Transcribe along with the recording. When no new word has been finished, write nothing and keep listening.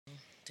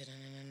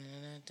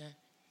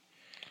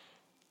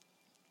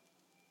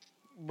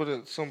But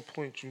at some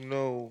point,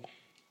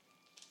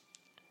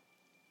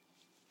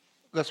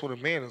 that's what a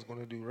man is going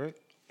to do, right?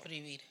 What do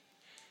you mean?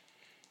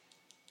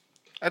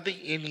 I think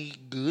any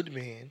good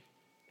man,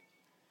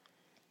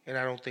 and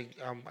I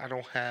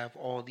don't have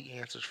all the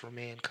answers for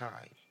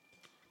mankind.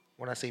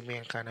 When I say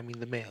mankind, I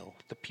mean the male,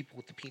 the people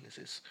with the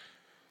penises.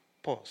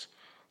 Pause.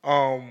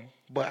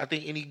 But I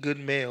think any good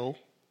male, Do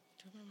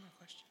you remember my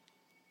question?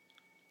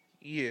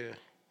 yeah,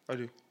 I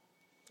do.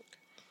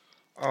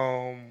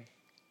 Um,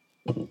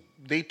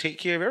 they take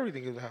care of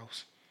everything in the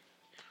house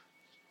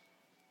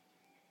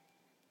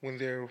when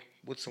they're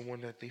with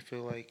someone that they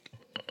feel like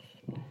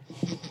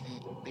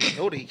they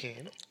know they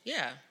can.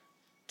 Yeah.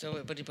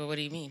 So, but what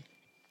do you mean?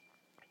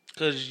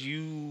 Because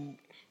you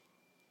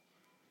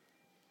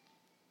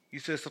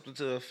said something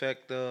to the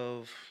effect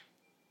of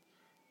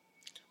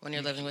When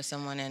you're living with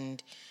someone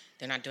and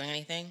they're not doing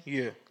anything?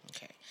 yeah.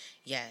 Okay.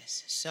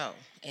 Yes. So,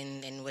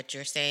 and what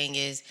you're saying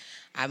is,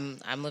 I'm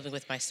living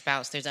with my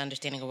spouse. There's an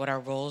understanding of what our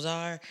roles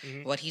are,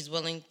 what he's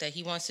willing that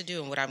he wants to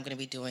do, and what I'm going to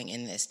be doing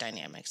in this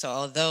dynamic. So,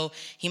 although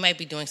he might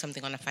be doing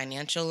something on a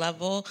financial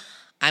level,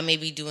 I may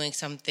be doing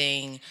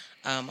something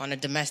on a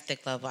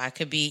domestic level. I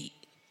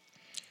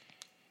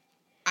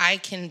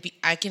can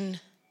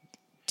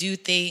do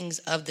things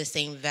of the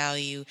same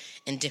value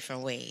in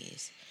different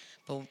ways,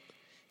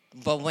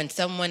 but when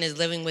someone is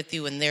living with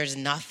you and there's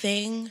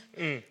nothing,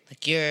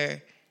 like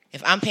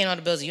if I'm paying all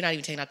the bills, you're not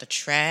even taking out the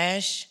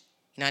trash,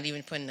 you're not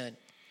even putting the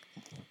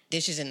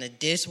dishes in the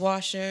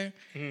dishwasher,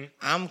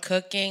 I'm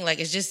cooking, like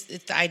it's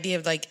the idea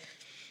of like,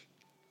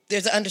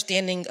 there's an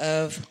understanding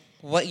of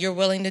what you're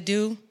willing to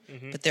do,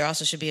 but there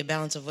also should be a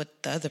balance of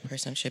what the other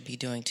person should be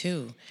doing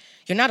too.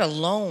 You're not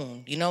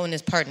alone, in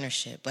this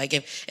partnership. Like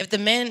if the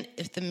man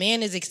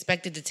is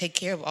expected to take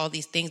care of all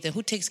these things, then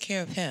who takes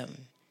care of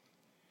him?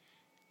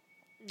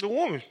 The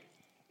woman,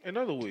 in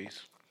other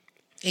ways.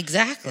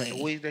 Exactly. In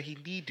the ways that he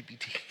need to be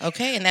taken.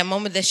 Okay, in that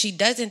moment that she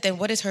doesn't, then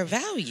what is her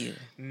value?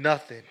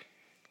 Nothing.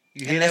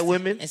 You hear that,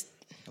 women?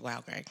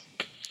 Wow, Greg.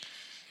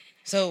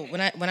 So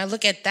when I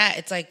look at that,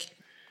 it's like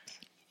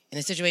in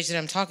the situation that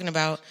I'm talking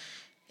about,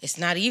 it's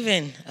not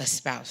even a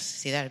spouse.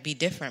 See, that would be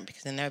different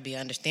because then there would be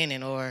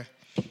understanding, or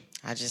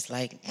I just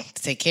like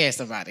to take care of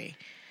somebody.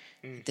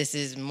 This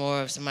is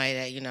more of somebody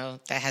that,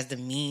 that has the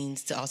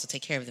means to also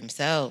take care of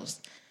themselves.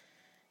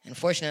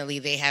 Unfortunately,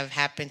 they have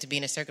happened to be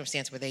in a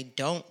circumstance where they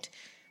don't.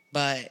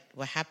 But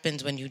what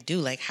happens when you do?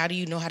 Like, how do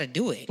you know how to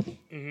do it?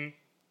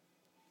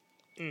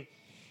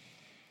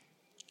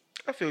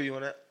 I feel you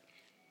on that.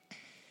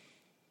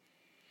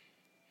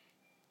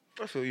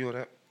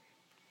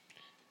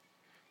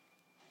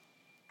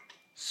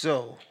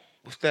 So,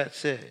 with that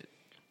said,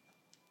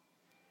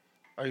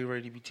 are you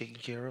ready to be taken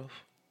care of?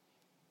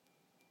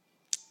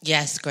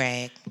 Yes,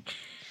 Greg.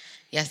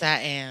 Yes, I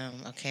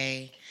am.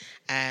 Okay.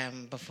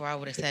 Before I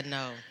would have said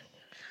no.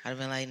 I'd have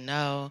been like,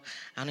 no,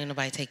 I don't need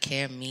nobody to take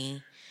care of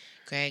me.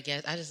 Greg,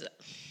 yes,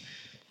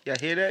 Y'all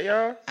hear that,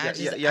 y'all?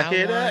 Y'all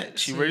hear that?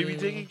 She ready to be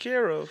taken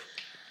care of.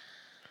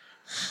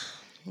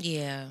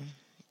 Yeah.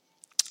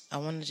 I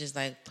want to just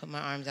like put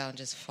my arms out and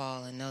just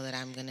fall and know that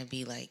I'm going to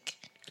be like.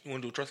 You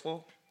want to do a trust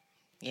fall?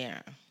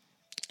 Yeah.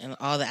 In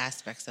all the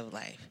aspects of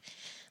life.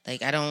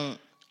 Like, I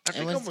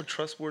think I'm a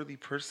trustworthy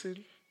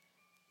person,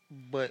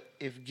 but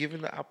if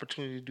given the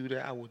opportunity to do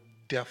that, I would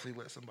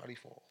definitely let somebody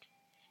fall.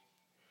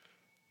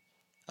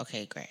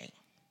 Okay, Greg.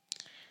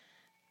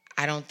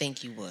 I don't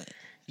think you would.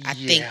 I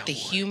think the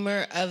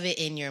humor of it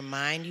in your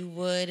mind you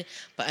would,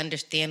 but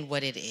understand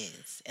what it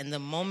is. And the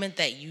moment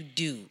that you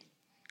do,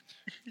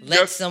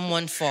 let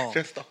someone fall.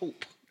 That's the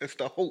hope. It's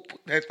the hope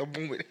that the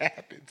moment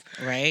happens.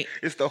 Right?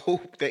 It's the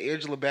hope that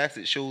Angela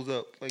Bassett shows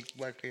up like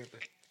Black Panther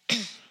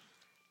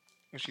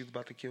when she's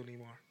about to kill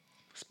Neymar.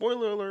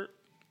 Spoiler alert.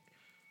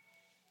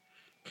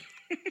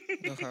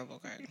 You're horrible,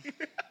 Greg.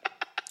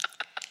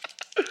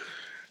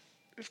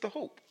 It's the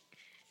hope.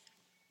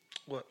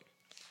 What?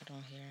 I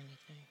don't hear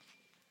anything.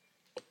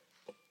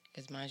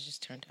 Because mine's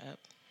just turned up.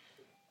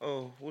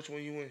 Oh, which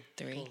one you in?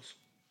 3. Close.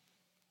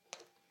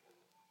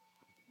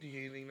 Do you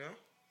hear anything now?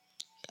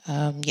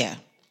 Yeah.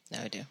 No,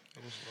 I do.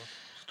 It was low.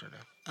 Let's turn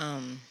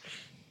down.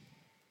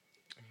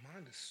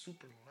 Mine is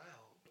super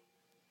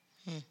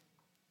loud.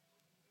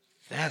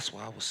 That's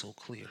why I was so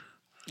clear.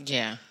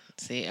 Yeah.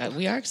 See,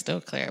 we are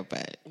still clear,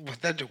 but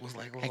that joke was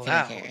like loud. I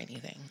can't hear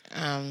anything.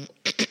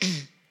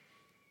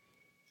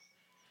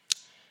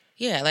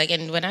 Yeah, like,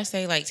 and when I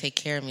say like take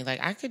care of me, like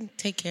I can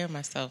take care of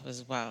myself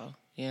as well,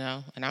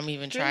 and I'm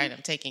even trying.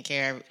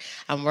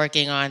 I'm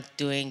working on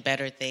doing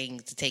better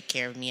things to take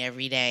care of me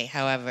every day.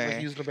 However,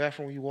 like using the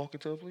bathroom when you walk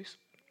into a place.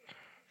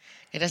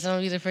 That's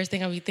not be the first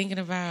thing I'll be thinking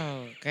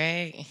about,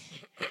 Greg.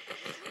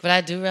 But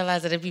I do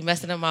realize that it'd be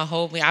messing up my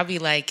whole me. I'll be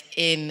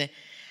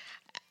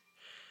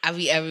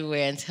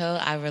everywhere until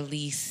I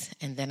release,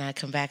 and then I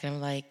come back and I'm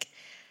like,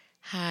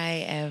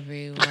 hi,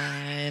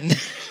 everyone.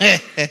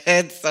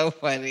 It's so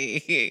funny.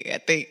 I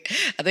think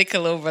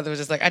Cologne brother was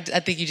just like, I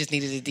think you just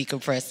needed to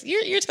decompress.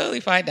 You're totally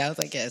fine now. I was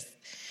like, yes,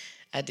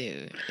 I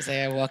do. It's like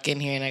I walk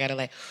in here and I gotta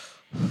like.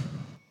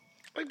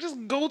 Oh Like,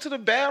 just go to the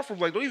bathroom.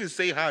 Like, don't even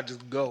say hi.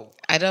 Just go.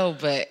 I know,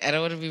 but I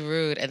don't want to be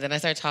rude. And then I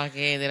start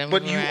talking, and then I'm.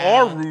 But you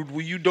are rude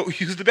when you don't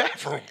use the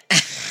bathroom.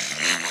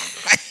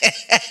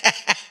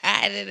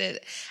 I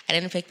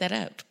didn't pick that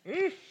up.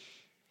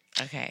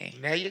 Okay.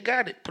 Now you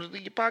got it. Put it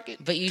in your pocket.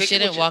 But you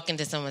shouldn't walk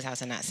into someone's house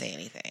and not say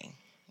anything.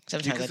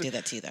 Sometimes I do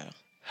that too, though.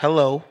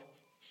 Hello.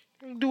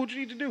 Do what you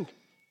need to do.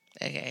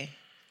 Okay.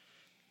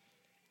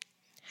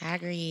 Hi,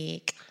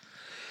 Greek.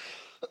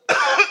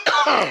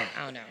 I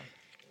don't know.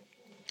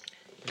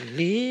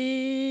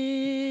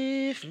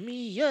 Lift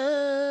me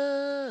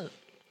up. I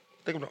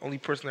think I'm the only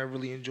person that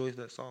really enjoys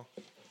that song.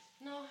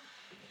 No.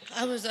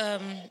 I was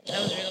like,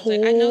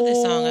 I know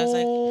this song. I was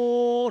like,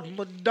 hold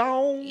me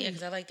down. Yeah,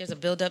 because I like there's a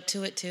build up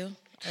to it too.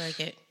 I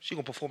like it. She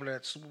gonna perform that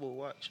at Super Bowl.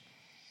 Watch.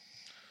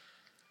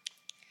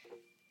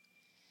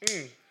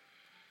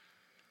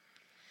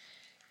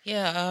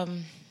 Yeah. I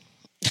don't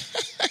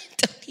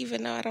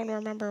even know. I don't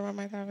remember what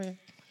my topic is.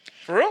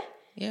 For real?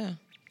 Yeah.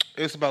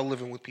 It's about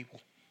living with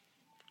people.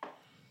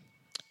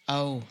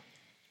 Oh.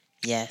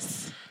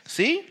 Yes.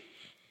 See?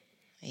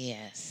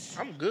 Yes.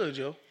 I'm good,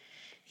 yo.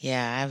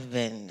 Yeah, I've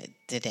been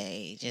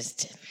today.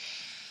 Just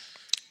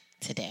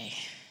today.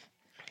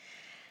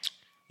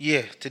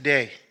 Yeah,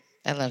 today.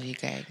 I love you,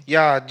 Greg.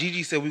 Yeah,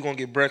 Gigi said we're gonna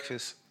get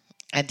breakfast.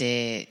 I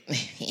did.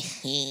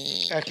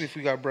 Actually, if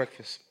we got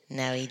breakfast.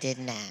 No, he did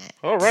not.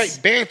 All right,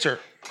 banter.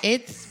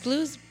 It's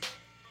Blue's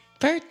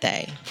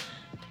birthday.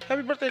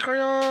 Happy birthday,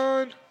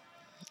 Crayon.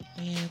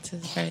 Yeah, it's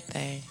his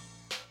birthday.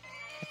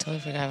 I totally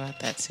forgot about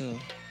that too.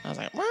 I was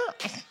like,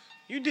 what?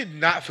 You did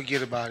not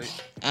forget about it.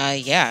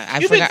 Yeah, I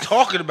You've forgot. been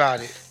talking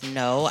about it.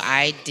 No,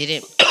 I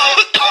didn't.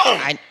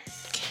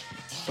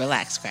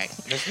 Relax, Greg.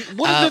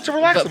 What is it to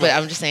relax about? But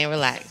I'm just saying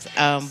relax.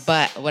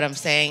 But what I'm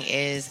saying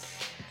is,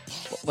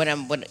 when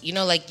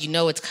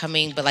it's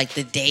coming, but like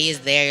the day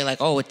is there. You're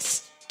like, oh,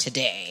 it's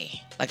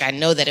today. Like I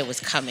know that it was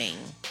coming.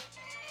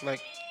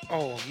 Like,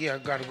 oh yeah, I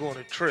gotta go on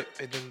a trip,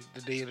 and then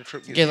the day of the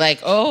trip. You're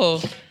like,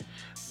 oh,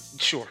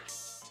 sure.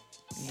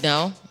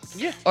 No.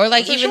 Yeah. Or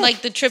like even sure.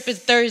 like the trip is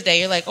Thursday.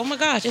 You're like, oh my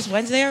gosh, it's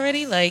Wednesday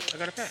already. Like I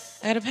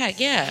gotta pack.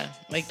 Yeah.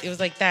 Like it was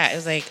like that. It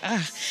was like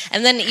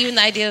and then even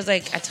the idea was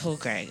like I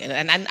told Greg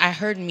and I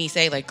heard me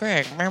say like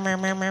Greg, and I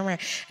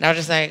was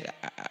just like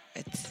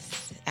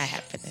I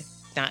happened to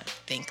not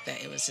think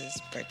that it was his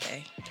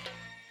birthday.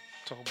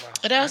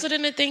 But I also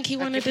didn't think he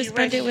wanted to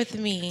spend it with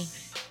me.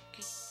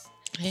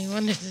 He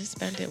wanted to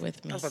spend it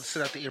with me. I was about to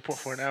sit at the airport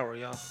for an hour,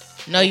 y'all.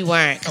 No, you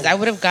weren't, because I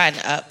would have gotten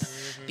up.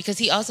 Because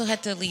he also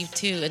had to leave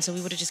too, and so we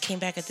would have just came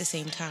back at the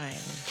same time.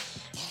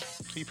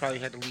 He probably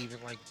had to leave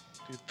in like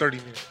 30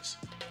 minutes.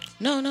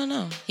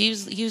 No. He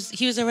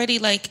was already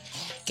like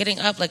getting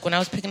up, like when I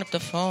was picking up the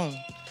phone,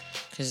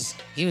 because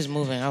he was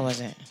moving, I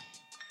wasn't.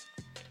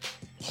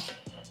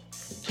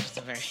 It was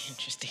very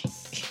interesting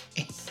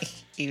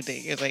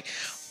evening. It was like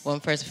one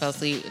person fell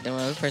asleep, then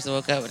one other person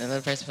woke up, and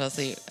another person fell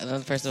asleep, and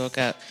another person woke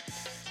up.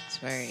 It's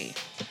very.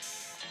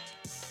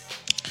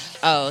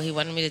 Oh, he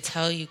wanted me to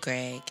tell you,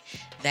 Greg,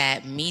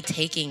 that me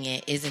taking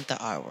it isn't the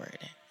R word.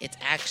 It's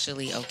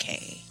actually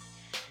okay.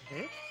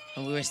 Mm-hmm.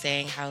 And we were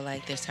saying how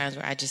like there's times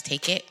where I just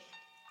take it.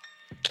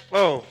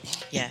 Oh.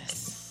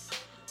 Yes.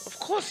 Of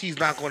course he's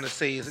not going to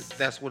say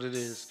that's what it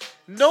is.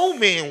 No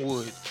man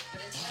would.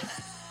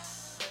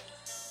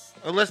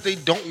 Unless they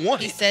don't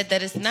want it. He said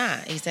that it's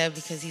not. He said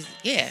because he's,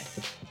 yeah.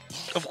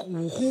 Of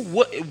who,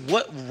 what?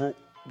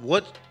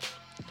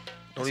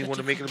 Don't even want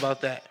to make it about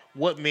that.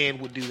 What man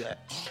would do that?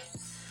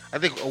 I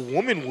think a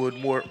woman would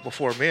more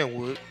before a man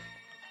would.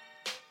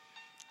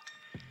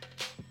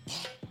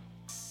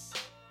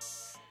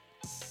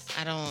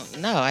 I don't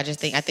know. I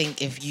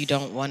think if you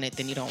don't want it,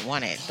 then you don't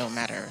want it. Don't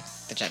matter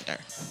the gender.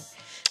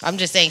 I'm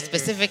just saying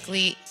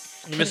specifically.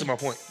 You're missing my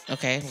point.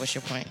 Okay, what's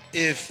your point?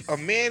 If a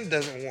man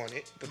doesn't want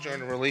it, but you're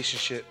in a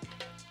relationship,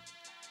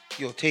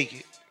 you'll take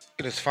it.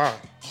 It is fine.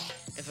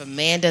 If a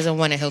man doesn't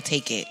want it, he'll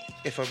take it.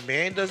 If a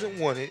man doesn't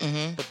want it,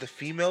 but the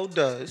female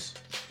does,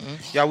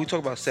 y'all, we talk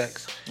about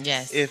sex.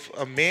 Yes. If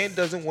a man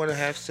doesn't want to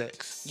have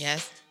sex,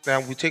 yes.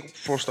 Now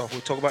first off,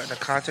 we talk about in the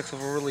context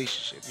of a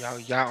relationship.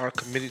 Y'all are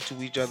committed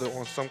to each other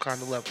on some kind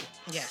of level.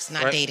 Yes,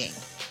 not right? dating.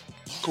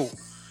 Cool.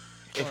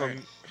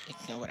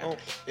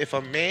 If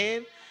a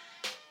man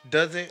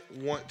doesn't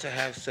want to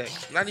have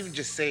sex, not even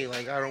just say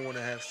like I don't want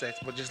to have sex,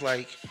 but just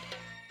like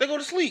they go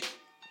to sleep,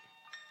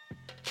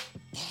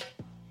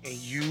 and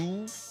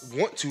you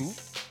want to,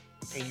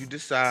 and you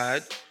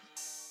decide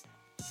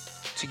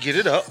to get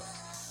it up,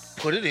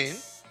 put it in,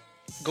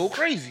 go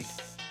crazy.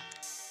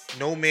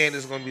 No man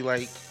is gonna be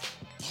like,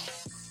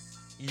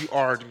 you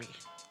argued me.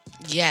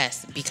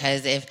 Yes,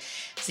 because the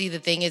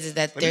thing is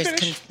that Let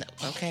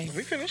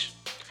me finish.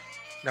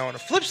 Now on the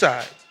flip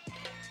side,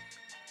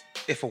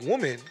 if a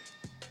woman,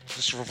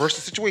 just reverse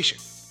the situation.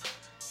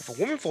 If a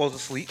woman falls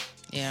asleep,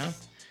 yeah,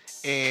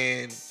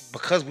 and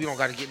because we don't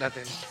gotta get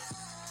nothing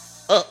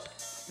up,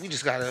 we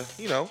just gotta,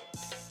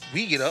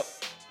 we get up,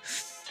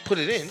 put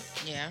it in.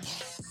 Yeah.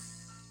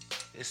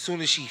 As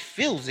soon as she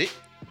feels it,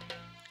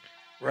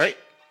 right?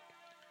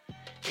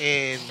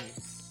 And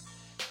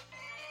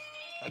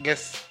I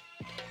guess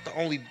The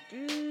only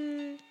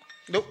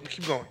nope.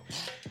 Keep going.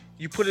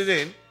 You put it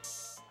in,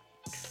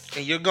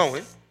 and you're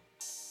going.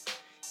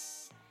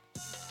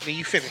 Then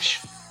you finish.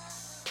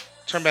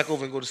 Turn back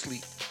over and go to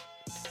sleep.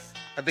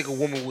 I think a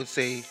woman would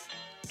say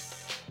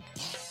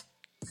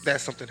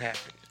that something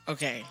happened.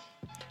 Okay.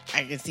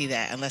 I can see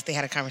that, unless they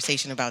had a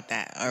conversation about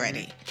that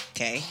already.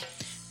 Okay.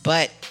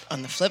 But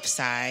on the flip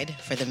side,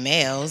 for the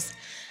males,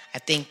 I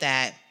think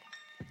that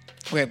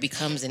where it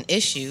becomes an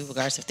issue,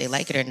 regardless if they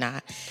like it or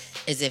not,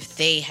 is if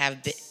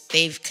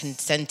they've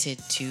consented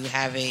to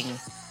having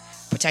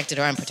protected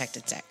or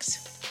unprotected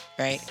sex,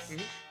 right?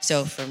 Mm-hmm.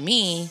 So for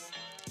me,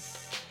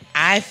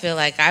 I feel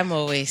like I'm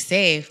always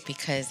safe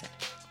because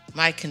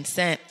my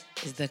consent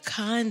is the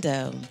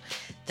condom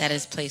that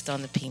is placed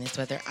on the penis,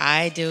 whether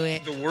I do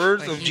it. The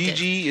words of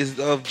Gigi is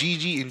of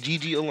Gigi and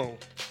Gigi alone.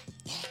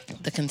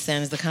 The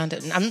consent is the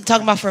condom. I'm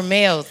talking about for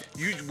males.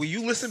 Will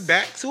you listen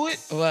back to it?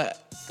 What?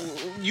 I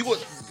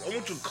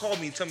want you to call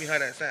me and tell me how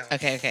that sounds.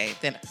 Okay.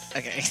 Then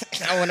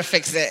I want to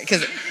fix it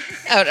because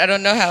I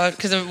don't know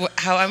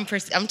how I'm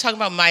talking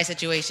about my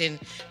situation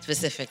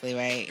specifically,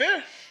 right?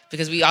 Fair.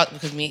 Because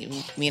me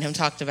and him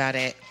talked about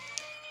it.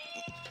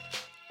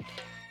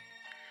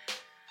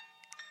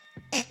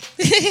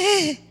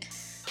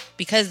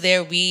 Because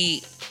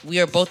we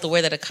are both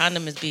aware that a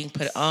condom is being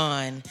put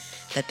on,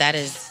 that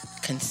is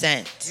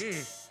consent.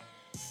 Okay.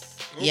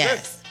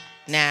 Yes.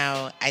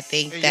 Now I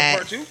think and that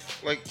part two,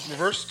 like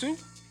reverse two.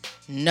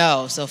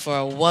 No. So for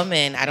a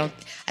woman, I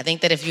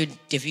think that if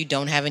you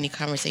don't have any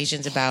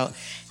conversations about,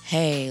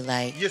 hey,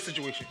 like your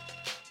situation,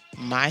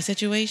 my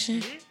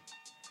situation,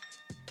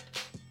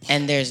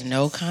 and there's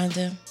no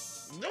condom.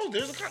 No,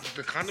 there's a condom.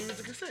 The condom is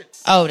a consent.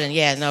 Oh, then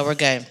yeah, no, we're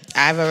good.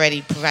 I've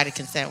already provided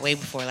consent way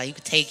before. Like, you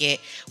could take it,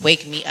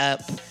 wake me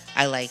up.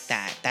 I like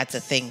that. That's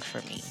a thing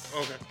for me.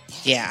 Okay.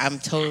 Yeah, I'm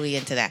totally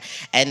into that.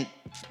 And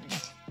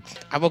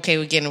I'm okay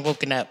with getting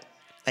woken up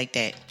like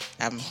that.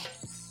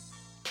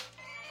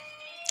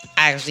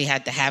 I actually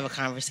had to have a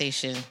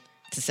conversation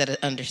to set an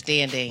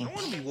understanding. I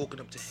want to be woken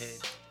up to head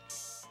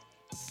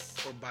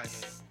or by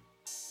head.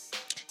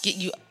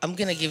 I'm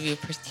going to give you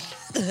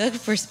a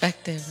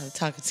perspective. I'm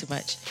talking too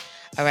much.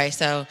 All right,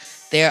 so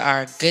there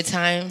are good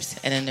times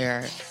and then there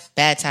are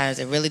bad times.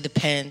 It really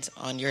depends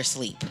on your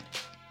sleep.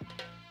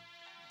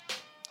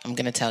 I'm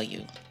going to tell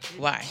you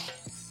why.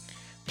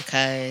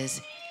 Because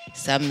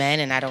some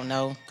men, and I don't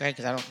know, Greg,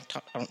 because I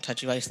don't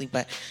touch you while you sleep,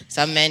 but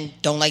some men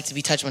don't like to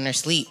be touched when they're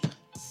asleep.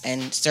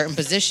 And certain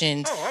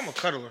positions... Oh, I'm a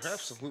cuddler,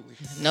 absolutely.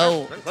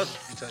 No. I love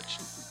to be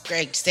touched.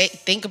 Greg,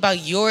 think about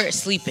your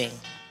sleeping.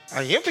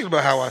 I am thinking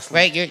about how I sleep.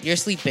 Right, you're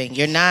sleeping.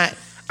 You're not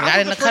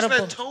in a cuddle.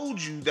 I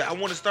told you that I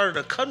want to start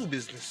a cuddle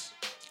business.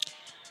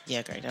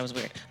 Yeah, Greg, that was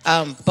weird.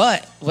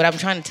 But what I'm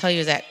trying to tell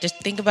you is that just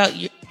think about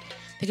you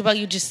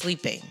just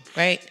sleeping,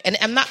 right? And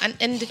and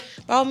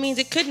by all means,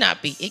 it could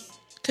not be. It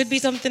could be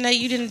something that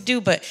you didn't do,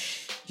 but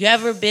you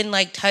ever been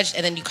like touched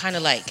and then you kind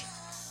of like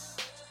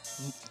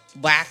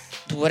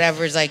whacked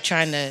whatever's like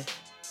trying to.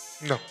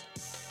 No.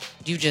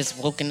 You just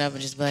woken up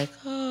and just be like,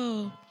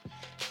 oh,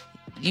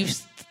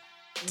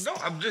 No,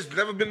 I've just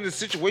never been in a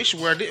situation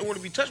where I didn't want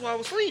to be touched while I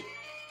was asleep.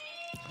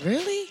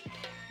 Really?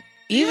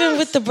 Even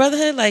with the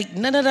brotherhood, like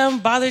none of them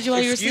bothered you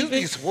while you were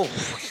sleeping? Whoa.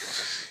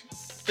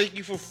 Thank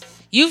you for...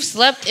 You've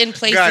slept in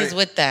places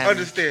with them.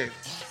 Understand.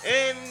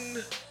 And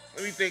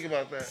let me think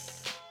about that.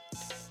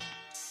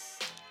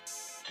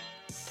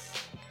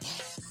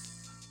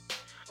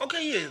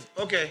 Okay, yeah.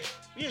 Okay.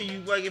 Yeah, you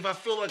like if I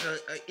feel like an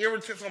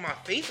irritant on my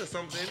face or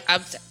something.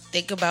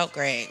 Think about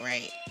Greg,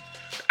 right?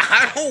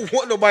 I don't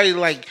want nobody to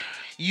like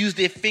use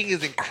their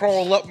fingers and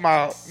crawl up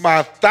my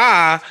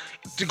thigh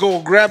to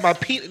go grab my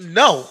penis.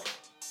 No.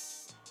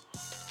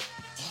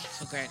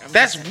 So Greg,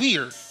 that's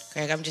weird.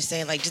 Greg, I'm just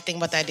saying, like, just think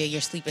about the idea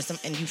you're sleeping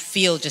and you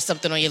feel just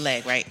something on your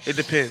leg, right? It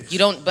depends. You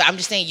don't, but I'm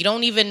just saying, you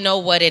don't even know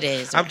what it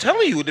is. I'm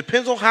telling you, it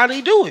depends on how they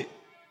do it.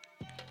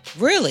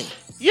 Really?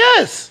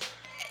 Yes.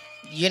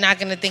 You're not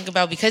gonna think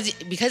about because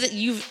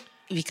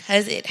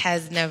it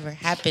has never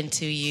happened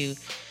to you.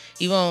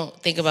 You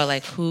won't think about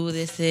like who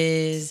this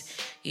is.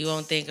 You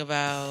won't think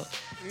about.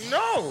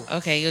 No.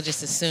 Okay, you'll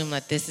just assume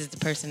like this is the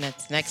person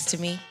that's next to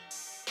me.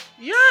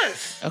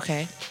 Yes.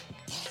 Okay.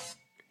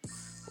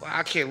 Well,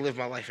 I can't live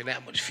my life in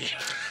that much fear.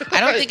 I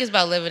don't think it's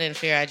about living in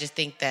fear. I just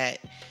think that,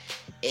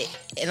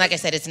 and like I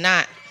said, it's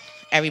not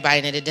everybody,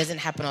 and it doesn't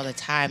happen all the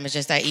time. It's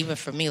just that even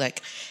for me,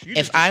 like, you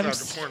if just I'm...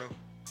 The porno.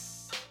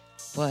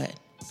 What?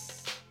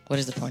 What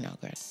is the porno,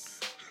 Greg?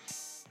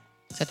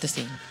 Set the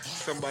scene.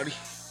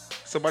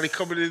 Somebody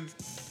coming in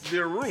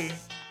their room.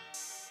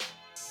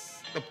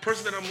 The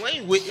person that I'm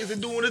laying with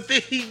isn't doing the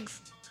things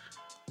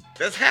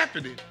that's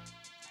happening.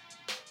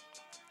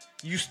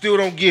 You still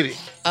don't get it.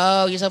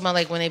 Oh, you're talking about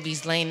like when they be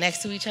laying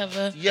next to each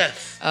other?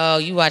 Yes. Oh,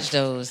 you watch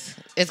those.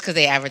 It's because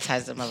they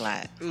advertise them a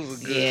lot.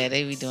 Good. Yeah,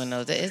 they be doing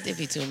those. It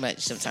be too much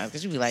sometimes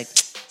because you be like,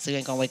 so you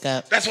ain't gonna wake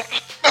up. That's me.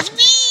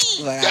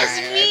 Like, that's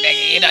me.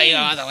 Nigga, you know you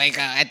don't have to wake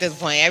up. At this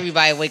point,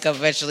 everybody wake up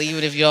eventually,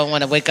 even if you don't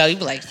want to wake up. You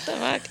be like, what the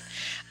fuck?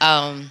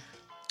 I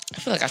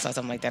feel like I saw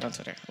something like that on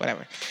Twitter.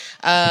 Whatever.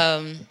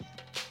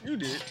 You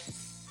did.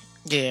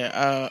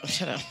 Yeah.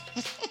 Shut up.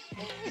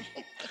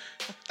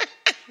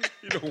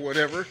 You know,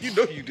 whatever. You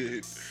know you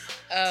did.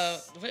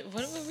 What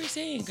were we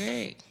saying,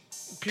 Greg?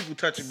 People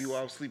touching me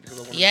while I'm sleeping because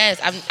I want. Yes,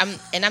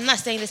 and I'm not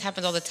saying this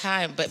happens all the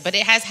time, but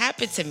it has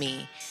happened to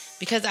me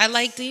because I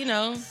like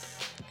to,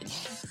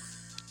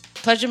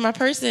 pleasure my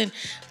person.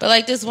 But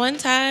like this one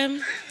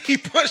time, He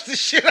punched the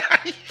shit out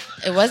of you.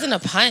 it wasn't a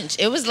punch.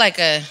 It was like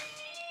a.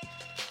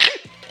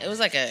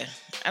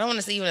 I don't want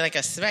to say even like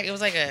a smack. It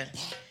was like a.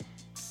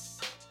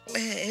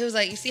 It was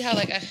like, you see how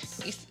like I'm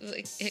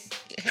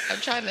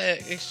trying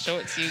to show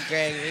it to you,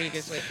 Greg. Maybe you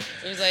can switch.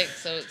 It was like,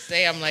 so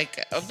say I'm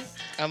like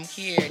I'm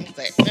here, and he's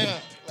like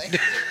like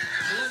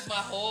move my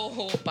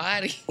whole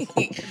body.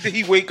 Did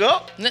he wake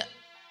up? No,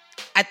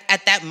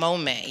 at that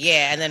moment,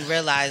 yeah, and then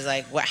realize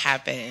like what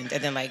happened,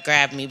 and then like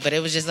grab me. But it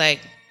was just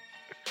like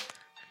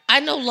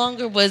I no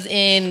longer was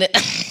in.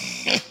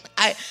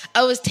 I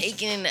was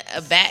taken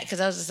aback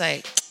because I was just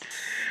like.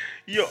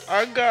 Yo,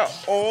 I got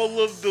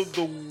all of the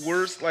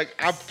worst. Like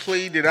I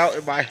played it out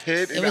in my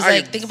head. It was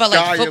like, think about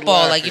like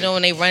football, laughing. like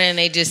when they run and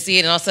they just see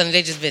it, and all of a sudden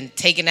they just been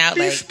taken out.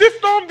 He like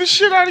stiffed armed the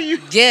shit out of you.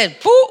 Yeah,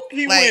 boop.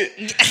 He like,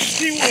 went.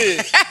 He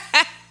went.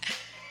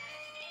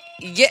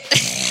 Yeah.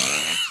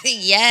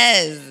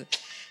 Yes.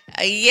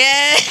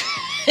 Yes.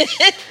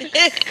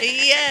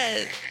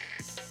 Yes.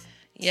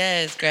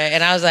 Yes, Greg.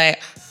 And I was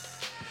like,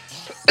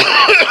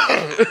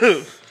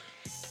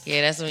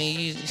 yeah, that's when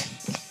you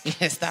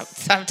stop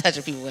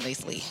touching people when they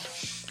sleep.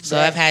 So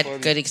I've had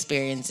good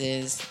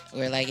experiences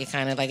where like it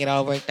kind of like it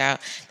all worked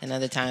out. And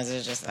other times it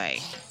was just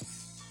like,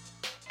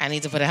 I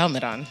need to put a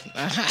helmet on.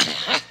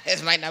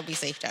 It might not be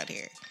safe out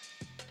here.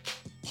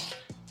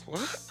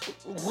 What?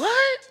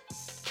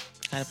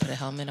 Gotta put a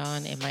helmet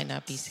on. It might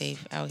not be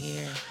safe out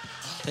here.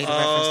 Play the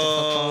reference to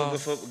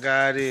football.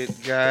 Got it.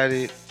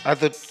 I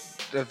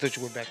thought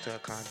you went back to a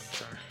condom.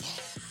 Sorry.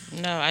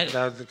 No, that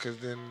was because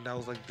then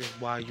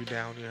why are you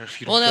down here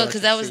if you don't? Well, no,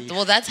 because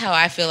that's how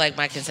I feel like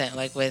my consent,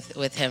 like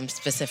with him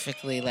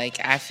specifically. Like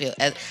I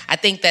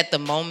think that the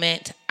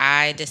moment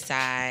I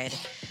decide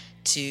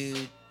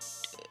to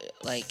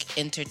like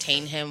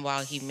entertain him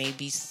while he may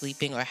be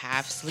sleeping or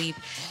half sleep,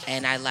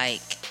 and I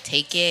like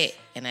take it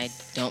and I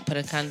don't put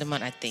a condom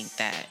on, I think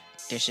that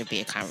there should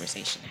be a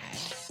conversation had.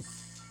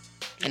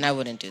 And I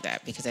wouldn't do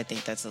that because I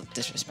think that's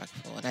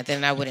disrespectful, and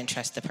then I wouldn't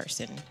trust the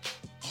person.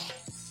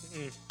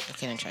 I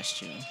can't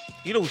trust you.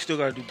 You know we still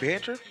gotta do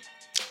banter.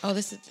 Oh,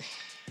 this is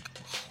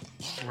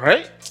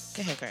right.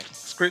 Go ahead, Greg.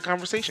 It's a great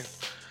conversation.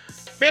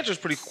 Banter's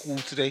pretty cool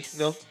today,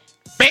 though.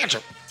 Banter.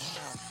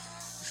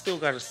 Still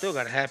gotta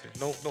happen.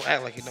 Don't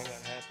act like it don't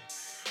gotta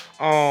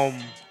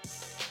happen.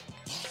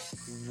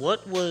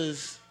 What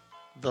was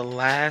the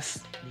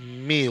last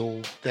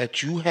meal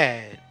that you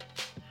had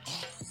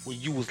where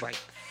you was like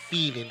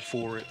feeding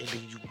for it, and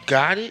then you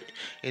got it,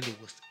 and it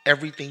was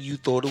everything you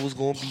thought it was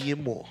gonna be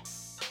and more?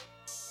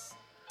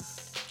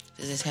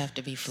 Does this have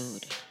to be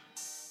food?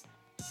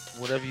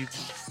 Whatever you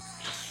can.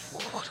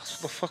 What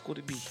the fuck would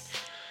it be?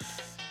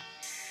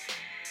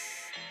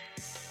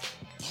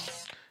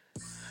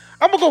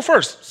 I'm gonna go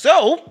first.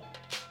 So,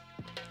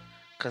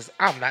 cause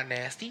I'm not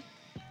nasty.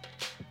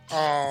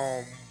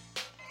 Didn't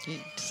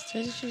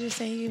you just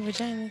say you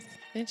vagina?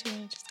 Didn't you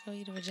just go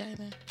eat a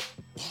vagina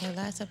in the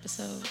last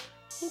episode?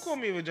 Who called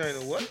me a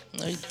vagina? What?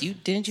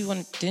 Didn't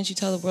you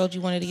tell the world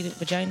you wanted to eat a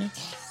vagina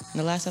in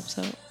the last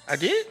episode? I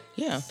did?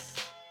 Yeah.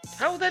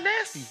 How was that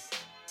nasty?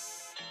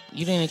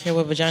 You didn't even care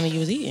what vagina you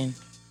was eating.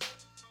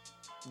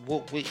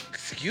 What? Wait,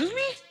 excuse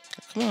me?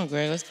 Come on,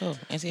 Greg, let's go.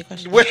 Answer your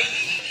question. Wait,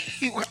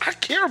 I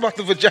care about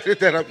the vagina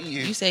that I'm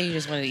eating. You say you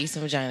just wanted to eat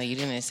some vagina. You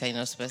didn't say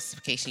no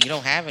specification. You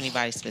don't have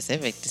anybody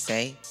specific to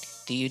say.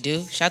 Do you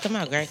do? Shout them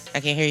out, Greg.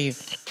 I can't hear you.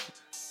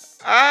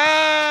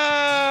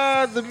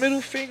 The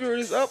middle finger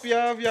is up,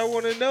 y'all, if y'all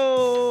want to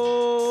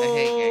know.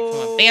 Okay, Greg,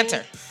 come on.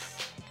 Banter.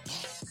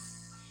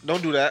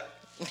 Don't do that.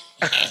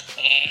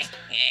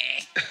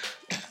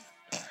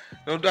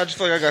 No, I just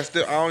feel like I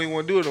don't even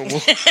want to do it no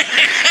more.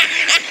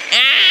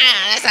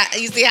 That's how,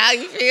 you see how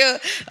you feel?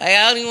 Like,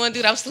 I don't even want to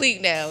do it. I'm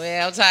asleep now,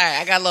 man. I'm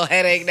tired. I got a little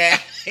headache now.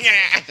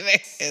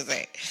 It's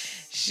like,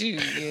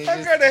 shoot.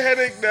 I got a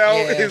headache now.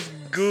 Yeah. It's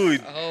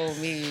good. Oh,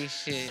 me,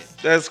 shit.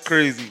 That's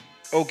crazy.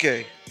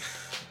 Okay.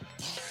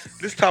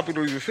 This topic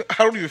I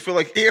don't even feel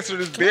like answering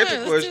this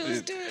banter question.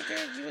 Let's do it,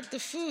 girl. With the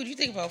food. You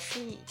think about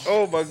food.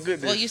 Oh, my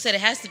goodness. Well, you said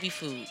it has to be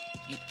food.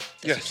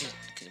 Yes.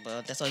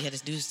 Well, that's all you had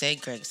to do is say,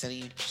 Greg. So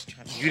you just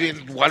trying to. You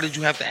didn't. Why did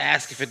you have to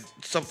ask if it's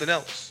something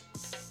else?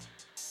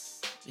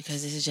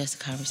 Because this is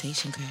just a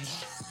conversation, Greg.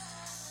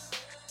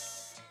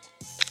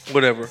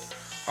 Whatever.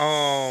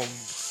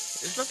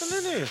 There's nothing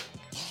in there.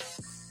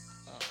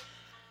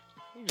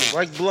 You just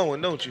like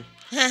blowing, don't you?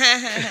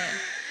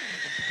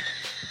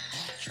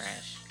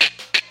 Trash.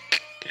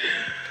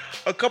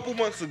 A couple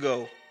months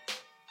ago,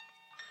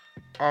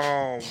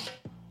 I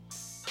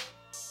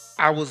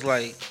was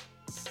like,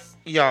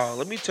 y'all,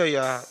 let me tell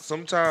y'all,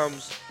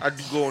 sometimes I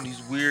do go on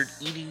these weird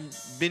eating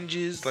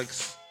binges, like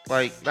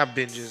not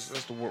binges,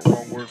 that's the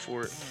wrong word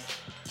for it.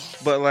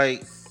 But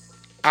like,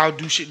 I'll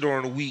do shit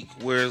during the week,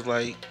 whereas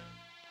like,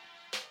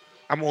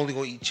 I'm only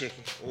gonna eat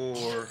chicken,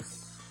 or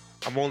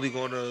I'm only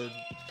gonna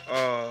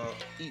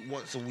eat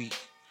once a week.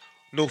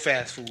 No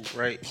fast food,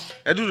 right?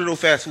 I do the no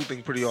fast food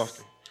thing pretty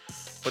often.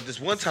 But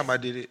this one time I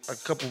did it a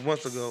couple of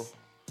months ago.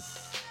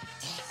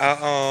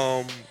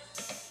 I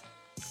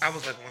I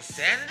was like on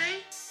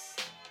Saturday,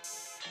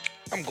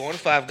 I'm going to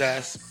Five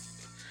Guys.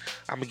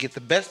 I'm gonna get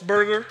the best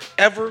burger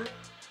ever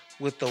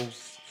with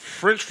those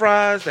French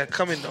fries that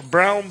come in a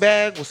brown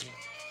bag with some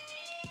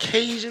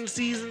Cajun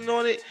seasoning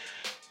on it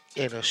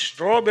and a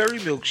strawberry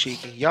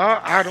milkshake. And y'all,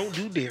 I don't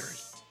do dairy.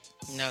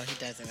 No, he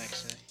doesn't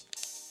actually.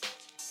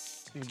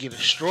 I'm gonna get a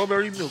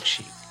strawberry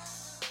milkshake.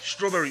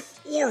 Strawberry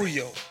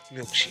Oreo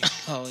milkshake.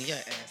 Oh, your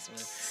ass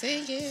was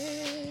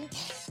singing.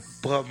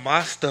 But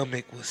my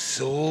stomach was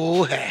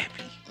so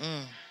happy.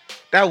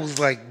 That was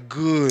like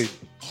good.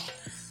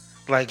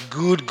 Like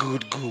good.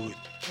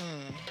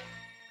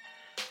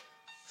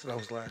 So that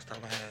was the last time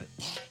I had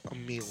a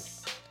meal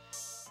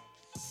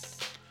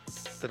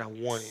that I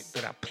wanted,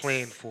 that I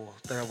planned for,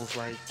 that I was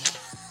like,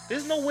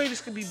 there's no way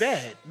this could be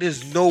bad.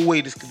 There's no way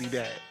this could be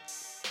bad.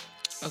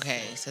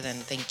 Okay, so then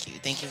thank you.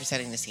 Thank you for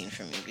setting the scene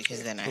for me,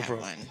 because then I have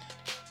one.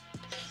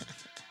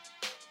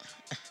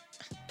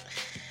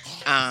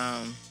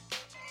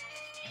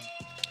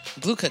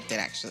 Blue cooked it,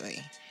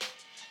 actually.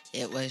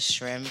 It was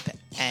shrimp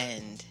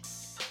and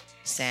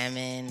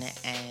salmon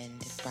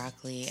and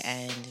broccoli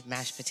and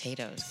mashed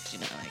potatoes. You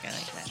know, like I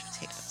like mashed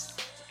potatoes.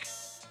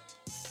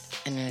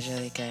 And it was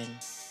really good.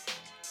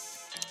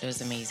 It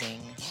was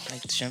amazing.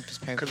 Like, the shrimp was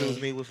perfect. Because it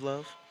was made with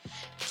love?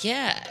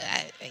 Yeah,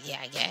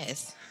 I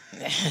guess.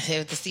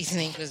 If the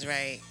seasoning was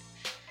right.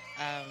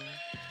 I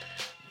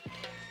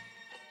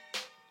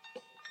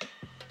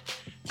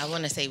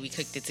want to say we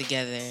cooked it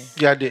together.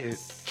 Yeah, I did.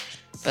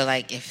 But,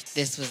 like, if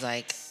this was,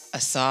 like,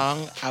 a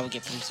song, I would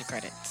get producer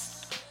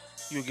credits.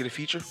 You would get a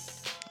feature?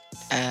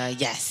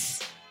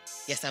 Yes.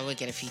 Yes, I would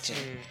get a feature.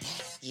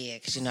 Yeah,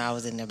 because, you know, I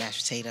was in the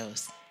mashed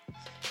potatoes.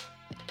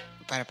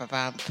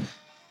 Ba-da-ba-bum.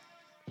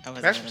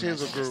 Mashed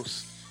potatoes are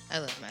gross. I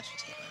love mashed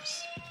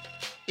potatoes.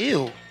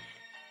 Ew.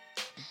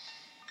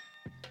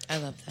 I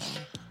love them.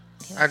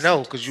 I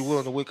know, because you're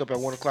willing to wake up at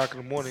 1 o'clock in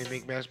the morning and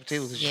make mashed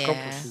potatoes as your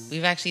comfort food.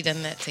 We've actually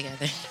done that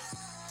together.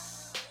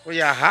 Well,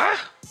 yeah, huh?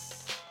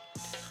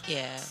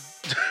 Yeah.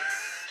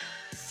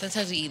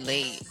 Sometimes we eat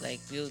late.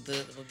 Like, we'll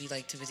be,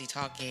 like, too busy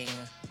talking.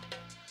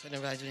 We don't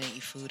realize we didn't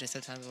eat food. And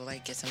sometimes we'll,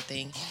 like, get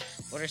something,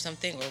 order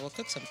something, or we'll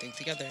cook something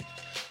together.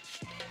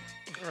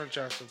 Aren't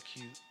y'all so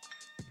cute?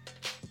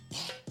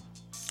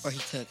 Or he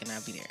cook and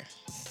I'll be there.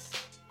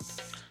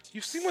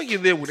 You seem like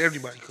you're there when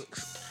everybody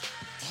cooks.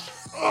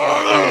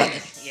 Yeah,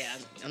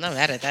 I'm not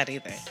mad at that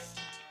either.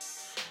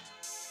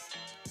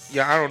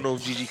 Yeah, I don't know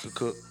if Gigi could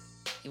cook.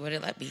 You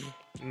wouldn't let me.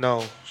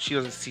 No, she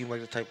doesn't seem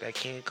like the type that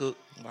can cook.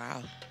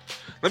 Wow.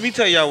 Let me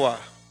tell y'all why.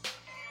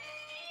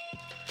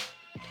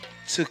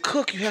 To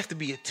cook, you have to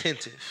be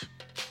attentive.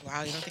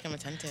 Wow, you don't think I'm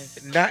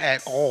attentive? Not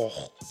at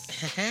all.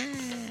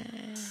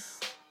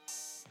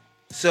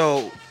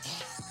 So,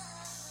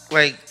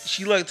 like,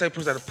 she like the type of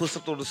person that put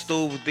something on the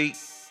stove and think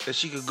that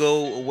she could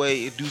go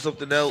away and do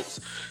something else.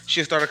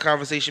 She'll start a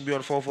conversation, be on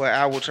the phone for an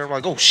hour, turn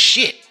like, oh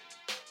shit.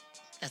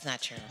 That's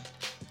not true.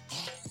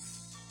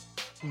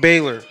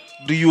 Baylor,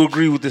 do you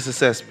agree with this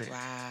assessment?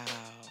 Wow.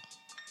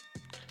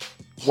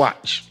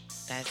 Watch.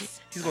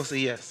 He's gonna say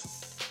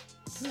yes.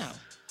 No.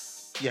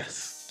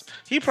 Yes.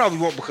 He probably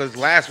won't, because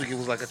last week it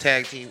was like a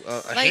tag team,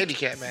 a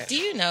handicap match. Do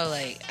you know,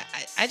 like,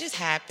 I just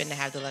happen to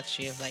have the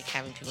luxury of, like,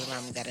 having people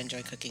around me that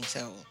enjoy cooking,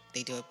 so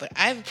they do it. But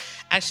I've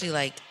actually,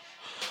 like,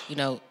 you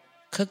know,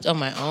 cooked on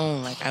my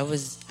own. Like, I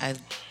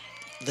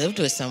lived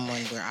with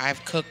someone where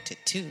I've cooked it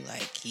too.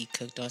 Like, he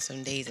cooked on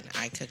some days and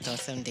I cooked on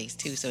some days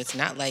too. So it's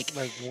not like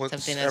once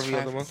something every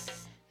other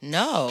month?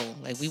 No,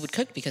 like, we would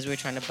cook because we were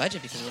trying to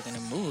budget, because we were going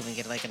to move and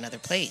get, like, another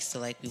place. So,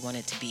 like, we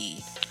wanted to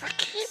be... I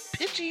can't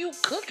picture you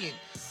cooking.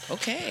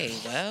 Okay,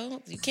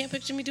 well, you can't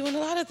picture me doing a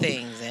lot of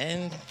things,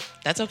 and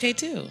that's okay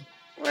too.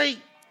 Like,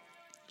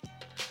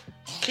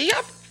 can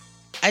y'all...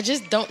 I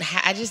just don't.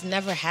 I just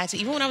never had to.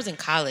 Even when I was in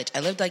college, I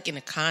lived, like, in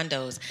the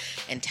condos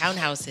and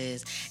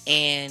townhouses.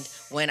 And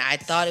when I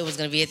thought it was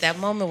gonna be at that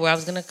moment where I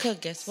was gonna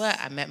cook, guess what?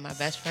 I met my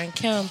best friend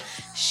Kim.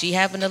 She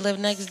happened to live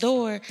next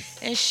door,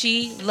 and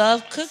she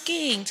loved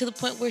cooking to the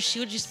point where she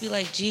would just be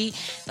like, "Gee,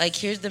 like,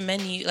 here's the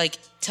menu. Like,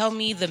 tell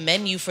me the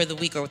menu for the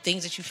week or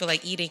things that you feel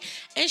like eating,"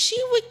 and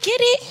she would get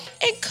it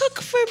and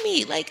cook for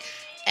me, like,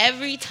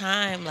 every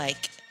time,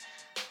 like.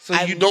 So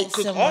you don't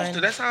cook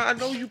often. That's how I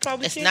know you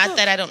probably can't cook.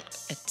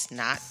 It's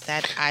not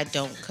that I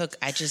don't cook.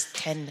 I just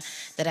tend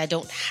that I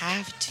don't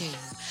have to.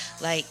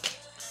 Like.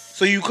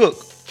 So you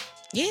cook?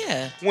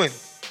 Yeah. When?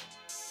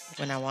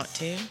 When I want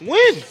to.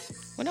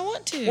 When I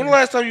want to. When the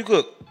last time you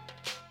cooked?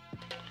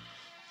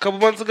 A couple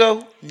months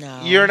ago?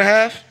 No. Year and a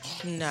half?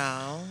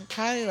 No.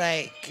 Probably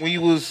like. When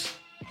you was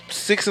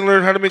 6 and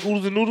learned how to make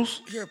oodles and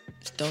noodles?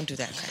 Don't do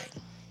that, Craig.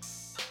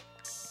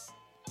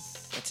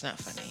 It's not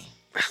funny.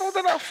 How is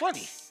that not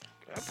funny?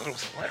 I thought it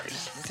was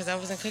hilarious. Because I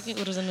wasn't cooking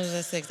oodles and noodles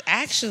at 6.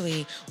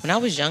 Actually, when I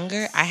was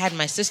younger, I had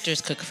my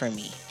sisters cook for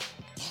me.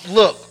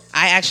 Look,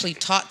 I actually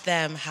taught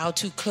them how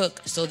to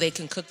cook so they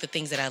can cook the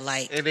things that I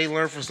like. And they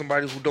learn from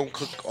somebody who don't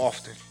cook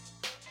often.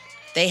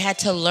 They had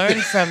to learn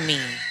from me.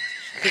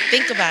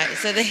 Think about it.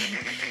 So they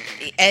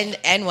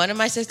and one of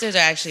my sisters are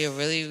actually a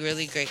really,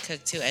 really great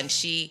cook too. And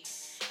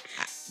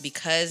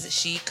because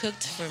she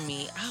cooked for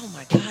me, oh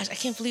my gosh, I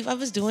can't believe I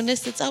was doing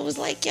this since I was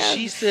like young.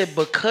 She said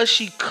because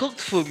she cooked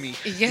for me.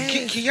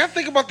 Yes. Can y'all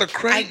think about the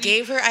credit? I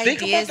gave her ideas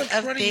Think about the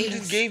of credit things. you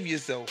just gave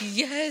yourself.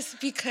 Yes,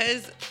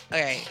 because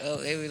all right. Oh,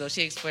 there we go.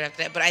 She explored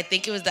after that, but I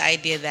think it was the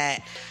idea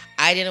that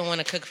I didn't want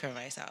to cook for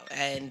myself,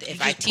 and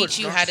if I teach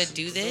you how to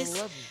do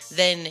this,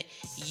 then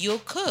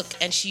you'll cook.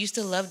 And she used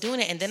to love doing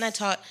it, and then I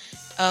taught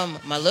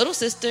my little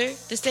sister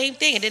the same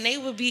thing, and then they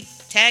would be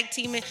tag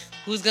teaming.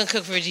 Who's gonna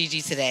cook for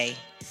Gigi today?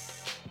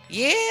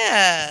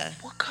 Yeah.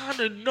 What kind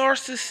of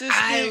narcissistic?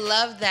 I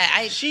love that.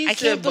 I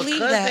can't believe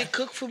because that. they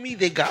cooked for me,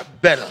 they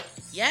got better.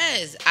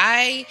 Yes,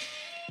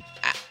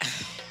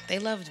 they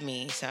loved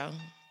me, so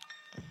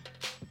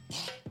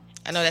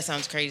I know that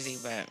sounds crazy,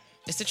 but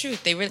it's the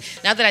truth. They really.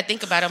 Now that I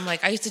think about it, I'm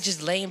like, I used to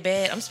just lay in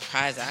bed. I'm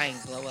surprised I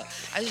ain't blow up.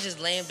 I used to just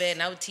lay in bed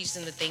and I would teach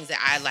them the things that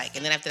I like,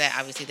 and then after that,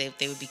 obviously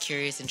they would be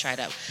curious and try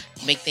to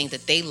make things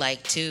that they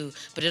like too.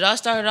 But it all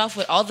started off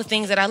with all the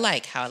things that I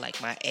like. How I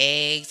like my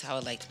eggs, how I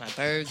liked my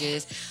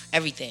burgers,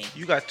 everything.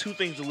 You got 2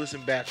 things to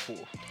listen back for.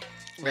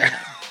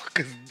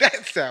 Because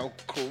that sounds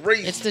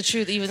crazy. It's the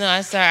truth, even though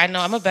I know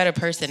I'm a better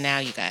person now,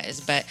 you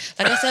guys. But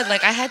like I said,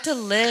 like I had to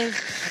live,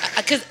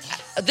 because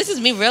this is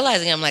me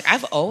realizing I'm like,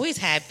 I've always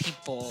had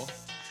people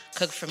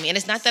cook for me. And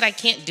it's not that I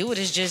can't do it,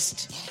 it's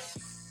just,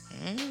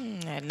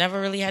 I never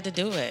really had to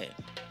do it.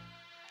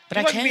 But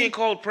you I like can. being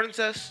called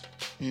princess?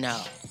 No.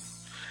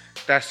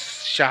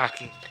 That's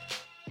shocking.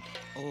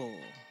 Oh,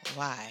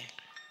 why?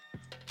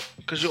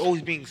 Because you're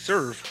always being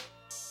served.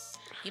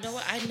 You know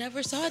what? I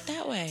never saw it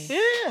that way.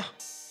 Yeah.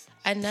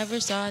 I never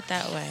saw it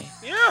that way.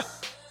 Yeah.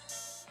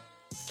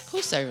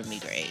 Who's serving me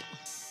great?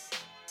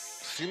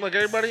 Seems like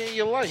everybody in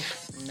your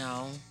life.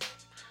 No.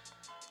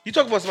 You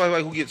talk about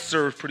somebody who gets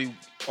served pretty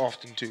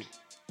often too.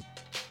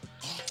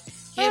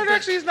 Yeah,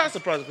 Actually, it's not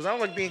surprising because I don't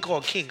like being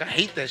called king. I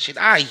hate that shit.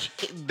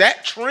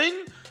 That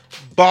trend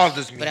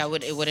bothers me. But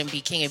it wouldn't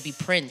be king, it'd be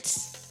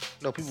prince.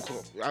 No, people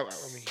call. I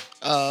mean.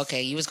 Oh,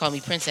 okay. You was calling me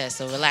princess,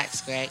 so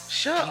relax, Greg.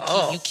 Shut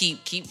up. You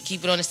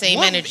keep it on the same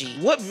energy.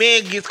 What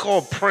man gets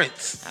called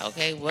prince?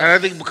 Okay, And I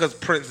think because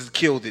Prince has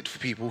killed it for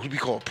people who be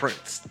called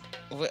prince.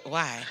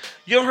 Why?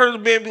 You ever heard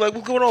of a man be like,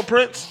 "What's going on,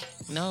 Prince?"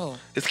 No.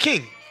 It's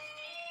king.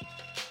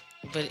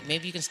 But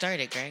maybe you can start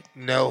it, Greg.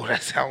 No,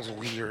 that sounds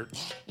weird.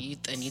 You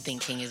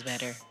think king is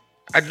better?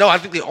 I know. I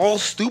think they're all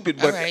stupid,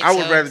 but All right, I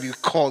would rather be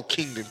called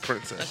king than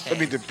princess.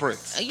 Okay. Than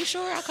prince. Are you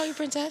sure? I'll call you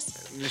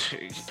princess.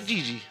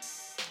 Gigi.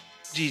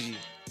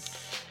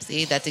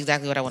 See, that's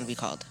exactly what I want to be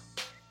called.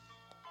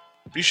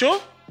 You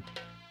sure?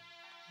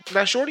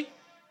 Not shorty?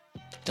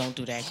 Don't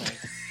do that, Greg.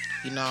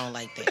 You know I don't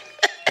like that.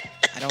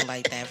 I don't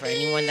like that. For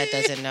anyone that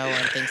doesn't know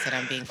and thinks that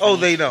I'm being funny, Oh,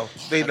 they know.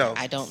 They know.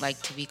 I don't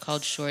like to be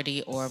called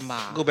shorty or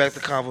ma. Go back to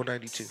Convo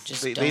 92.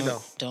 Just They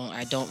know.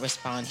 I don't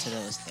respond to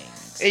those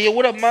things. Hey, yo,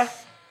 what up, ma?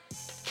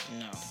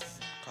 No.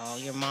 Call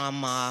your mom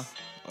ma,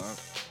 or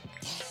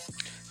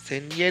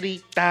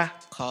Senorita.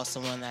 call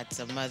someone that's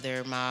a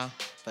mother ma,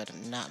 but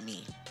not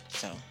me.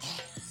 So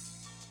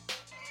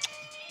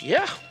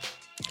Yeah.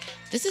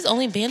 this is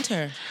only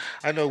banter.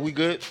 I know. We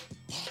good?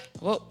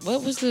 What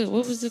was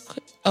the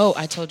oh,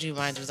 I told you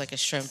mine was like a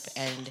shrimp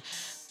and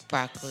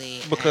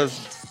broccoli. Because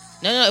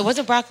No, it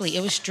wasn't broccoli.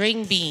 It was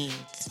string beans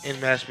and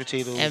mashed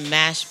potatoes. and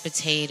mashed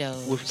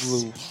potatoes with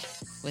blue.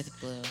 With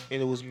blue.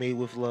 And it was made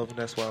with love, and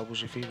that's why it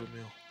was your favorite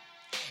meal.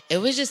 It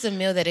was just a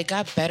meal that it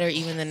got better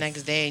even the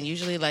next day, and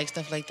usually like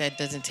stuff like that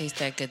doesn't taste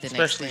that good the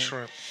next day. Especially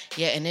shrimp.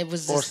 Yeah, and it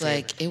was Or just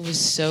like it was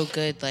so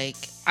good. Like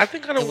I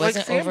think I don't it like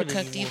wasn't salmon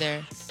overcooked anymore.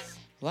 either.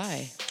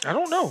 Why? I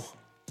don't know.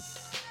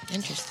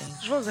 Interesting.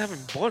 As long as I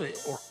haven't bought it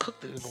or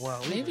cooked it in a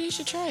while. Maybe you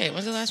should try it.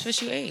 When's the last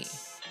fish you ate?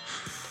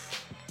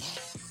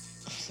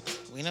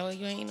 We know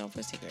you ain't eat no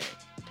pussy, Greg.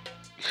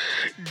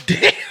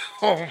 Damn.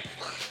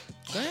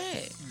 Go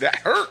ahead. That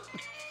hurt.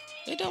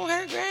 It don't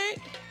hurt, Greg.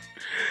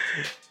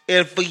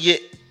 And for your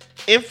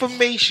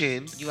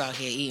information, You out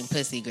here eating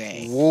pussy,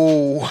 Greg.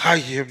 whoa, I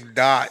am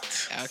not.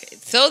 Okay.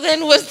 So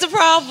then what's the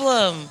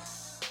problem?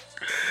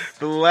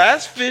 The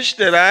last fish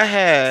that I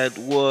had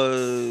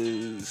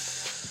was...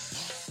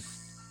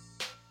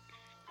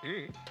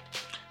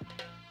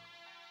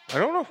 I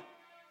don't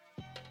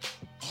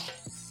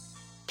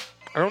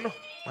know.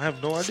 I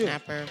have no idea.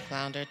 Snapper,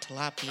 flounder,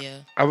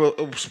 tilapia.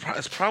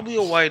 It's probably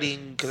a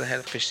whiting because I had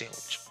a fish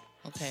sandwich.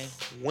 Okay.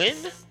 When?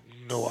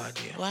 No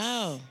idea.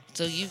 Wow.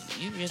 So you've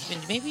just been.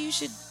 Maybe you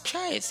should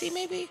try it. See,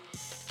 maybe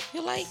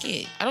you'll like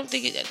it. I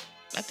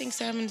think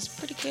salmon is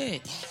pretty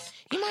good.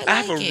 You might like it.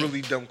 I have a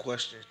really dumb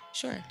question.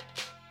 Sure.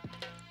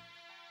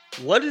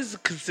 What is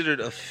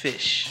considered a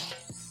fish?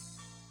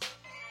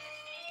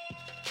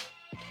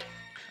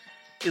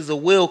 Is a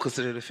whale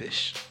considered a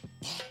fish?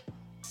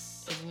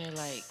 Isn't it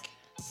like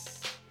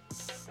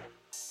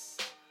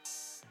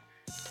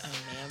a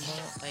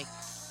mammal? Like,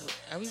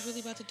 are we really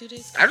really about to do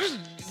this? I just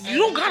you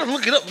don't gotta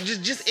look it up.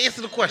 Just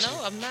answer the question.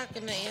 No, I'm not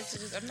gonna answer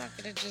this. I'm not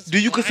gonna just. Do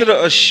you consider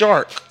a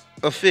shark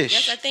a fish?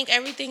 Yes, I think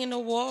everything in the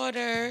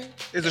water.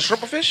 Is a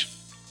shrimp a fish?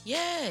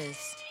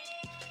 Yes.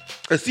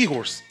 A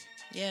seahorse.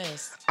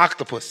 Yes.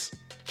 Octopus.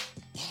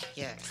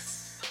 Yes.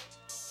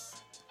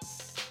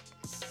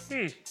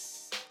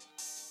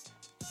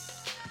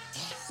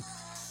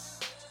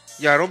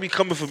 Yeah, don't be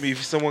coming for me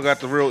if someone got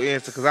the real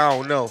answer, because I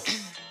don't know.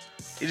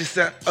 It just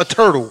said a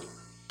turtle.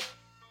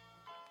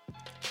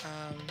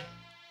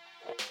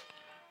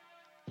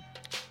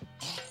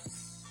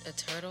 A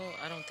turtle?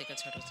 I don't think a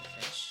turtle's a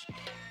fish.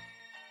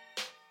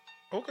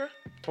 Okay.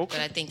 But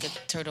I think a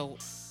turtle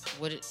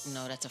would.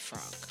 No, that's a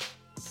frog.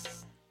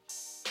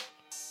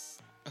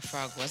 A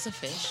frog was a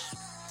fish.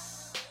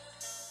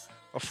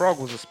 A frog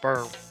was a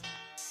sperm.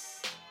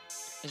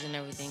 Isn't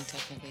everything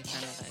technically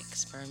kind of like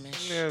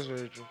spermish? Yeah, that's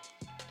very true.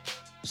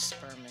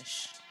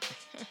 Spermish.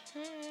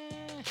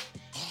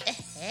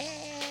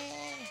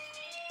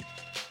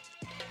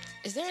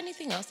 Is there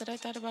anything else that I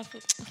thought about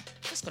food?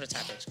 Let's go to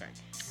topics, Greg.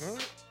 All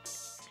right.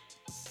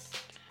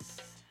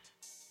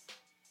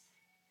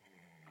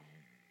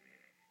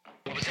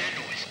 What was that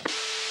noise?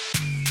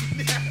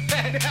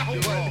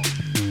 You're wrong.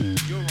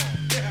 You're wrong.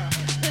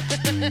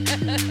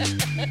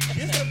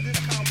 Gist of this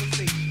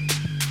conversation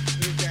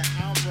is that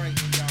I'm right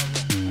and y'all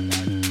wrong.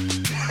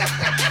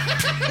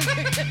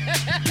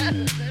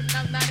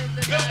 I'm not in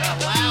the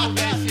Allow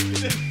that shit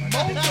to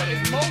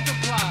it's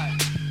multiplied.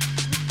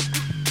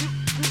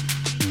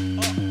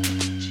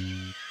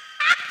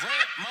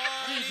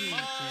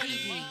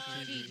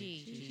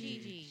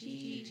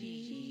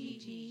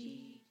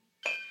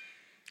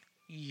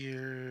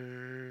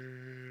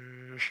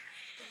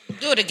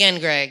 Do it again,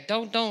 Greg.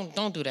 Don't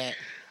do that.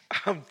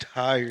 I'm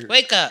tired.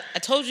 Wake up. I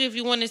told you if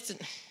you wanted to.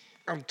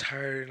 I'm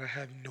tired and I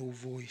have no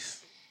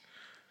voice.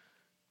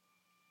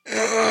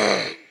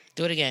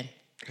 Do it again.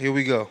 Here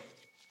we go.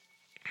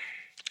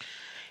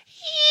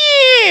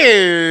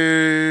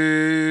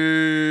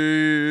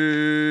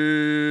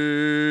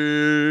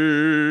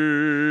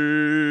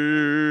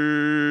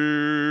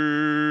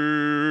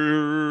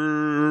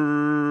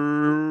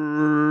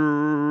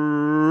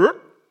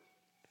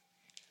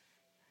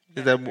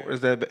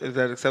 Is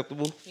that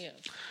acceptable? Yeah.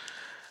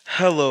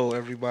 Hello,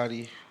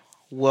 everybody.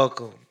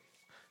 Welcome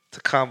to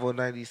Convo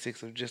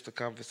 96 of Just a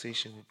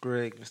Conversation with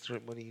Greg, Mr.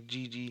 Money, and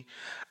Gigi.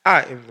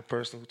 I am the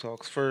person who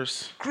talks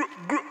first. I'm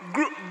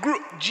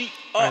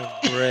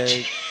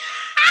Greg.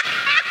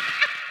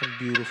 I'm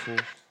beautiful.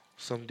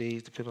 Some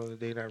days depend on the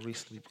day, not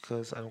recently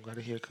because I don't got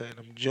a haircut. And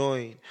I'm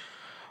joined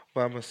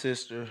by my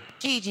sister.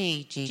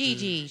 Gigi.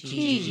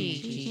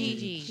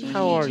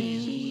 How are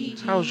you?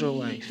 How's your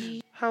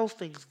life? How's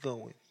things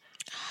going?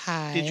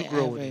 Hi, Did you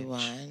grow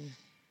everyone.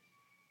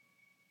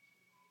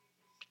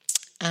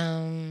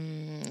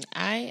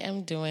 I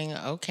am doing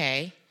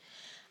okay.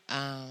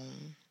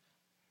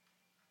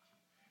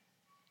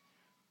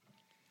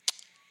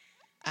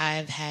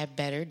 I've had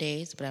better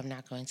days, but I'm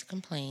not going to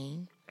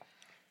complain.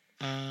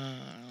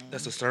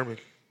 That's a sermon.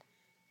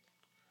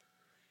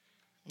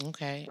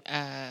 Okay.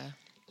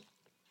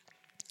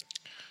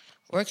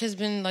 Work has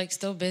been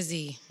still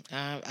busy.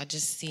 I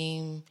just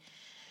seem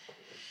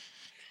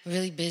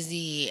really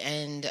busy,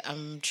 and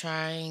I'm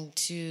trying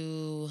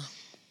to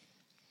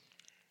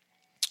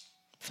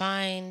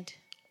find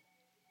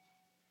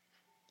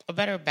a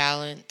better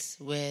balance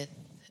with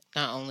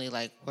not only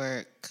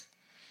work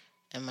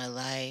and my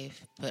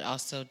life, but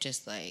also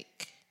just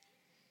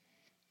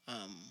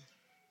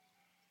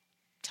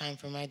time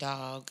for my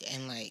dog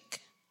and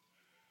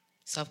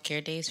self-care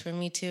days for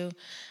me too.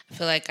 I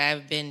feel like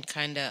I've been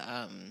kind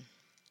of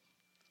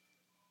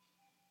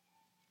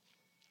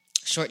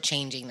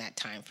shortchanging that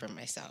time for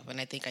myself,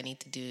 and I think I need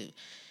to do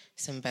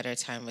some better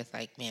time with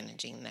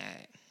managing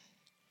that.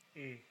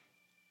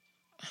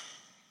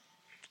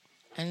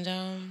 And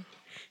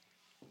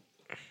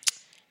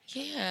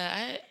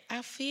yeah,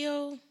 I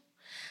feel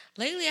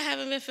lately I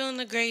haven't been feeling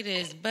the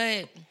greatest,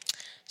 but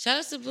shout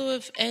out to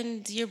Blue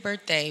and your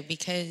birthday,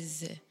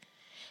 because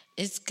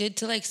it's good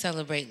to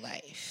celebrate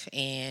life,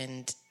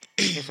 and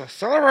It's a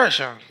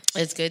celebration.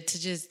 it's good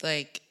to just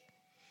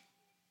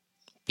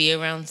be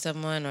around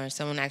someone, or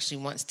someone actually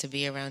wants to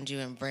be around you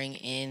and bring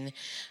in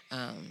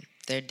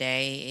their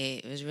day.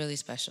 It was really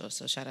special,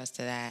 so shout outs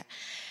to that.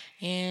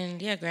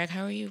 And yeah, Greg,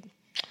 how are you?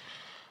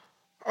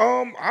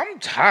 I'm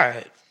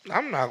tired.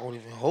 I'm not gonna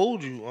even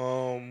hold you.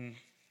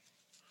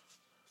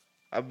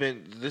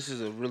 This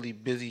is a really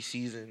busy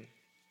season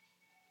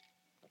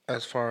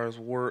as far as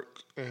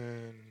work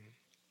and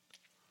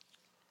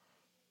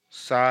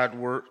side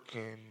work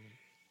and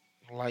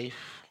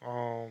life.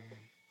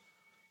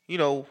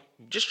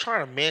 Just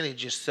trying to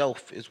manage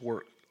yourself is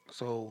work.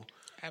 So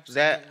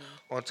that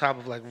on top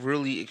of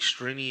really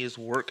extraneous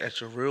work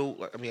at your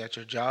at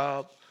your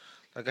job.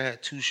 I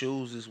had 2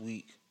 shows this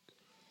week,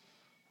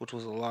 which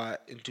was a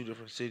lot in 2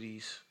 different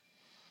cities.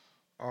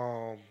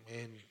 And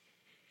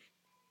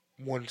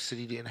one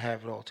city didn't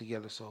have it all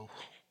together, so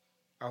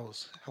I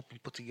was helping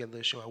put together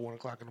a show at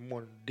 1:00 in the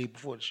morning the day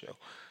before the show.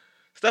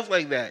 Stuff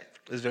like that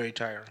is very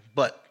tiring.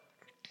 But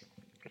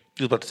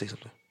You was about to say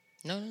something.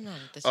 No.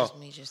 This Oh. is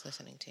me just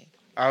listening to you.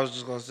 I was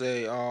just gonna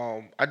say,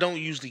 I don't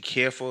usually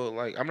care for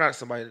like I'm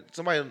not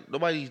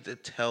nobody needs to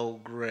tell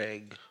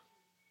Greg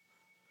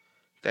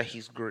that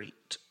he's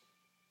great.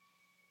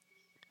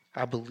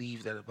 I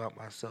believe that about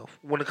myself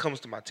when it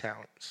comes to my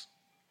talents.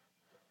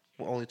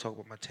 We'll only talk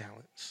about my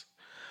talents.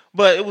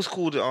 But it was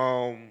cool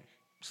to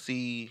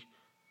see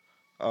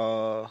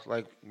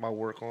like my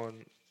work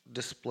on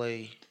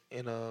display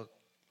in a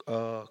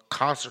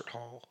concert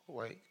hall,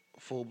 like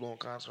full blown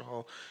concert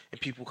hall,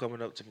 and people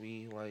coming up to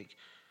me like,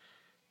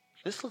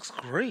 "This looks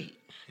great,"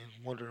 and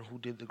wondering who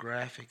did the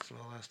graphics and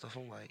all that stuff.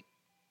 I'm like,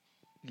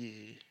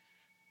 yeah,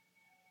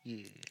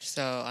 yeah.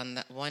 So on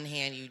the one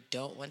hand, you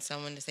don't want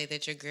someone to say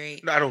that you're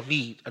great. No, I don't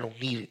need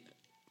it,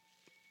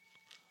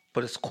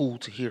 but it's cool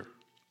to hear.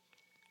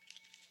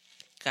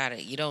 Got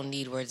it. You don't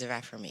need words of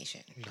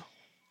affirmation. No,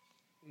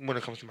 when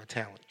it comes to my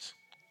talents,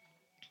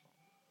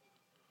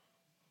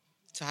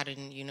 So how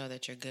didn't you know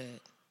that you're good?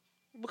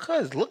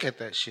 because look at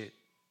that shit.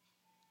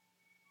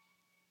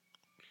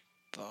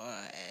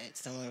 But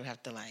someone would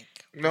have to like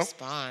No,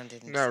 respond,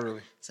 and not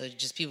really. so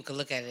just people could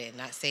look at it and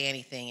not say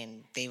anything,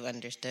 and they've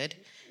understood.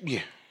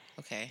 Yeah.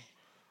 Okay.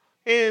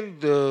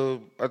 And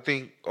I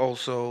think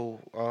also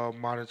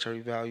monetary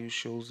value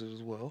shows it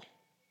as well.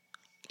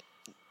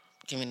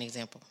 Give me an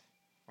example.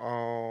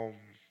 Um,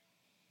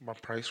 my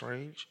price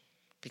range.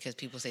 Because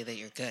people say that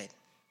you're good.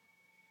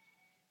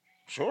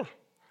 Sure,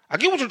 I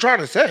get what you're trying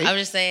to say. I'm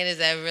just saying, is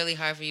that really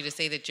hard for you to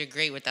say that you're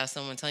great without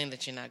someone telling you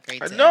that you're not great?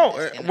 I to know.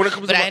 understand When it that?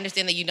 comes but to I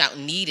understand that you don't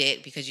need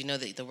it because you know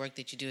that the work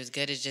that you do is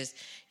good. It's just,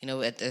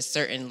 at a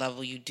certain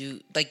level you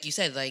do, like you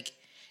said, like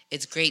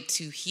it's great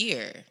to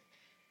hear.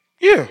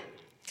 Yeah.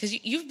 Because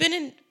you've been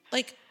in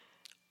like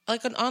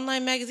an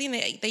online magazine.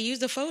 They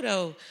used a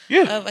photo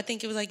of, I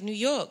think it was like New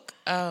York.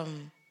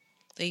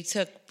 They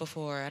took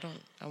before.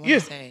 I want to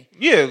say.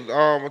 Yeah.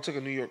 I took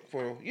a New York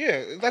photo.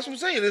 Yeah, that's what I'm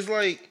saying. It's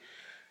like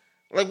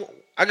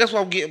I guess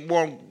what I'm getting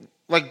more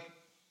like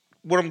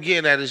what I'm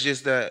getting at is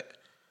just that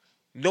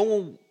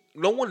no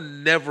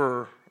one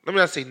never. Let me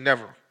not say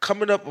never.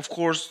 Coming up, of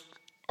course,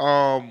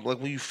 like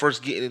when you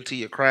first get into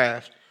your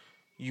craft,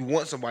 you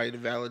want somebody to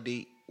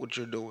validate what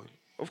you're doing.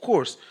 Of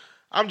course,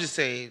 I'm just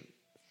saying.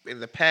 In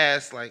the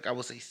past, like I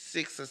would say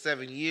 6 or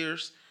 7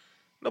 years,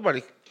 you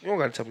don't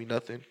gotta tell me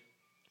nothing.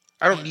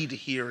 I don't need to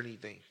hear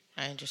anything.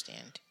 I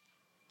understand,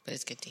 but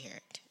it's good to hear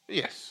it.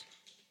 Yes.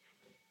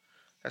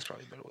 That's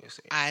probably a better way of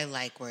saying it. I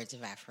like words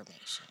of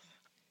affirmation.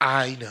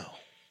 I know.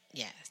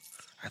 Yes.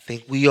 I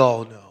think we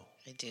all know.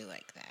 I do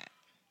like that.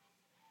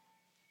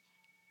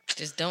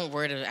 Just don't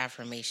word of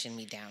affirmation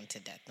me down to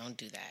death. Don't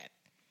do that.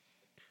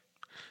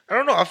 I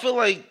don't know. I feel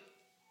like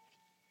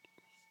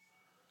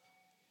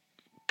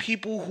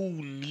people who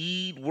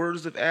need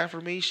words of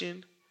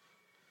affirmation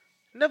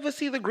never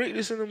see the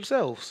greatness in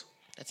themselves.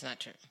 That's not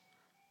true.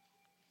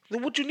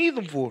 Then what you need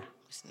them for?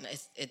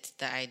 It's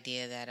the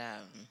idea that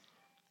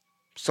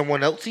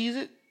Someone else sees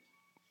it?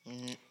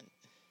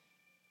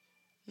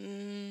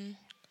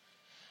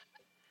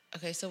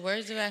 Okay, so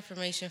words of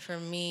affirmation for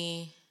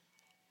me.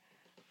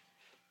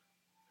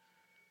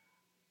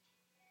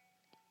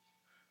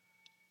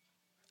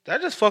 Did I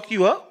just fuck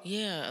you up?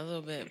 Yeah, a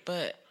little bit,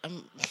 but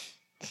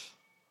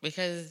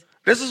because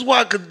This is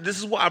why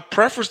I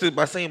prefaced it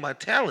by saying my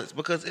talents,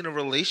 because in a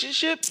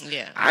relationship,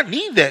 yeah, I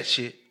need that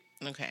shit.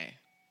 Okay.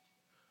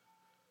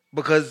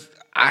 Because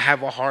I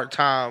have a hard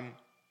time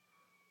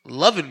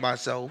loving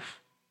myself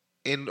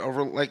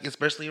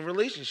especially in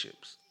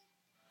relationships.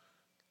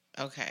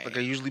 Okay. Like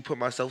I usually put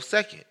myself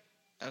second.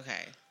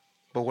 Okay.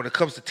 But when it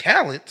comes to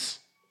talents,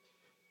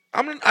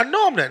 I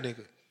know I'm that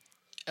nigga.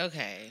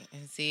 Okay.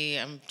 And see,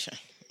 I'm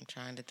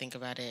trying to think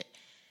about it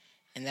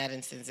in that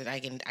instance, that I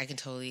can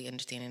totally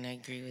understand and I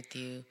agree with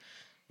you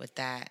with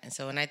that. And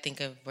so when I think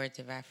of words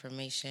of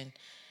affirmation,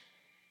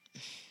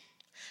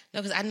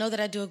 no, because I know that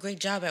I do a great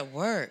job at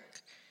work.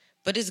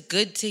 But it's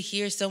good to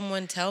hear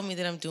someone tell me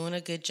that I'm doing a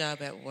good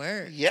job at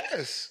work.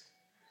 Yes.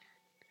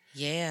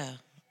 Yeah.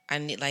 I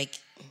need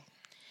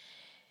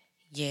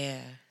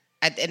yeah.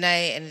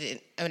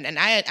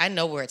 I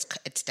know where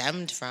it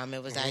stemmed from.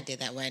 It was the idea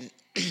that when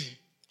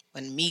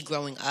when me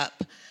growing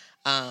up,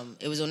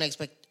 it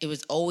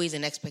was always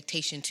an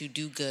expectation to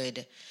do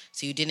good.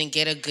 So you didn't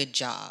get a good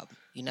job.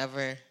 You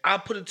never. I'll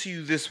put it to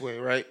you this way,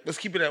 right? Let's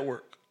keep it at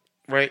work,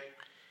 right?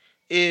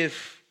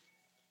 If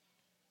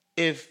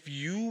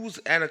you was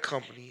at a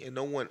company and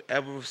no one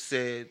ever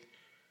said,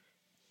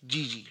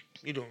 Gigi,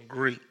 you're doing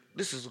great.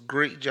 This is a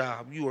great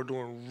job. You are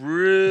doing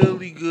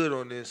really good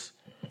on this.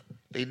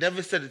 They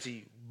never said it to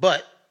you.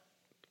 But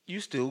you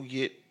still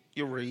get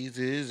your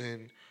raises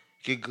and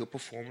get good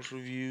performance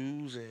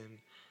reviews and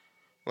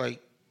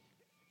like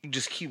you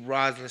just keep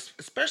rising,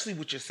 especially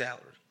with your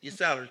salary. Your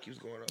salary keeps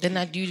going up.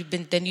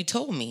 Then you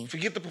told me.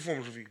 Forget the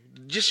performance review.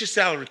 Just your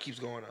salary keeps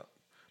going up.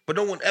 But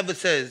no one ever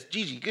says,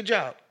 Gigi, good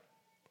job.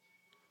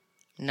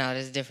 No,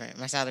 that's different.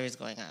 My salary is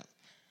going up.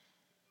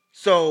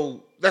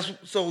 So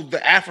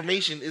the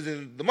affirmation is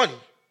in the money.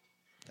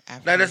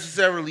 Not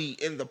necessarily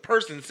in the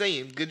person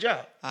saying good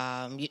job.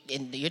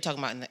 You're talking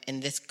about in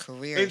this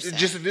career.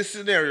 Just in this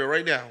scenario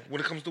right now,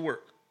 when it comes to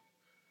work.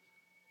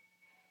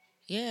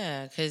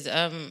 Yeah, because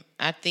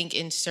I think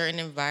in certain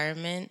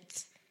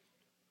environments,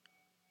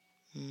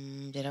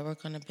 did I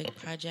work on a big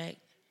project?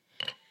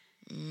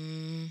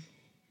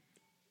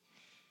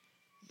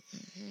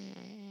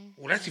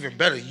 Well, that's even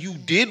better.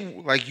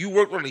 You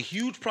worked on a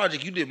huge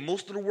project. You did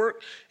most of the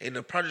work, and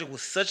the project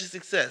was such a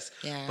success.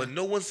 Yeah. But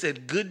no one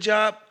said good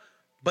job,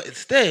 but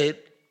instead,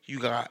 you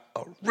got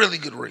a really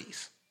good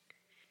raise.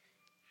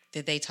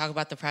 Did they talk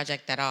about the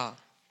project at all?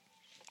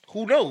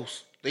 Who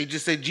knows? They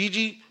just said,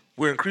 Gigi,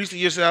 we're increasing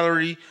your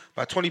salary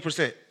by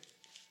 20%.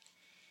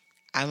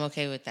 I'm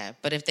okay with that.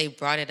 But if they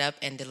brought it up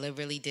and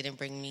deliberately didn't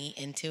bring me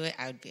into it,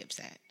 I would be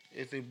upset.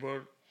 If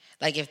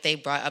they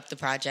brought up the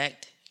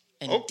project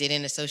and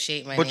didn't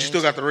associate my name. But you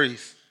still got the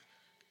raise.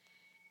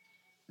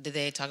 Did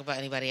they talk about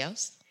anybody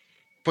else?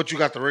 But you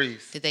got the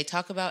raise. Did they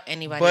talk about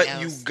anybody else?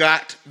 else? But you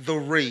got the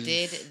raise.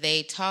 Did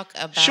they talk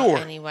about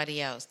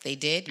anybody else? They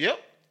did? Yep.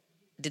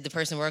 Did the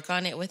person work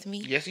on it with me?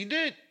 Yes, he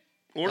did.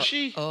 Or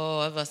she. Oh,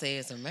 I was about to say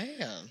it's a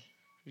man.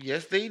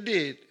 Yes, they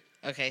did.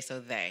 Okay, so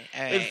they.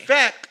 All right. In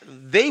fact,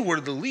 they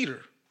were the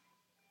leader.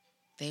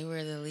 They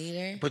were the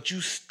leader? But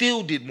you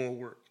still did more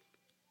work.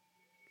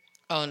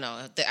 Oh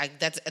no,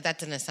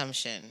 that's an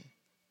assumption.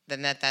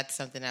 Then that's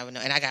something I would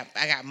know. And I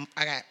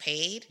got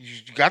paid.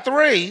 You got the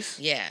raise.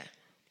 Yeah.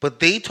 But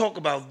they talk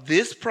about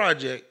this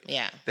project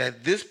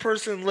that this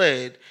person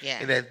led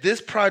and that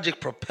this project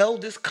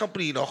propelled this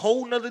company in a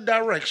whole nother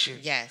direction.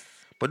 Yes.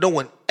 But no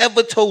one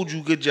ever told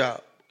you good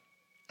job.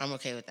 I'm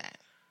okay with that.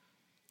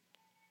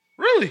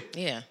 Really?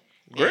 Yeah.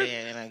 Great.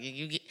 Yeah.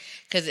 You get,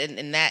 because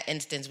in that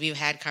instance, we've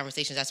had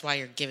conversations. That's why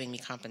you're giving me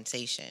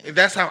compensation. And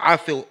that's how I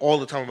feel all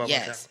the time about my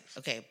talents.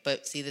 Okay.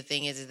 But see, the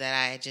thing is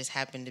that I just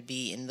happen to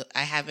be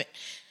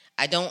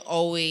I don't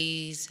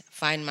always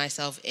find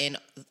myself in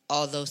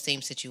all those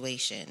same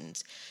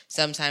situations.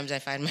 Sometimes I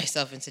find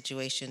myself in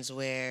situations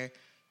where,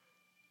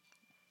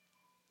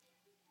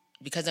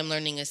 because I'm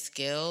learning a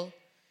skill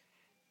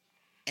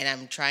and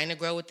I'm trying to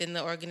grow within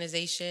the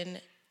organization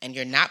and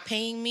you're not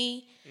paying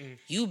me,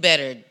 you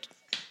better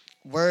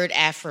word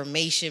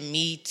affirmation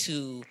me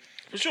to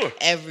for sure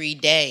every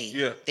day.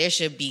 Yeah. There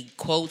should be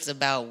quotes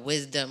about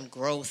wisdom,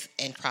 growth,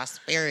 and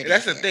prosperity. And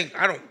that's the thing.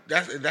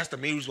 That's the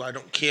main reason why I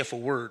don't care for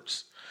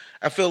words.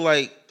 I feel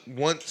like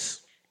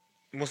once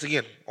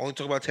again, only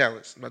talk about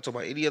talents. I'm not talking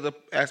about any other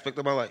aspect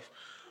of my life.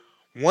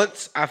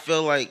 Once I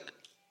feel like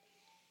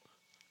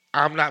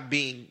I'm not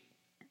being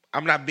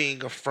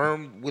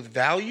affirmed with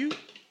value,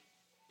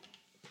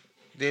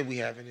 then we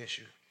have an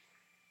issue.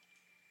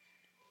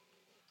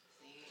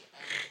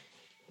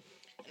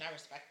 And I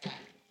respect that.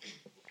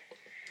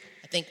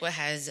 I think what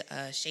has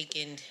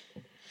shaken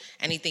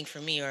anything for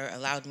me or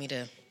allowed me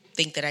to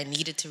think that I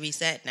needed to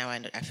reset, now I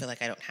feel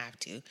like I don't have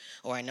to,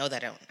 or I know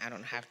that I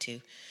don't have to.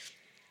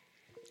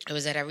 It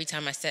was that every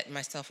time I set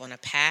myself on a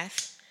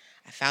path,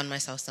 I found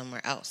myself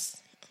somewhere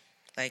else.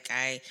 Like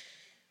I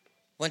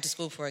went to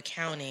school for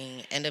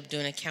accounting, ended up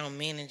doing account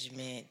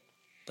management,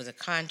 was a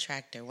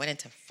contractor, went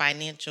into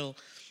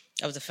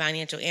I was a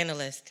financial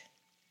analyst,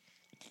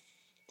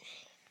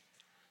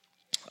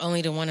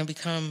 only to want to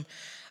become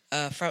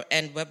a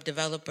front-end web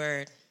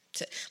developer.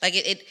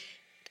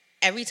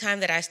 Every time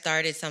that I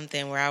started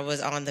something where I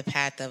was on the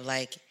path of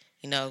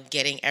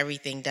getting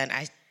everything done,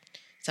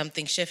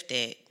 something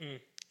shifted.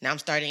 Now I'm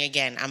starting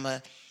again. I'm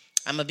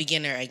a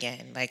beginner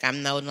again. Like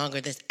I'm no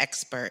longer this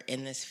expert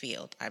in this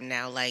field. I'm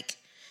now like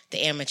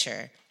the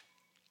amateur.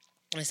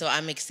 And so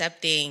I'm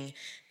accepting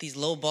these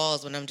low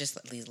balls when I'm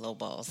just these low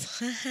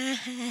balls.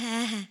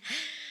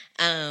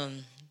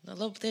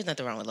 There's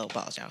nothing wrong with low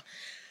balls, y'all.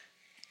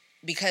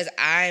 Because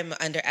I'm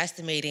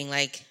underestimating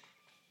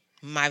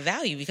my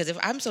value. Because if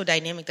I'm so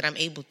dynamic that I'm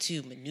able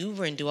to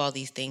maneuver and do all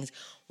these things,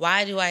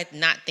 why do I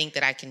not think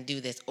that I can do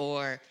this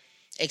or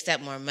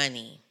accept more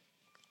money?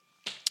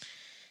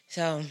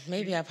 So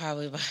maybe I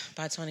probably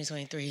by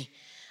 2023,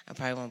 I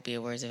probably won't be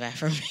a words of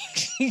affirmation.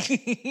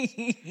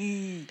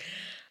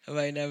 I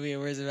might not be a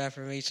words of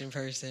affirmation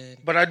person.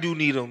 But I do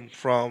need them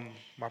from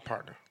my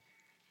partner.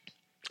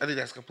 I think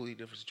that's a completely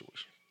different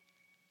situation.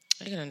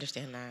 I can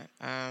understand that.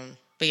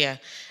 But yeah,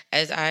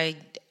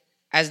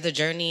 as the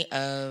journey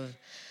of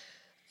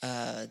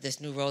this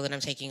new role that I'm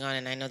taking on,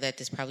 and I know that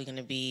this is probably going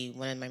to be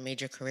one of my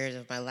major careers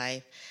of my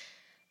life,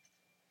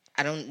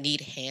 I don't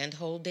need hand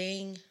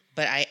holding,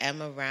 but I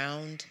am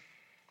around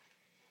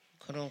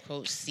quote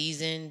unquote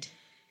seasoned.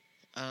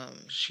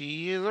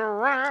 She is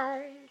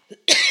around.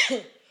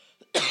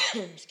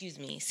 Excuse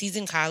me,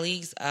 seasoned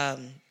colleagues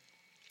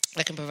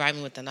that can provide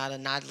me with a lot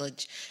of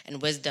knowledge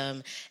and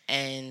wisdom,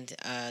 and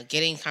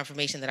getting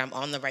confirmation that I'm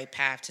on the right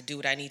path to do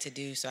what I need to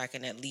do, so I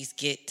can at least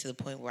get to the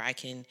point where I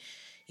can,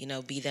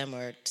 be them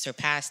or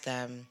surpass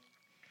them.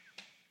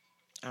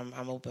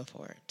 I'm open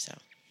for it. So,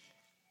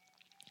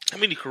 how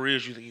many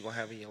careers do you think you're gonna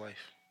have in your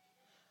life?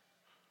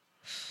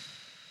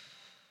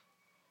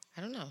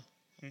 I don't know.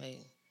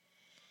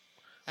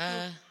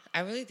 I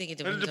really think it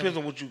depends. It depends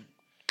on what you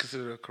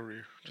consider it a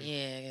career. Too.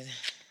 Yeah,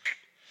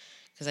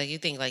 because like you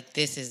think like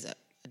this is a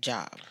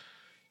job,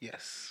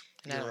 Yes.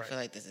 and I You're don't right. feel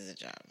like this is a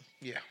job.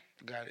 Yeah,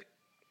 got it.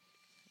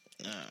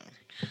 No,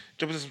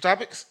 Jump into some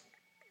topics?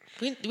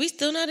 we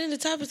still not in the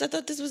topics. I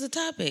thought this was a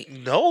topic.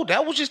 No,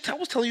 that was just, I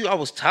was telling you I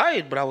was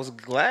tired, but I was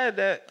glad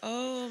that.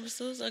 Oh, I'm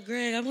so sorry,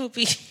 Greg. I'm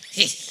hoping.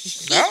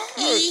 No,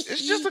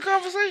 it's just a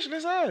conversation.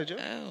 It's all right, Joe.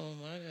 Oh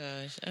my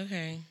gosh.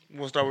 Okay. You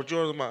want to start with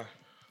yours or mine?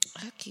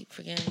 I keep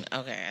forgetting.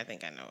 Okay, I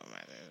think I know what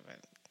mine is, but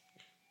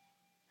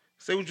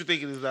Say what you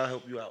think it is, I'll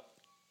help you out.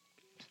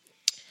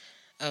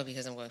 oh,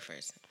 because I'm going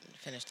first.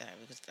 Finish that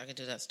because I can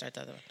do that. Start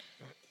the other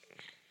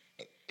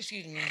one.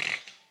 Excuse me.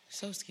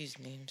 So excuse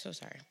me. I'm so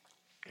sorry.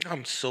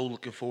 I'm so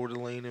looking forward to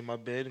laying in my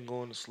bed and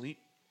going to sleep.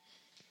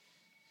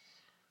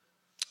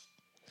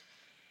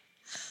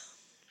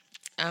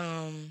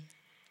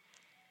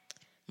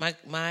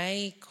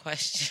 My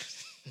question.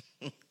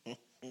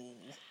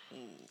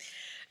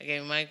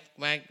 Okay,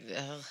 my.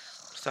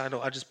 Side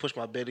note, I just pushed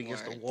my bed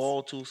against the Words.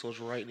 wall too, so it's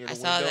right near the I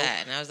window. saw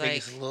that and I was Think like,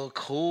 it's a little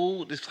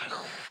cold. It's like,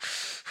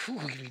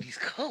 give me these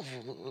covers.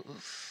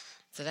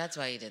 so that's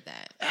why you did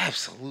that.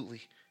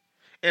 Absolutely.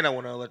 And I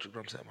want an electric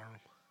drum set in my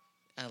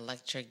room.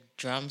 Electric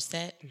drum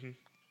set.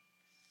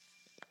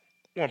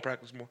 Want to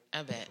practice more?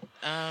 I bet.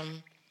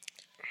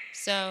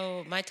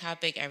 So my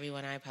topic,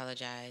 everyone, I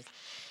apologize,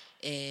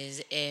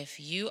 is if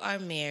you are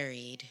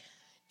married,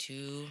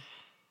 do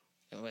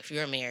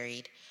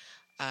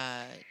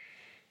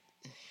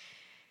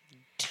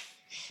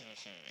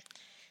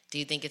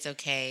you think it's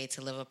okay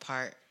to live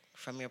apart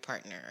from your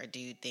partner, or do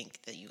you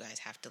think that you guys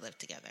have to live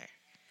together?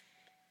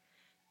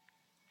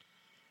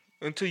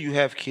 Until you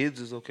have kids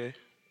is okay.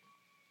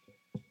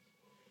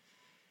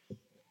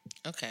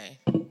 Okay.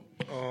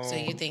 So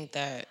you think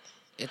that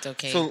it's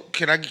okay? So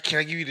can I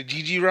give you the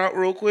Gigi route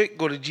real quick?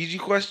 Go to Gigi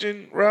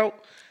question route?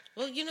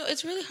 Well,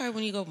 it's really hard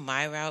when you go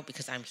my route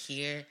because I'm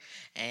here,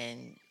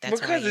 and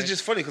that's why Because you're... it's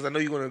just funny because I know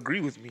you're going to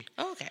agree with me.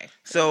 Oh, okay.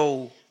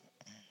 So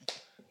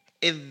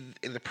in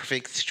the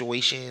perfect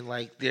situation,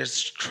 like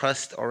there's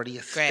trust already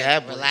Greg,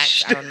 established.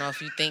 relax. I don't know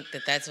if you think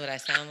that that's what I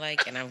sound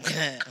like, and I'm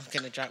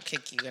gonna drop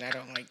kick you, and I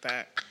don't like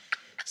that.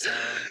 So,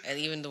 and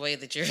even the way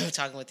that you're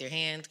talking with your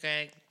hands,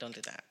 Greg, don't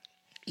do that.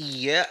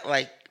 Yeah,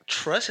 like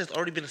trust has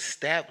already been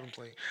established.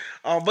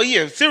 But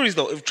yeah, serious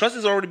though, if trust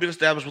has already been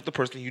established with the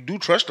person, you do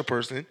trust the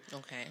person.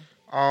 Okay.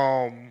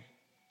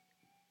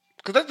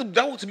 Because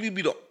that would to me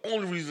be the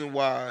only reason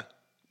why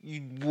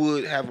you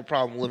would have a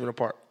problem living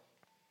apart.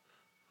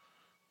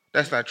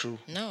 That's not true.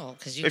 No,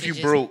 because if you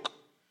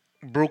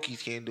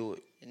brokies can't do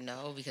it.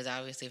 No, because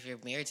obviously, if you're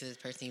married to this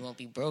person, you won't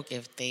be broke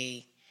if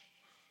they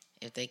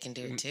can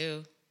do it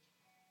too.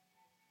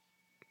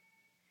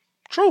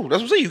 True. That's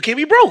what I'm saying. You can't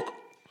be broke.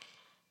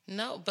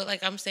 No, but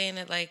like I'm saying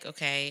that, like,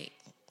 okay,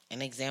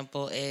 an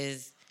example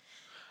is.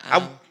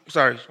 I'm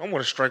sorry. I'm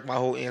going to strike my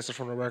whole answer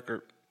from the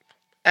record.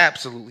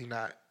 Absolutely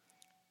not.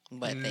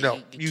 But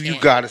no, you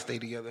can't. got to stay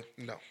together.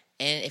 No.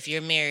 And if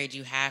you're married,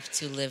 you have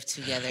to live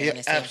together in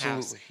the same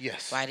house.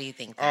 Yes. Why do you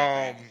think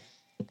that?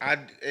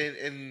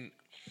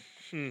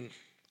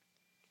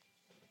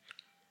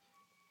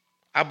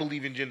 I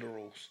believe in gender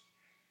roles.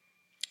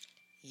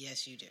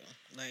 Yes, you do.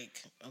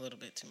 Like a little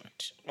bit too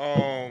much.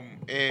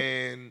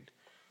 And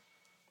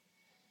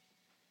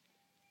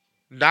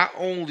not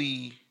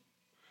only,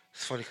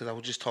 it's funny because I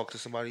was just talking to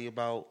somebody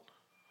about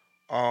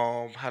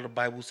how the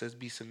Bible says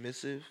be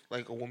submissive,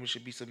 like a woman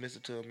should be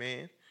submissive to a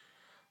man.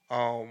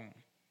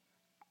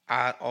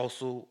 I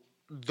also,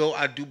 though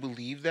I do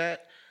believe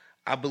that,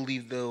 I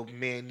believe the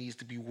man needs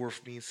to be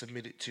worth being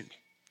submitted to.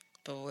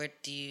 But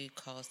what do you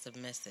call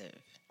submissive?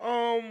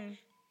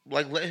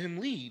 Like let him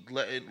lead.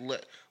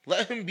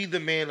 Let him be the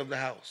man of the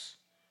house.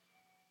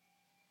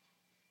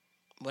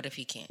 What if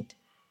he can't?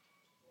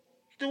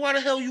 Then why the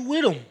hell you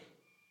with him?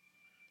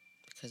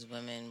 Because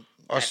women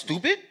are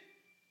stupid?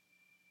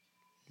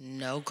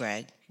 No,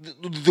 Greg.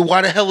 Then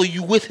why the hell are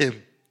you with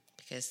him?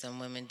 Because some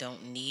women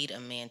don't need a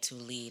man to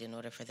lead in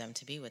order for them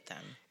to be with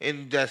them.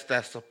 And that's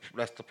the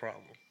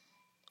problem.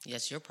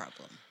 That's your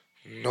problem.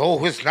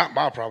 No, it's not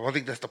my problem. I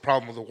think that's the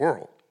problem of the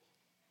world.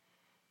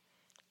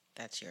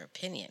 That's your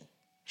opinion.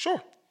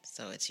 Sure.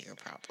 So it's your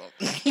problem.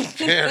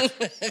 Fair.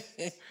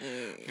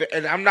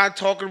 And I'm not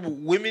talking about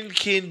women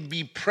can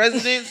be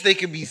presidents, they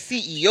can be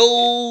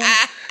CEOs,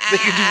 they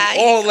can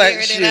do all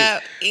that shit.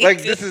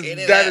 Like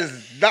that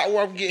is not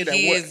what I'm getting at.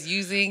 He is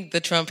using the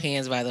Trump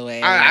hands, by the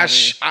way. I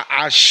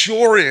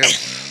sure am.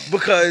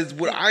 Because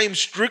what I am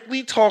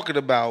strictly talking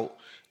about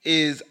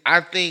is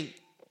I think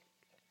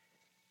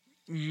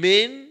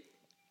men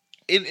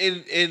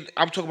in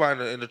I'm talking about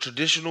in a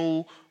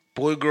traditional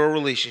boy-girl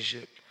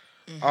relationship.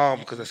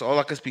 Because that's all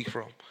I can speak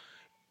from.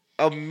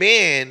 A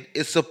man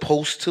is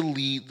supposed to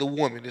lead the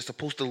woman. They're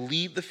supposed to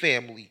lead the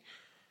family.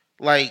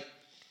 Like,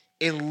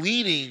 in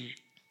leading,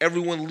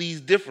 everyone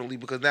leads differently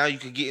because now you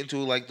can get into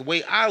like the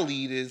way I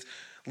lead is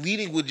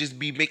leading would just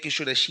be making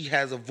sure that she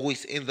has a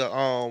voice in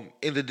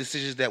the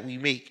decisions that we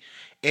make.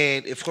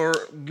 And if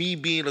me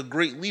being a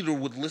great leader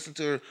would listen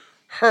to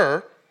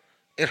her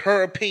and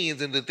her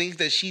opinions and the things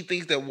that she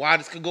thinks that why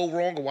this could go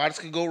wrong or why this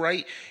could go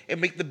right,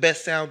 and make the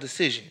best sound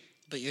decision.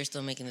 But you're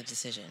still making the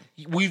decision.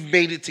 We've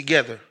made it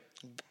together.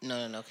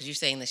 No, because you're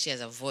saying that she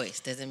has a voice.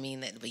 Doesn't mean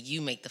that, but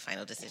you make the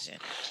final decision.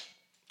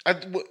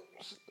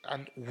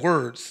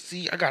 Words.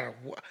 See, I'm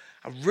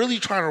really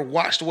trying to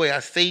watch the way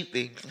I say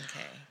things.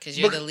 Okay, because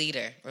you're the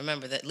leader.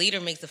 Remember, the leader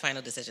makes the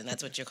final decision.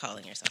 That's what you're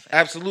calling yourself.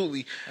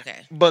 Absolutely.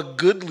 Okay. But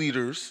good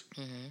leaders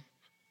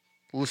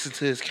listen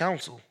to his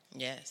counsel.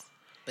 Yes.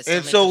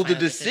 And so the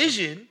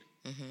decision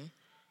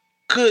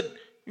could,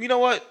 you know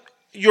what?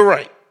 You're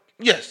right.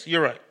 Yes,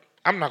 you're right.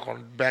 I'm not going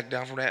to back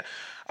down from that.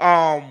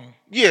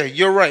 Yeah,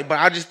 you're right. But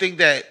I just think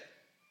that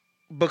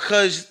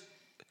because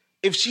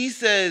if she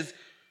says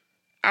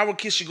our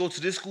kids should go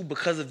to this school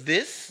because of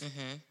this,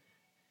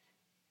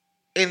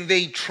 and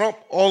they trump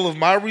all of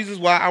my reasons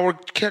why our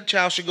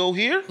child should go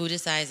here. Who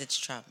decides it's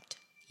trumped?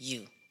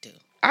 You do.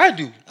 I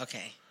do.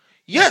 Okay.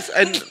 Yes,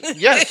 and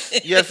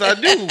yes, I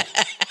do.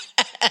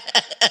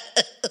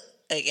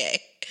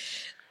 Okay.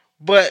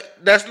 But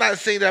that's not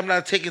saying that I'm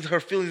not taking her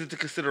feelings into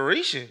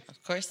consideration.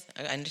 Of course,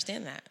 I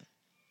understand that.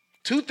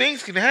 Two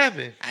things can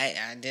happen.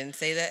 I didn't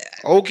say that.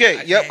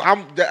 Okay. Yep.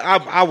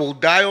 I will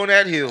die on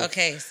that hill.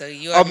 Okay. So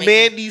you are.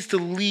 Man needs to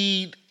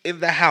lead in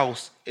the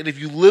house, and if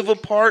you live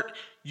apart,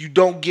 you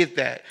don't get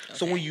that. Okay.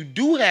 So when you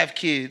do have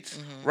kids,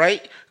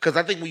 right? Because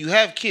I think when you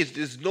have kids,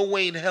 there's no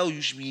way in hell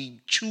you should be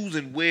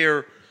choosing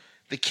where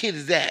the kid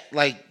is at.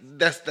 Like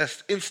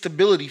that's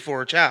instability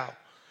for a child,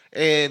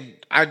 and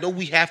I know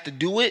we have to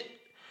do it.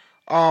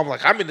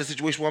 Like I'm in the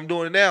situation where I'm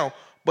doing it now,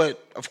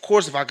 but of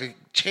course, if I could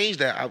change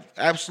that, I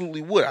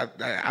absolutely would.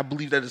 I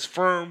believe that is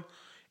firm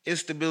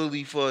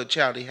instability for a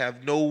child. They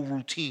have no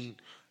routine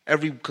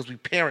because we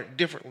parent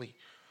differently.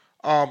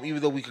 Even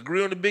though we could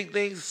agree on the big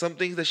things, some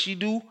things that she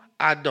do,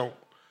 I don't.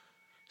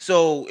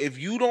 So if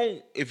you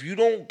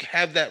don't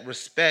have that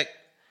respect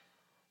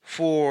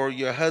for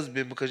your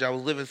husband because y'all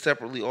was living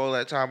separately all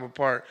that time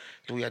apart,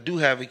 then I do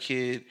have a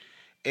kid,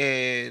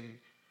 and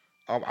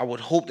I would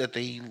hope that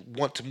they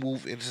want to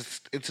move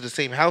into the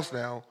same house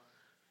now.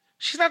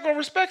 She's not going to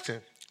respect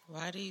him.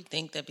 Why do you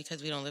think that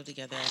because we don't live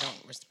together,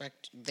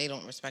 they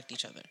don't respect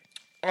each other?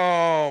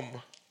 I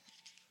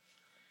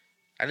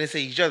didn't say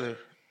each other.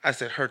 I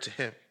said her to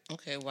him.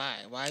 Okay, why?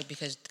 Why?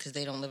 Because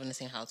they don't live in the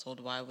same household.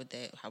 Why would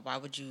they? Why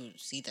would you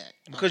see that?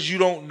 Because you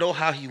don't know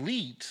how he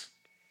leads.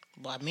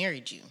 Well, I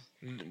married you.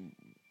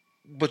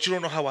 But you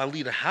don't know how I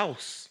lead a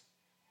house.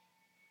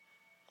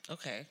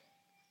 Okay.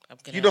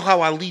 You know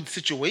how I lead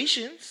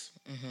situations.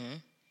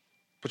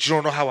 But you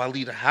don't know how I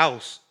lead a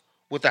house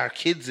with our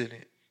kids in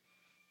it.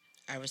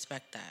 I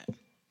respect that.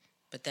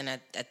 But then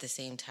at the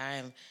same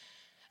time,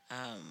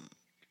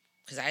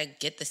 because I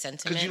get the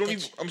sentiment. Because you don't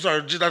even, I'm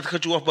sorry, just not to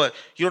cut you off, but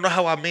you don't know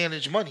how I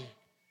manage money.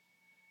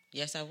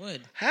 Yes, I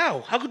would.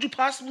 How? How could you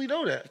possibly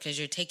know that? Because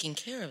you're taking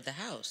care of the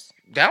house.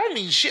 That don't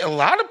mean shit. A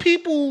lot of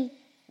people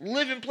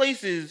live in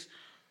places,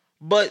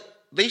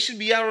 but they should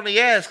be out on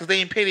their ass because they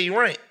ain't pay their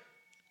rent.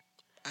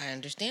 I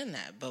understand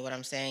that, but what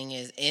I'm saying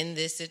is in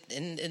this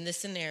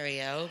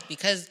scenario,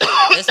 because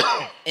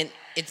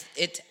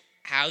it's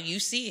how you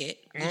see it.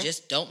 We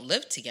just don't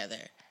live together.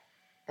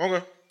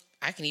 Okay.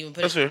 I can even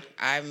put That's fair.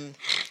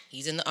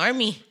 He's in the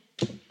army.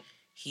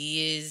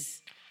 He is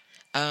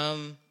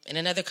in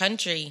another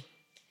country.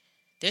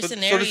 There's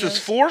scenarios. So this is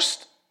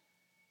forced?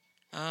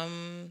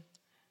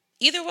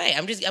 Either way,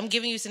 I'm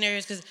giving you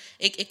scenarios because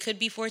it could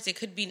be forced. It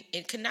could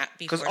not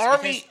be forced.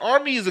 Because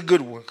army is a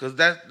good one because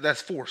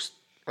that's forced.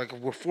 Like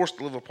we're forced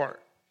to live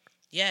apart.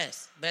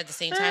 Yes, but at the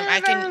same time, I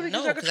can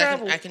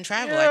travel. I can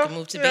travel. I can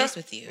move to base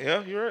with you.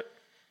 Yeah, you're right.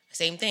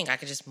 Same thing. I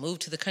could just move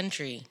to the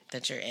country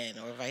that you're in,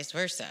 or vice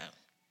versa.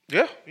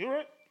 Yeah, you're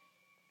right.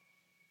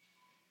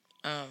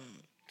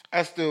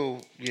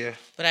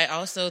 But I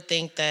also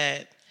think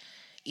that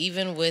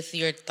even with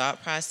your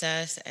thought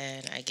process,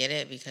 and I get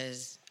it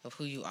because of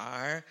who you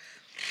are,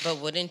 but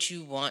wouldn't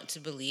you want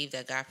to believe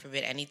that, God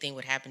forbid, anything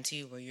would happen to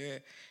you where you're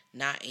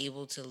not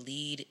able to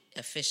lead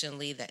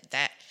efficiently, that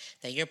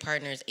your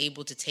partner is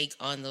able to take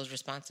on those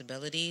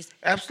responsibilities?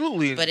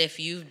 Absolutely. But if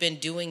you've been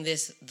doing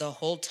this the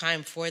whole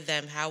time for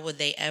them, how would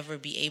they ever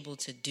be able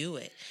to do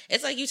it?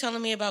 It's like you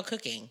telling me about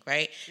cooking,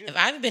 right? Yeah. If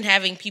I've been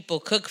having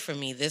people cook for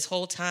me this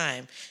whole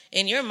time,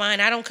 in your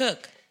mind, I don't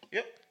cook.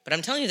 Yep. But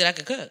I'm telling you that I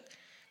could cook.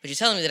 But you're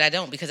telling me that I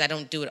don't because I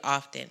don't do it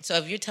often. So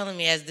if you're telling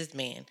me as this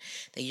man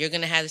that you're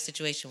going to have a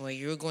situation where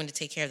you're going to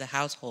take care of the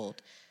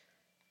household,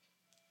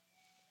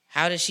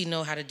 how does she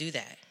know how to do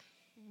that?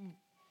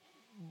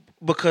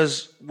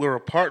 Because we're a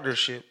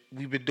partnership.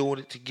 We've been doing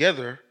it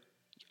together.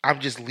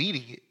 I'm just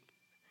leading it.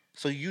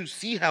 So you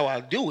see how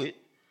I do it.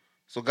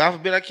 So God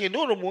forbid I can't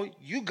do it no more.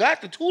 You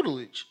got the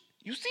tutelage.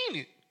 You seen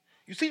it.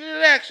 You seen it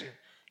in action.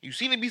 You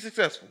seen it be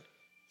successful.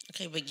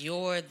 Okay, but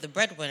you're the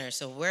breadwinner.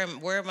 So where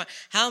am I?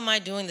 How am I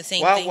doing the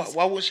same things?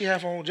 Why would she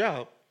have her own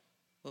job?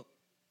 Well,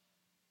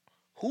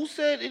 who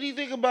said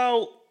anything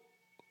about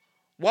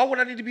why would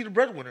I need to be the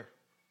breadwinner?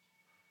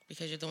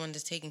 Because you're the one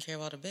that's taking care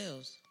of all the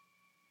bills.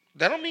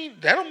 That don't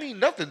mean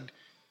nothing.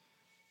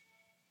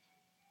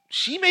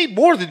 She made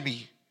more than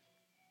me.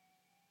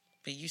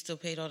 But you still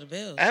paid all the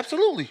bills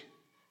Absolutely.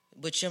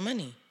 with your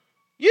money.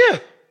 Yeah.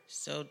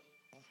 So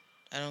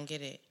I don't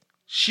get it.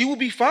 She will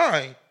be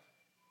fine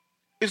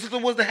if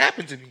something was to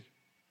happen to me.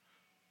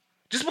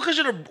 Just because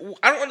I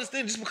don't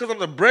understand. Just because I'm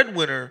the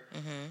breadwinner,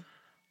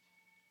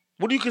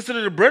 what do you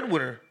consider the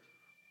breadwinner?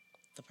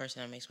 The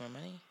person that makes more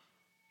money?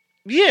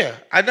 Yeah,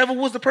 I never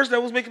was the person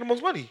that was making the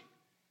most money.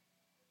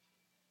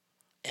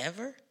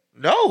 Ever?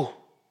 No.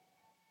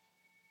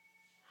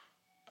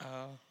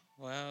 Oh,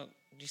 well,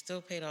 you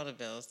still paid all the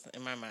bills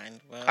in my mind.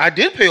 Well, I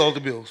did pay all the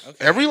bills.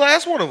 Okay. Every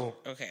last one of them.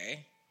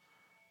 Okay.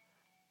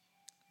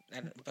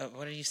 But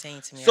what are you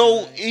saying to me?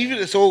 So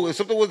if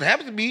something was to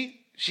happen to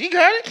me, she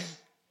got it.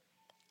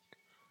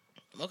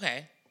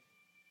 Okay.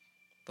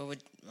 But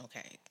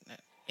okay.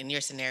 In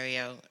your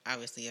scenario,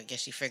 obviously, I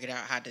guess you figured out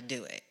how to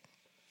do it.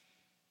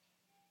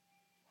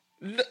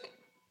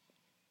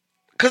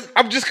 Because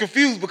I'm just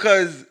confused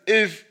because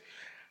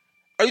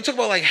are you talking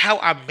about like how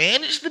I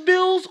manage the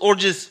bills or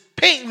just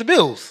paying the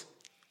bills?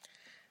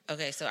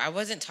 Okay, so I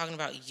wasn't talking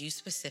about you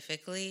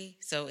specifically,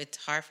 so it's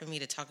hard for me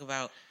to talk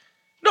about.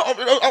 No,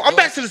 I'm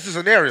back to this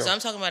scenario. So I'm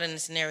talking about in a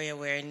scenario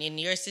where in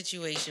your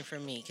situation for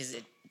me, because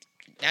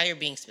now you're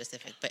being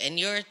specific, but and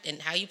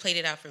how you played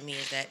it out for me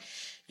is that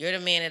you're the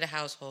man of the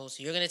household,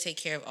 so you're going to take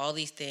care of all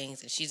these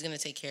things, and she's going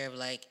to take care of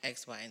like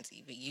X, Y, and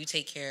Z, but you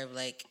take care of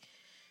like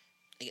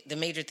the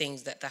major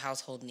things that the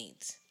household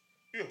needs,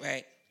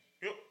 right?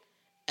 Yep.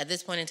 At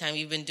this point in time,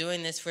 you've been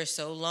doing this for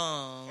so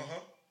long.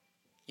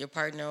 Your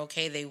partner,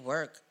 okay, they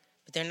work,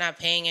 but they're not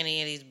paying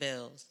any of these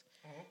bills.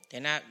 They're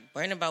not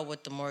worrying about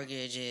what the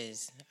mortgage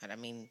is. I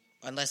mean,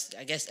 unless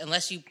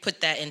you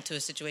put that into a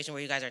situation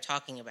where you guys are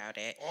talking about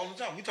it. All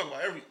the time. We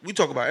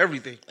talk about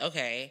everything.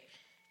 Okay.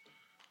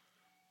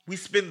 We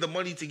spend the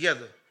money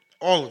together.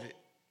 All of it.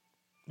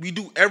 We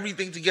do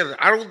everything together.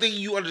 I don't think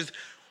you understand.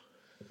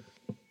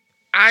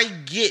 I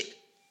get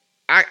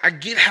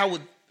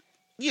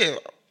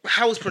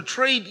how it's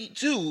portrayed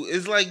too.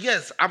 It's like,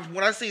 yes,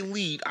 when I say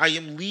lead, I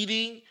am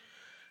leading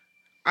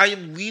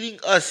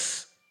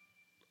us.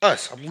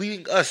 I'm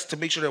leading us to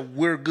make sure that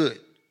we're good,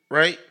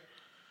 right?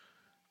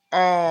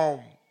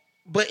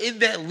 But in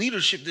that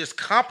leadership, there's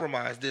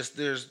compromise.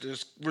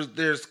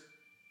 There's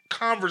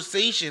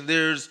conversation.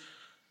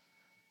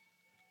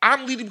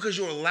 I'm leading because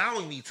you're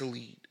allowing me to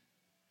lead.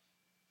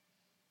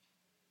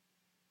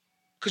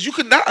 Because you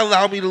could not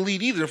allow me to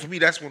lead either. For me,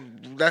 that's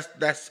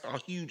a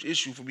huge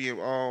issue for me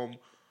in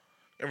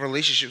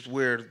relationships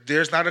where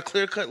there's not a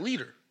clear-cut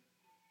leader.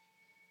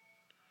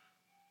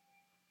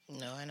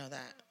 No, I know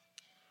that.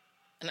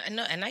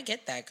 And I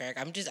get that, Greg.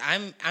 I'm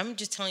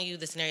just telling you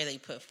the scenario that you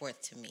put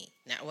forth to me.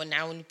 Now when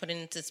you put it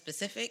into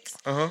specifics,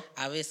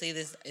 obviously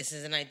this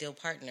is an ideal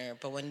partner.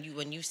 But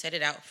when you set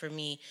it out for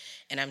me,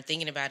 and I'm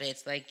thinking about it,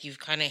 it's like you've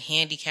kind of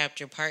handicapped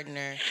your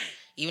partner,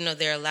 even though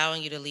they're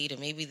allowing you to lead, and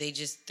maybe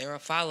they're a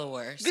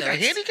follower. Did I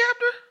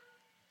handicapped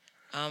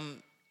her?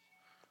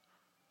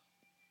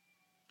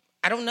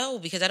 I don't know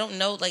because I don't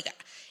know. Like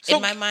so,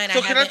 in my mind,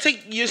 so can I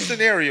take your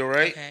scenario,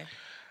 right? Okay.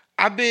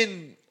 I've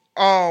been.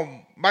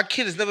 My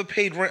kid has never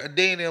paid rent a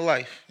day in their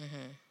life.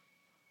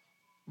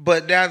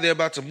 But now they're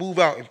about to move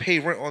out and pay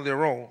rent on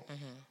their own.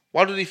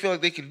 Why do they feel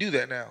like they can do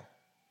that now?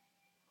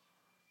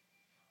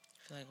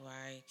 I feel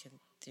like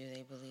do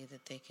they believe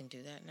that they can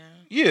do that now?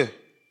 Yeah.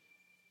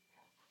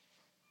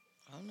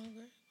 I don't know,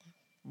 Greg.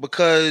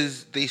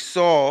 Because they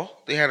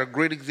had a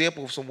great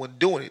example of someone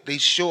doing it. They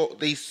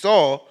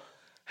saw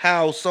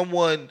how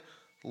someone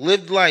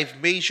lived life,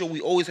 made sure we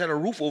always had a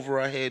roof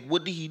over our head.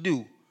 What did he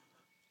do?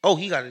 Oh,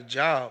 he got a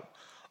job.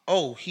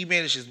 Oh, he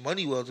managed his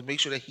money well to make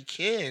sure that he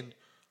can.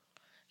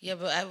 Yeah,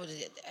 but I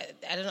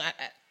don't know.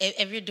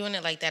 If you're doing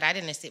it like that, I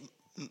didn't see.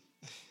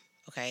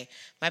 Okay,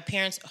 my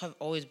parents have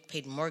always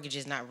paid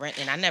mortgages, not rent,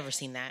 and I never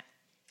seen that.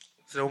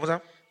 Say that one more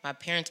time. My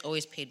parents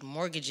always paid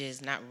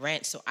mortgages, not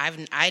rent. So I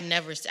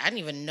didn't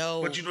even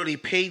know. But they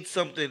paid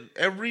something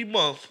every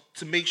month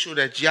to make sure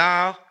that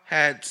y'all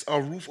had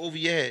a roof over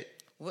your head.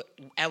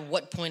 At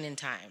what point in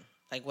time?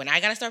 Like when I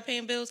gotta start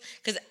paying bills?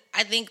 Because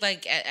I think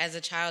like as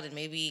a child, and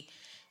maybe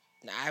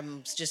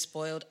I'm just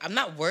spoiled. I'm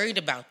not worried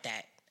about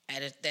that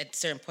at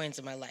certain points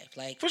in my life.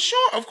 Like for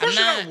sure, of course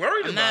you're not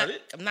worried about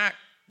it. I'm not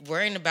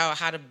worrying about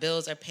how the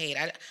bills are paid.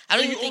 I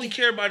don't even only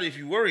care about it if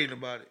you're worrying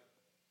about it.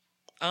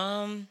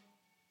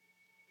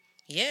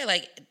 Yeah,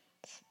 like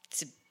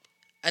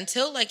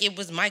until like it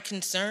was my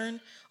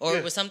concern or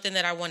it was something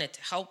that I wanted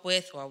to help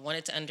with or I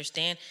wanted to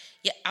understand.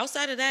 Yeah,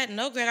 outside of that,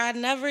 no, Greg, I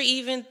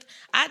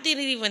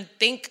didn't even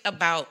think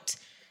about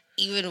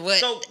even what.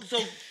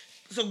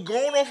 So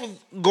going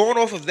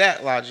off of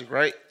that logic,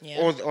 right?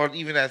 Yeah. Or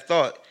even that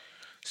thought.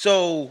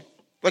 So,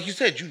 like you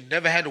said, you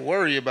never had to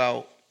worry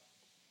about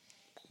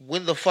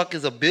when the fuck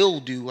is a bill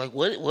due? Like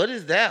what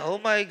is that? Oh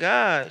my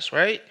gosh,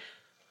 right?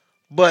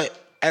 But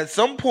at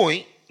some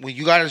point, when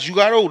you got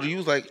older, you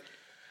was like,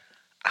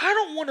 I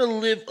don't want to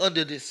live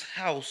under this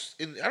house.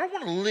 I don't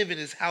want to live in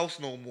this house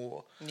no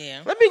more.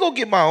 Yeah. Let me go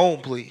get my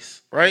own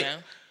place, right? Yeah.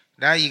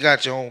 Now you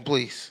got your own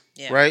place,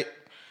 right?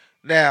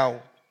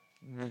 Now,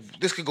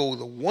 this could go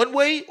either one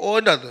way or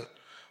another,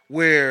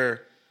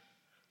 where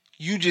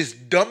you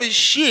just dumb as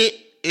shit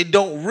and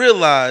don't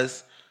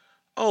realize,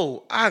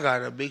 oh, I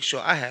gotta make sure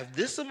I have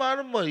this amount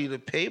of money to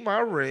pay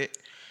my rent,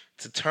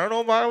 to turn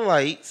on my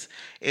lights,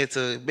 and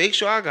to make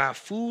sure I got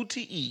food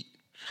to eat.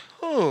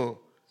 Huh.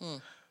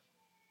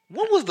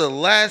 When was the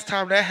last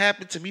time that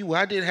happened to me where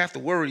I didn't have to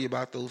worry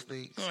about those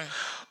things?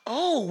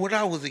 Oh, when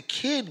I was a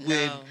kid,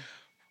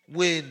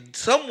 when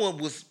someone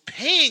was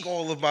paying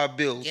all of my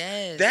bills.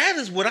 Yes. That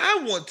is what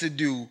I want to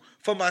do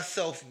for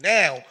myself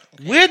now.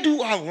 Okay. Where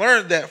do I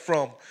learn that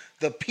from?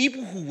 The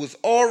people who was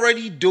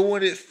already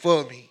doing it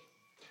for me.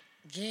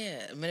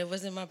 Yeah, I mean, it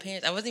wasn't my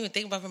parents. I wasn't even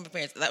thinking about it from my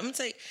parents. Like, I'm gonna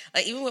tell you,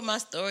 like, even with my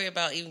story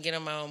about even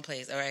getting my own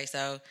place. All right,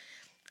 so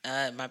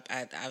I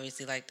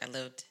obviously, like, I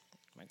lived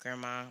with my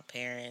grandma,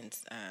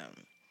 parents.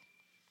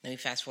 Then we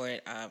fast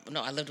forward.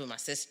 No, I lived with my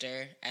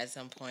sister at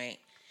some point.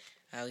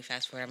 We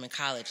fast forward. I'm in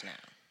college now.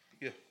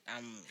 Yeah.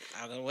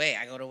 I go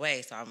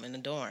away, so I'm in the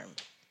dorm.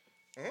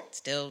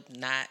 Still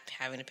not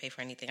having to pay for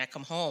anything. I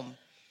come home.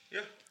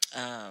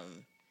 Yeah.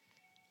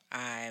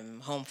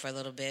 I'm home for a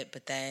little bit,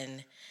 but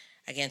then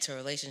I get into a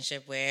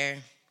relationship where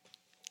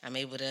I'm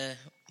able to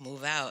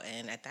move out,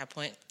 and at that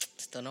point,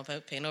 still no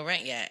pay no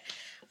rent yet.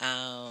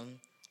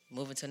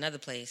 Moving to another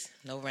place,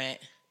 no rent.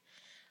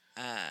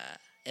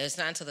 It was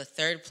not until the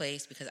third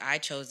place, because I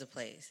chose the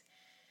place,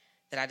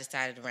 that I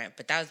decided to rent.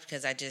 But that was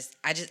because I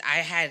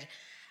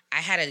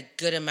had a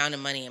good amount of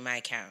money in my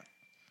account.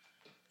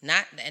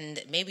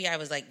 And maybe I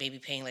was like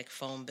paying like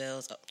phone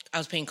bills. I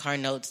was paying car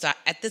notes. So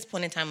at this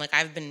point in time, like,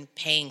 I've been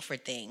paying for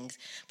things,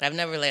 but I've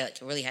never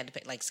really had to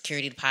pay like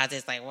security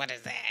deposits. Like, what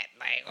is that?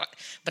 Like, what?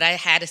 But I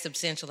had a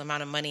substantial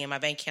amount of money in my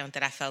bank account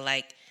that I felt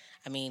like,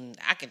 I mean,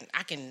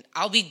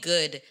 I'll be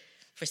good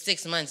for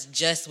 6 months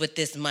just with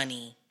this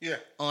money. Yeah.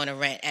 On a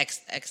rent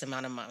X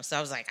amount of months. So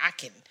I was like, I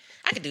can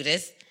do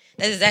this.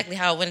 That's exactly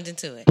how I went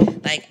into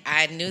it. Like,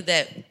 I knew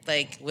that,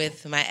 like,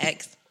 with my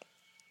ex,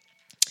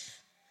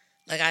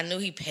 like, I knew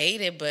he paid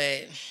it,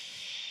 but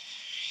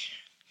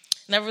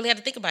never really had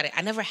to think about it.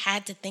 I never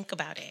had to think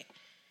about it.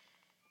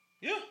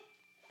 Yeah.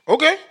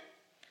 Okay.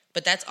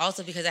 But that's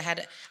also because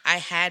I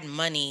had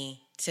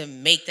money to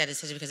make that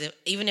decision, because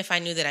even if I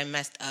knew that I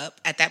messed up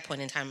at that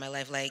point in time in my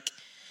life, like,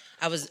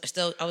 I was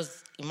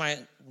in my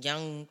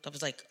I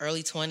was like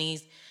early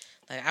 20s.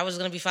 Like, I was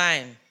going to be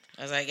fine.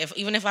 I was like,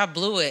 even if I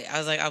blew it, I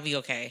was like, I'll be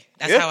okay.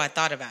 That's how I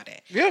thought about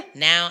it. Yeah.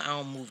 Now I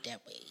don't move that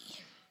way.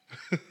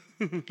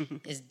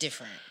 It's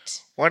different.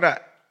 Why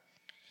not?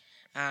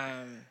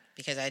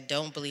 Because I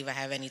don't believe I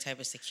have any type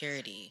of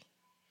security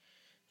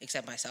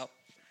except myself.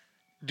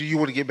 Do you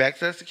want to get back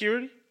to that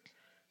security?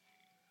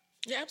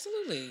 Yeah,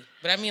 absolutely.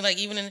 But I mean, like,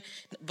 even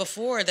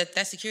before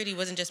that security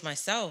wasn't just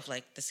myself.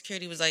 Like, the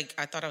security was like,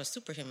 I thought I was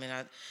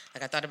superhuman.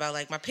 I thought about,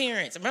 like, my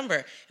parents.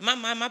 Remember,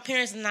 my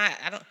parents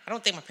I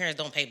don't think my parents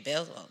don't pay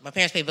bills. Well, my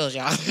parents pay bills,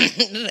 y'all.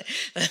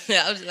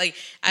 I was like,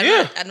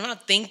 I'm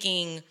not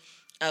thinking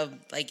of,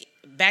 like,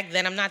 back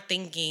then. I'm not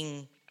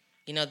thinking,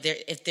 you know,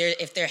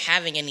 if they're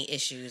having any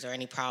issues or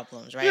any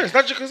problems, right? Yeah, it's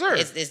not your concern.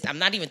 I'm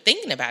not even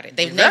thinking about it.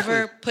 They've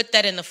never put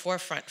that in the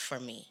forefront for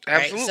me.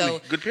 Absolutely,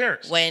 right? So good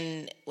parents.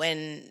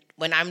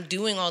 When I'm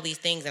doing all these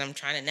things and I'm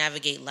trying to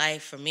navigate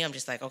life, for me, I'm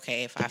just like,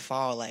 okay, if I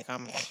fall, like, I'll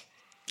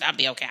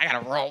be okay. I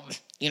gotta roll,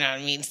 you know what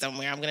I mean,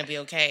 somewhere. I'm gonna be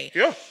okay.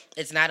 Yeah.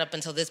 It's not up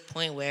until this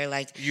point where,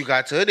 like, you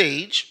got to an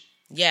age.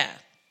 Yeah.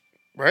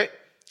 Right.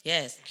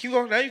 Yes. Keep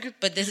going. Now you could.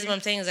 But this is what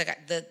I'm saying is, like,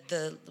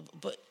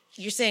 but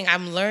you're saying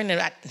I'm learning.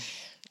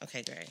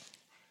 Okay, Greg.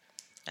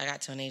 I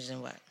got to an age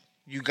in what?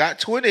 You got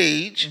to an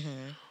age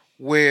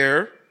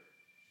where,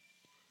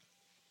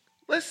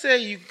 let's say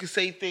you could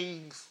say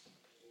things.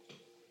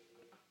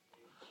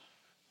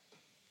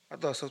 I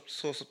thought I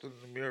saw something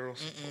in the mirror or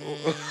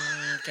something.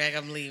 Greg,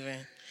 I'm leaving.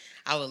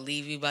 I will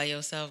leave you by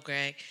yourself,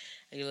 Greg.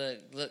 You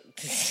look.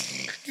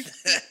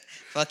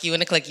 Fuck you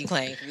and the click you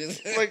claim.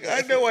 Like,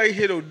 I know I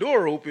hit a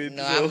door open.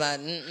 No, so. I'm not.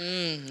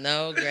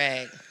 No,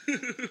 Greg.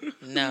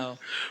 No.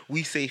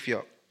 We safe,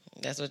 y'all.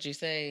 That's what you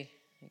say.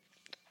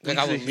 Greg,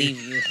 I will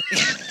leave you.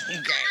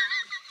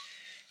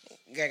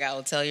 Greg, I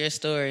will tell your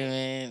story,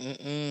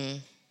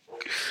 man.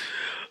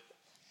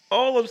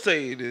 All I'm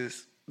saying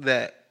is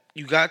that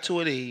you got to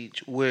an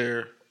age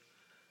where,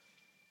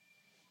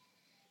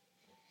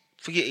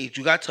 forget age,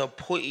 you got to a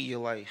point in your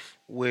life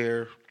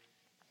where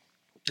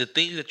the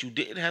things that you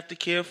didn't have to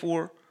care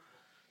for,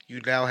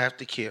 you now have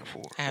to care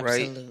for.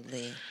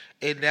 Absolutely. Right?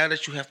 And now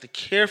that you have to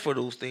care for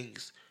those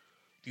things,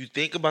 you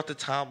think about the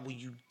time when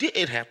you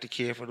didn't have to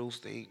care for those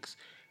things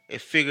and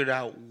figured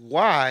out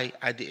why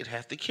I didn't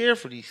have to care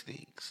for these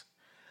things.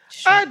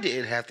 Sure. I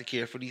didn't have to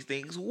care for these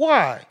things.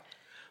 Why?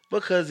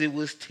 Because it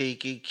was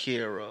taken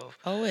care of.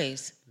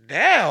 Always.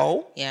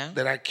 Now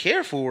that I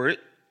care for it,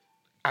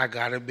 I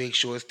got to make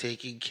sure it's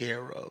taken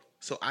care of.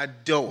 So I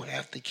don't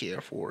have to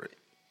care for it.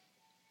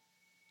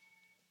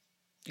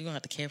 You're going to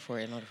have to care for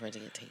it in order for it to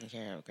get taken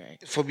care of,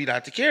 Greg. For me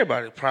not to care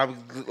about it.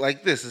 Probably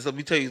like this. Let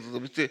me tell you.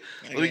 Let me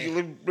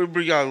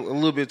bring y'all a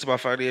little bit to my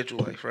financial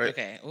life, right?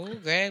 Okay. Ooh,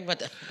 Greg.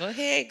 Go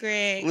ahead,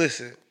 Greg.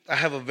 Listen, I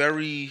have a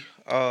very...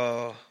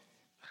 I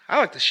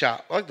like to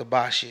shop. I like to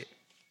buy shit.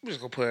 I'm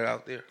just going to put it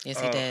out there. Yes,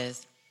 he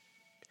does.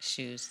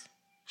 Shoes.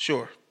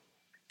 Sure.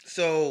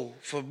 So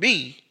for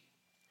me,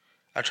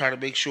 I try to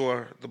make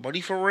sure the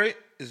money for rent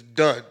is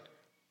done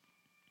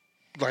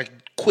like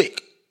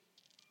quick.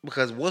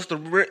 Because once the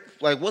rent,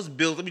 like what's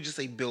bills? Let me just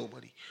say bill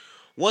money.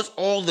 Once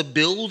all the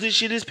bills and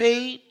shit is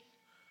paid,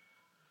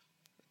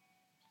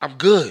 I'm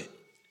good.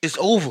 It's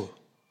over.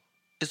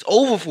 It's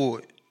over for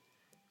it,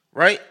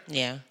 right?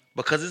 Yeah.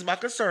 Because it's my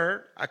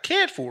concern. I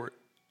cared for it,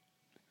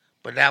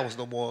 but now it's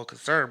no more a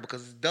concern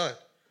because it's done.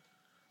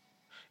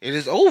 It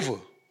is over,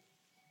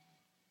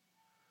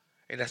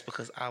 and that's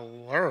because I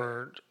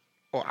learned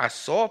or I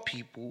saw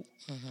people,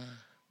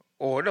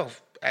 or no,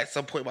 at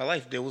some point in my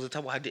life there was a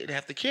time where I didn't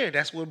have to care.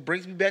 That's what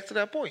brings me back to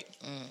that point.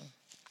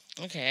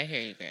 Okay, I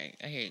hear you,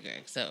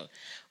 Greg. So,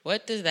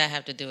 what does that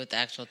have to do with the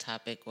actual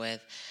topic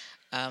with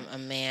a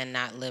man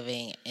not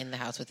living in the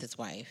house with his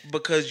wife?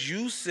 Because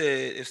you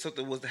said if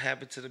something was to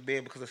happen to the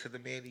man, because I said the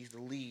man needs to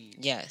leave,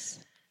 Yes.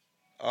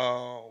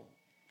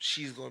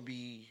 she's gonna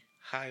be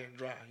high and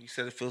dry. You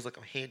said it feels like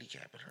I'm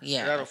handicapping her.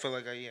 Yeah. And I don't feel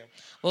like I am.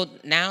 Well,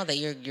 now that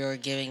you're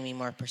giving me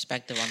more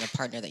perspective on the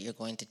partner that you're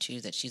going to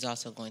choose, that she's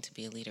also going to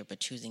be a leader, but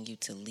choosing you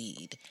to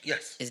lead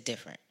Yes. is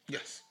different.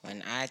 Yes.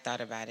 When I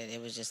thought about it, it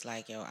was just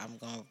like, yo, I'm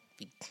gonna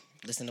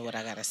listen to what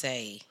I gotta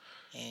say,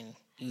 and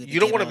You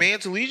don't want a man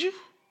to lead you?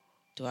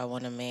 Do I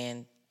want a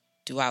man?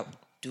 Do I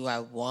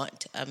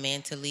want a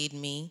man to lead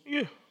me?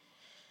 Yeah.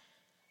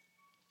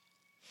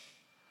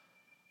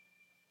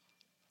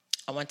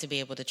 I want to be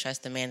able to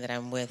trust the man that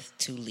I'm with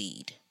to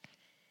lead.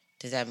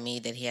 Does that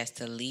mean that he has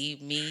to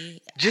leave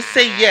me? Just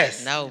say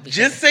yes. No.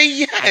 Just say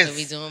yes. I could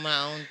be doing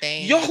my own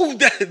thing. Yo,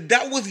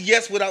 that was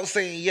yes without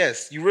saying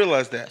yes. You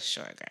realize that?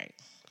 Sure, Greg.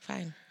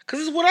 Fine.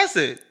 Because it's what I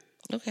said.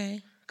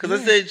 Okay.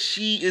 Because I said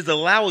she is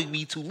allowing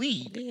me to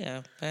lead.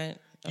 Yeah, but...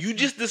 Okay. You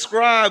just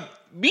described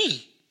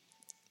me.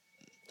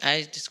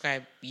 I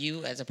describe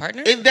you as a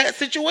partner? In that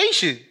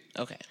situation.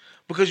 Okay.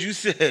 Because you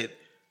said,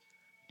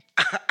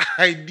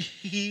 I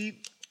need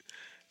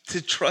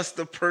to trust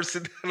the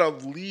person that I'm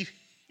leading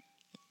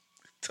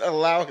to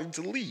allow him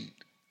to lead.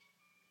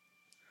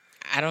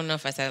 I don't know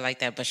if I said it like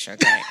that, but sure,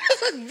 Greg.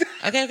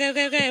 Okay.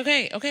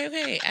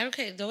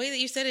 The way that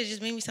you said it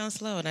just made me sound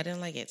slow, and I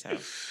didn't like it,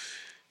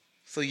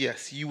 So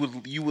yes, you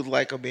would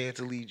like a man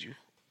to lead you.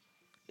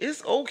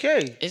 It's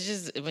okay. It's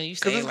just when you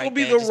say it like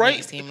be that, the it just right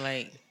makes it seem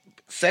like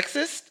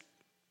sexist.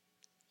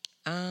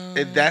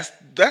 And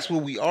that's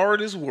where we are in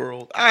this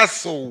world. I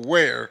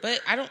swear. But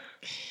I don't.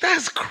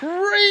 That's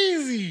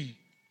crazy.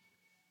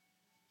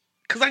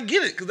 Cause I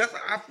get it. Cause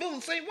I feel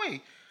the same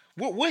way.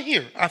 We're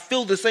here. I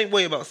feel the same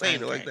way about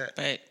saying it like that.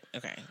 But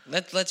okay,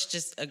 let's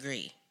just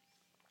agree.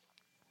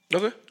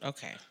 Okay.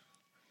 Okay.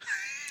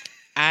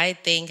 I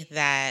think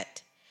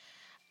that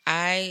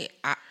I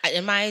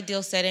in my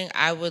ideal setting,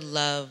 I would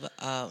love.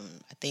 I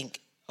think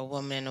a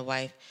woman and a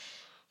wife.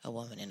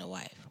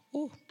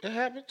 Ooh, It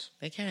happens.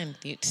 they can.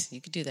 You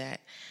could do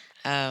that.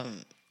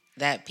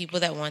 That people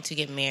that want to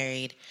get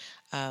married,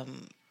 I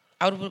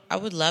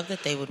would love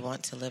that they would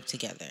want to live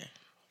together.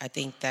 I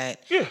think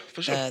that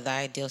for sure. the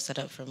ideal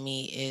setup for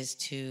me is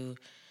to.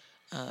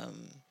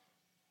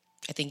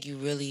 I think you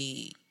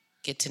really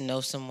get to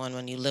know someone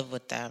when you live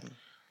with them.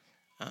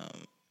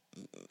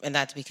 And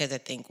that's because I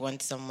think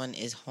once someone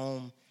is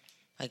home,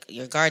 like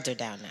your guards are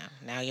down now.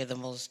 Now you're the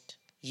most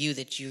you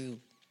that you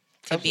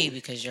could be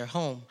because you're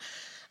home.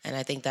 And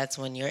I think that's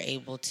when you're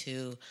able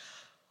to,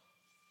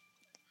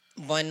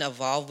 one,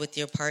 evolve with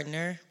your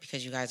partner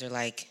because you guys are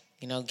like,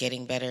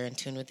 getting better in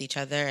tune with each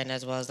other, and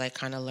as well as like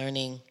kind of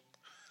learning.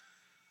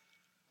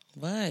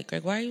 What,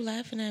 Greg? Why are you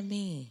laughing at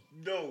me?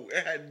 No,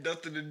 it had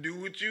nothing to do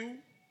with you.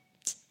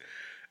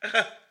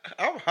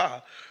 I'm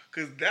high.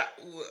 Because that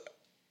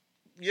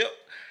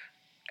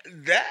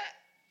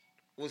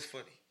was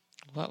funny.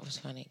 What was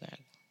funny, Greg?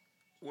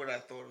 What I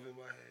thought of in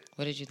my head.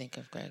 What did you think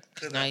of, Greg?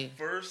 Because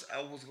first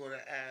I was going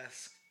to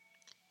ask.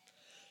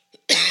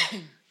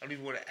 I don't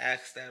even want to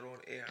ask that on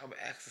air. I'm going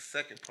to ask the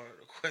second part of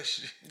the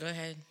question. Go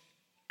ahead.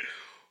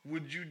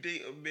 Would you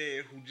date a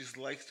man who just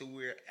likes to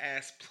wear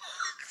ass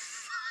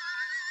plugs?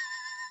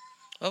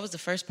 What was the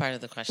first part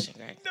of the question,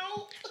 Greg?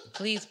 No.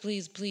 Please,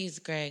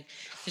 Greg.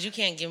 Because you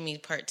can't give me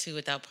part 2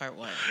 without part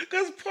 1.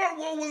 Because part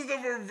 1 was the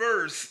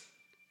reverse.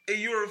 And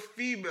you're a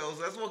female,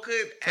 so that's what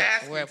couldn't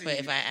ask you.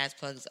 If I ask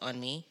plugs on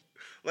me?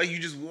 Like you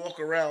just walk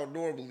around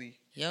normally.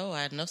 Yo,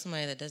 I know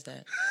somebody that does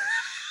that.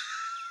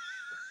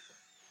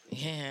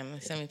 Yeah,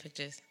 send me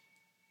pictures.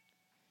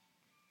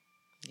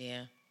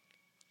 Yeah.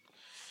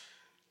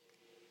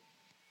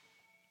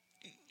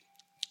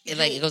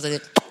 It goes like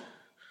this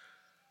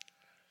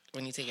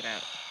when you take it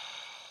out.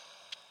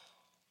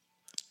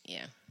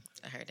 Yeah,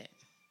 I heard it.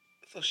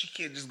 So she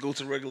can't just go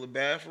to regular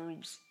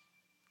bathrooms?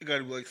 It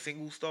gotta be like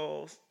single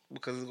stalls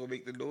because it's gonna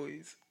make the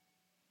noise.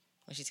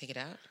 When she take it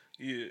out?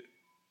 Yeah.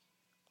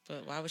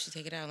 But why would she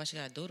take it out unless she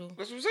got doodle?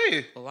 That's what I'm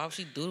saying. But why would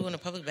she doodle in a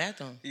public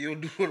bathroom? You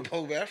don't do it in a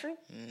public bathroom?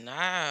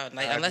 Nah,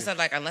 unless it's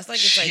like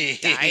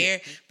dire.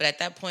 But at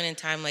that point in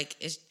time, like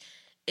it's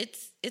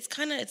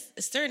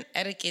certain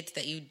etiquettes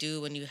that you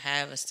do when you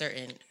have a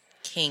certain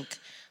kink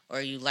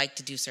or you like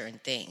to do certain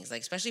things.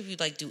 Like especially if you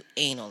like do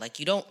anal. Like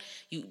you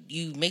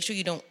make sure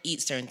you don't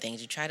eat certain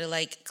things. You try to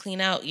like clean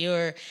out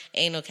your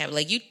anal cavity.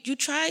 Like you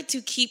try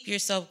to keep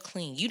yourself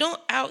clean. You don't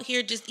out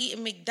here just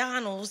eating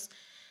McDonald's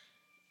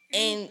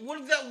and what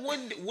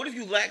if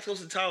you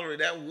lactose intolerant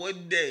that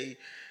one day?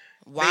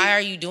 Why are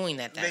you doing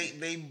that then?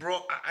 They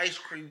brought an ice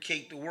cream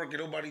cake to work and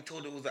nobody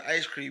told it was an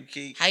ice cream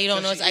cake. How you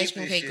don't know it's ice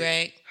cream cake,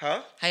 Greg?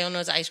 Huh? How you don't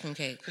know it's ice cream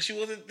cake? Because she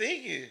wasn't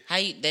thinking. How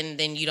you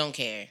then you don't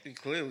care.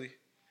 Clearly.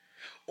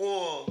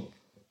 Or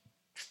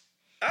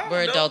I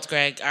We're don't know. adults,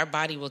 Greg. Our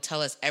body will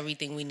tell us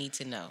everything we need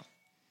to know.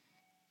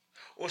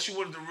 Or she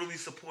wanted to really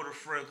support her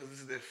friend because this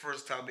is their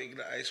first time making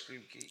an ice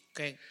cream cake.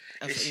 Greg,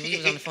 if we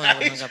was on the phone, I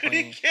would hang up on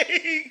you.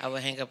 I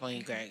would hang up on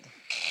you, Greg.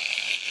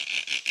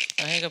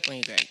 I'll hang up on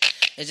you, Greg.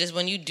 It's just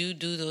when you do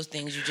those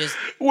things, you just...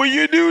 When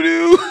you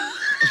do.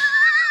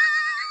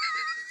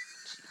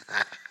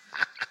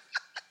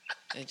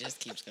 It just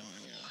keeps going,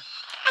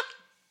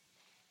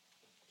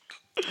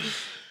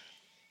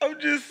 I'm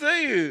just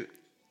saying.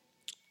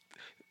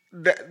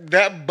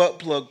 That butt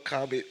plug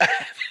comment. I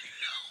have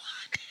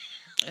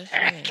no idea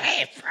where it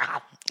came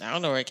from. I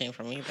don't know where it came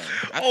from either.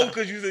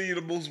 Because you said you're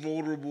the most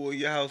vulnerable in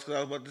your house. Because I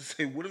was about to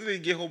say, what if they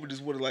get home and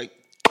just want to like...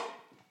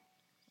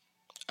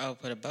 Oh,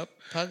 put a butt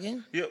plug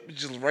in? Yep,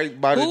 just right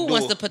by the door. Who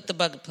wants to put the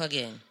butt plug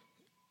in?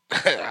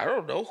 I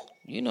don't know.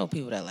 You know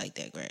people that like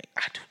that, Greg.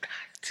 I do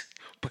not.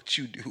 But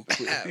you do,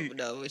 clearly.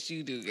 No, but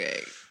you do,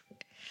 Greg.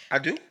 I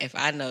do? If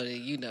I know,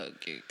 then you know,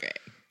 Greg.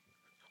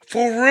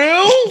 For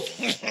real?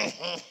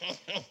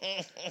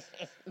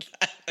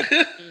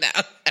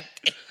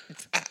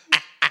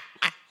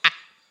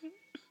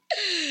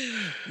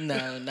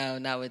 No,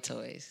 not with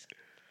toys.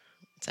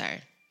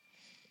 Sorry.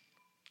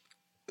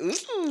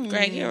 Ooh.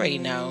 Greg, you already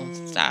know.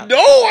 Stop. No,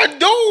 I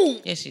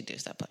don't. Yes, you do.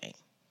 Stop playing.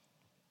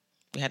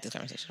 We had this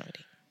conversation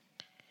already.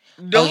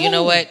 No. Oh, you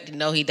know what?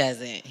 No, he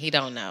doesn't. He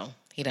don't know.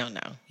 He don't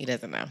know. He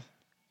doesn't know.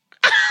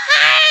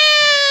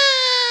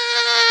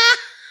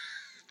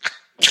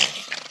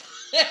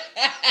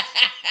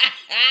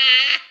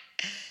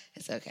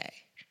 It's okay.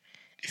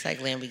 It's like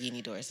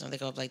Lamborghini doors. Don't they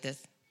go up like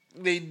this?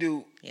 They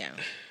do. Yeah.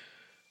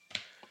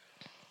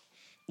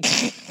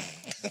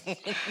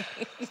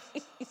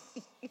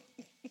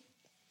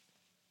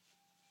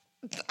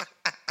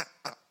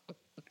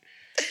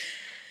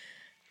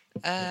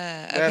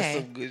 That's Okay.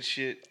 some good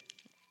shit.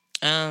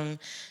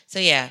 So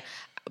yeah,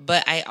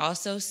 but I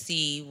also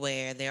see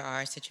where there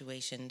are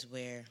situations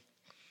where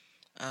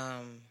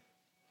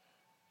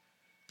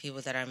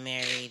people that are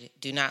married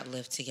do not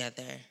live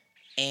together,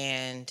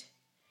 and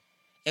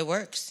it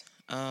works.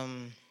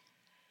 I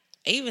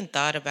even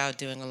thought about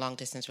doing a long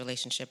distance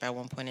relationship at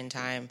one point in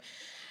time,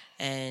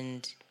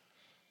 and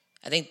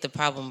I think the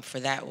problem for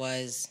that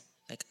was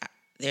like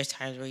there's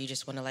times where you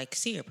just want to like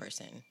see your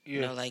person. Yeah.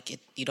 You know, like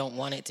you don't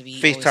want it to be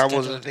FaceTime always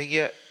wasn't a scheduled. thing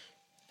yet?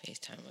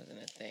 FaceTime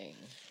wasn't a thing.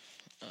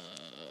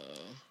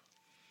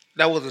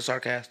 That wasn't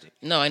sarcastic.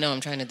 No, I know.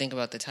 I'm trying to think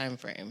about the time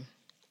frame.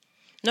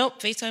 Nope,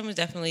 FaceTime was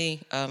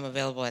definitely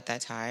available at that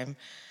time,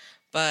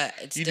 but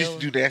it's You still... just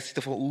do nasty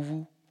stuff on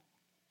Uvu?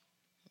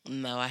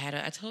 No,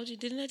 I told you,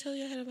 didn't I tell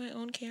you I had my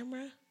own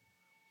camera?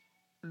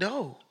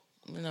 No.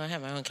 No, I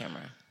had my own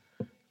camera.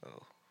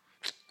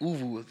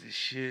 Uvu was the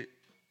shit.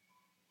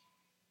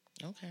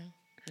 Okay.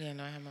 Yeah,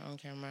 no, I had my own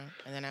camera,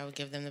 and then I would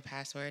give them the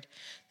password,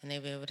 and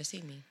they'd be able to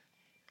see me.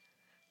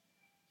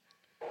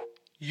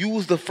 You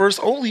was the first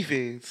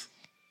OnlyFans.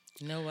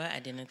 You know what? I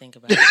didn't think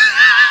about it.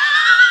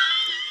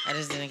 I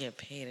just didn't get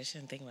paid. I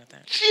shouldn't think about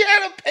that. She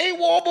had a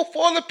paywall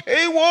before the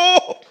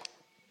paywall.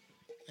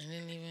 I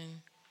didn't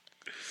even...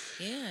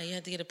 Yeah, you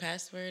had to get a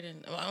password,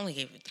 and I only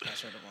gave the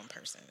password to one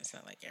person. It's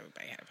not like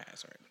everybody had a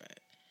password, but...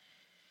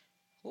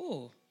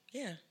 Ooh,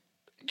 yeah.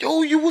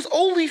 Yo, you was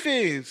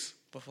OnlyFans.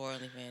 Before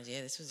OnlyFans, yeah,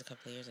 this was a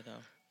couple of years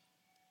ago.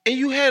 And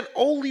you had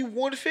only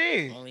one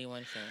fan. Only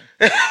one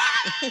fan.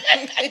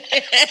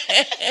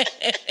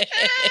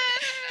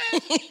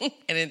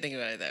 I didn't think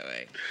about it that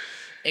way.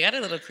 It got a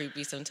little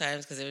creepy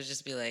sometimes because it would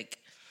just be like,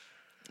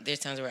 there's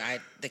times where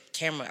the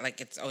camera, like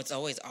it's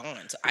always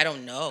on, so I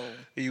don't know.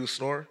 You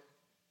snore?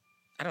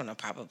 I don't know,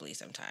 probably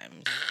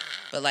sometimes.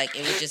 But like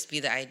it would just be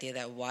the idea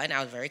that one,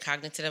 I was very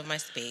cognizant of my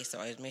space, so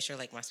I would make sure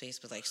like my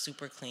space was like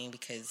super clean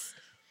because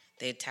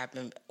they'd tap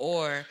in,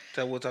 or...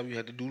 That one time you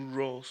had to do the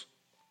rolls.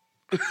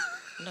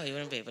 No, you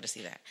wouldn't be able to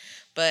see that.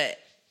 But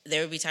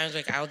there would be times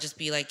like I'll just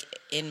be like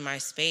in my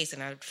space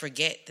and I'd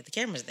forget that the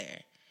camera's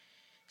there.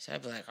 So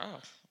I'd be like,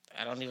 oh,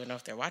 I don't even know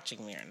if they're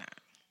watching me or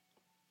not.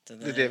 So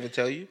Did they ever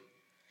tell you?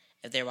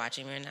 If they're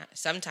watching me or not?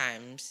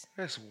 Sometimes.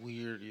 That's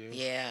weird, yo.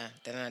 Yeah.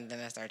 Then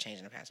I start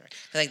changing the password.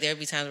 Like there would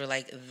be times where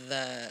like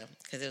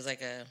because it was like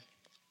the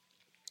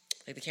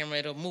camera,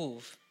 it'll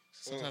move.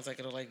 Sometimes like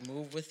it'll like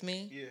move with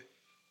me. Yeah.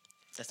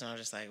 That's when I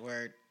was just like,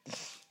 word.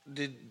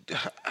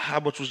 How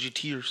much was your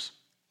tears?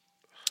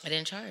 I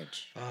didn't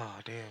charge. Oh,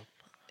 damn.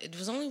 It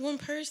was only one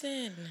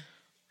person.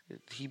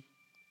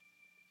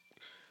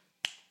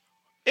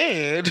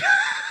 And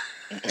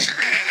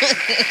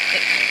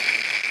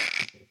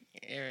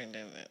Aaron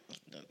doesn't.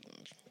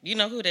 You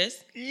know who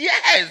this?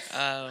 yes.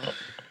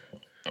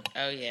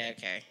 Oh yeah,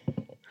 okay.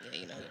 Yeah,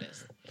 you know who it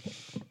is.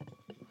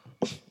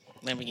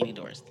 Lamborghini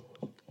doors.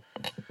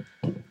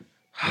 You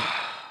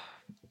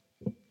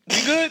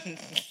good?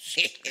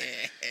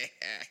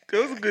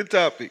 That was a good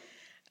topic.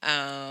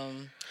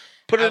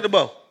 Put it in the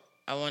bow.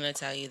 I want to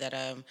tell you that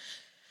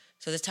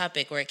so this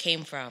topic where it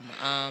came from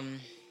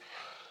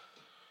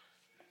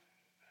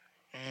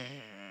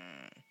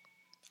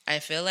I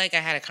feel like I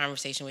had a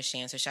conversation with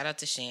Shan, so shout out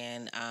to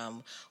Shan,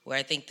 where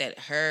I think that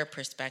her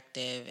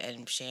perspective,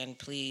 and Shan,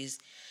 please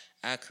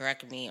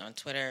correct me on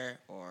Twitter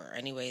or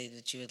any way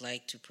that you would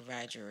like to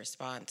provide your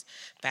response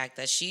back,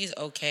 that she's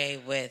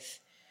okay with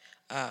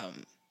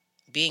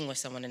being with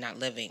someone and not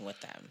living with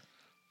them.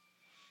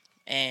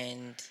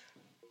 And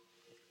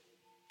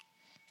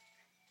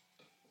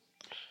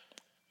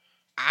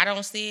I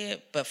don't see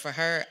it, but for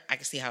her, I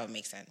can see how it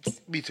makes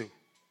sense. Me too.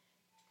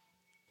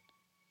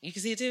 You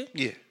can see it too?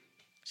 Yeah.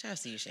 Shout out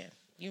to you, Shan.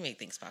 You make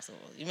things possible.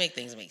 You make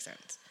things make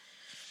sense.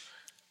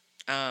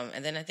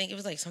 And then I think it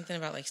was like something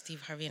about like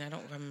Steve Harvey, and I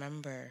don't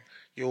remember.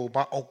 Yo,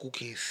 my uncle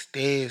can't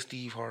stand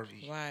Steve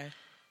Harvey. Why?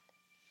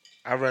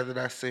 I'd rather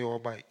not say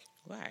on mic.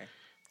 Why?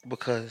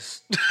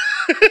 Because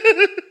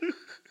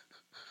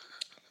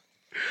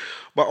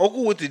my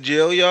uncle went to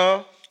jail,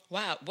 y'all.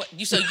 Wow.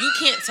 So you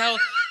can't tell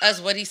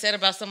us what he said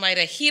about somebody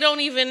that he don't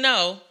even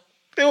know.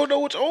 They don't know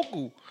which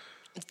uncle.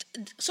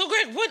 So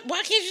Greg,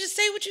 why can't you just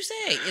say what you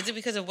say? Is it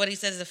because of what he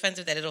says is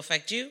offensive that it'll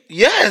affect you?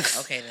 Yes.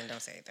 Okay, then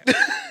don't say it then.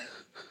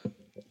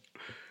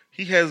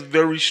 He has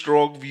very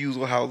strong views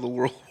on how the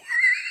world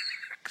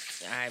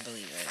works. I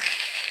believe it.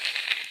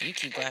 You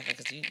keep laughing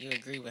because you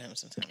agree with him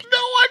sometimes. No,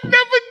 I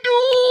never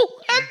do.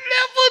 I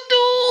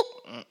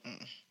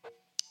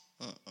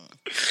never do.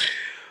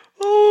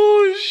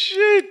 Oh,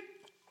 shit.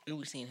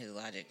 We've seen his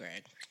logic,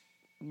 Greg.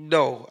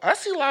 No, I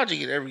see logic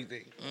in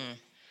everything.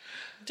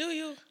 Do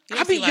you? You I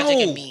don't see mean, logic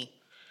yo. in me.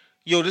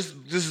 Yo, this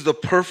is the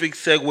perfect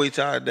segue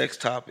to our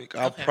next topic.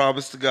 I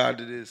promise to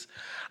God it is.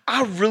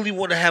 I really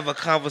want to have a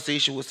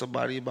conversation with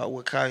somebody about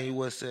what Kanye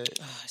West said.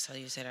 Oh, I saw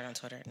you say that on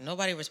Twitter.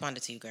 Nobody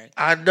responded to you, Greg.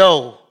 I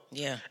know.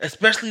 Yeah.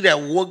 Especially that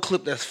one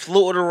clip that's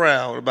floating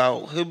around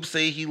about him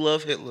saying he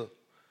loved Hitler.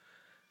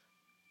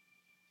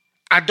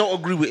 I don't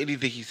agree with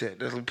anything he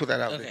said. Let me put that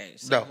out there. Okay,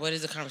 so No. what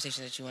is the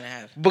conversation that you want to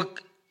have? But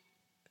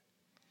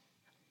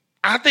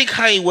I think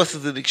Kanye West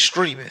is an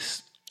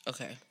extremist.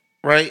 Okay.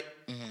 Right?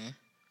 Mm-hmm.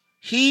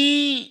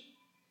 He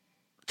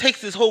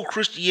takes this whole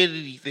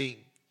Christianity thing,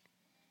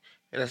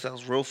 and that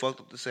sounds real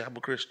fucked up to say I'm a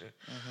Christian,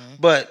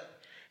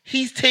 but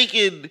he's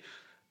taken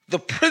the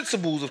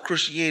principles of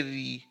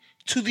Christianity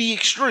to the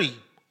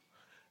extreme.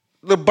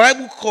 The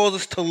Bible calls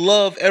us to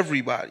love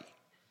everybody,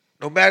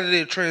 no matter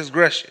their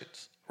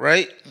transgressions,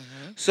 right?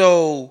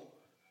 So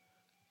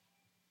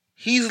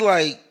he's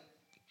like,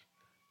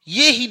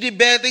 yeah, he did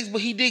bad things, but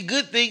he did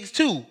good things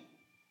too.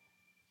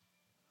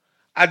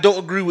 I don't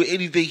agree with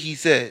anything he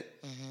said.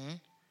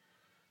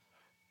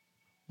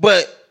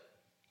 But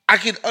I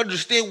can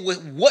understand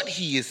what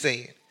he is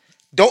saying.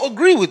 Don't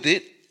agree with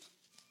it.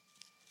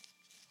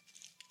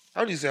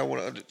 How do you say I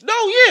want to understand?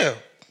 No, yeah.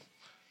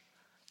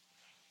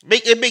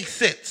 It makes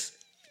sense.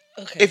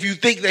 Okay. If you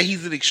think that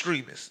he's an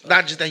extremist,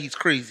 not just that he's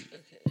crazy.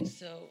 Okay,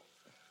 so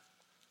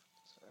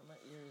sorry, my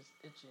ear is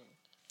itching.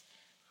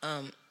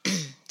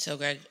 So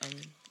Greg,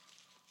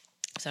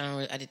 so I don't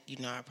really, I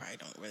probably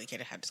don't really care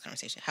to have this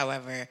conversation.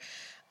 However,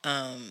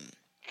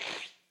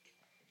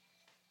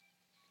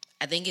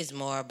 I think it's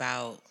more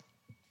about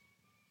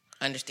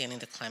understanding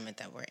the climate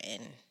that we're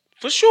in.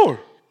 For sure.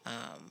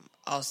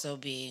 Also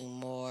being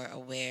more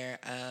aware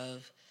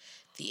of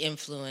the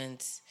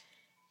influence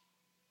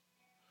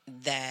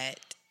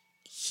that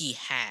he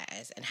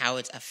has and how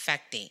it's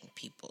affecting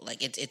people.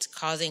 Like it's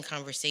causing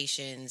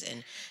conversations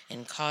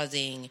and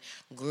causing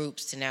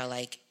groups to now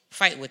like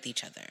fight with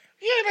each other.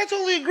 Yeah, and I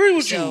totally agree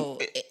with you. So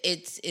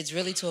it's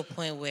really to a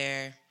point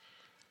where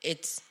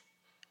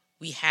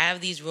we have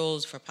these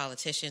roles for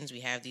politicians, we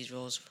have these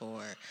roles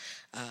for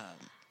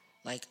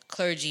like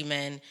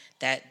clergymen,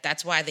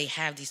 that's why they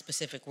have these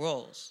specific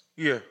roles.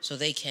 Yeah. So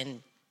they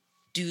can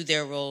do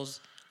their roles,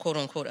 quote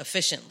unquote,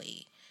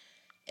 efficiently.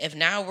 If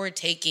now we're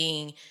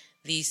taking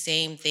these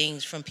same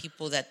things from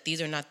people that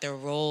these are not their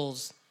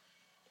roles.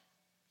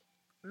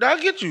 No,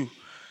 I get you.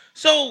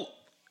 So,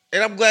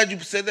 and I'm glad you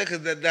said that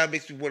because that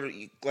makes me wonder,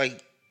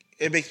 like,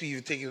 it makes me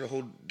even take it in a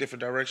whole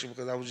different direction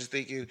because I was just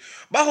thinking,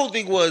 my whole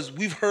thing was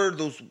we've heard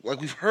those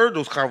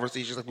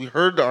conversations, like we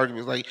heard the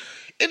arguments, like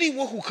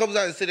anyone who comes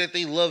out and say that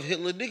they love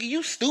Hitler, nigga,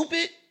 you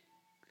stupid.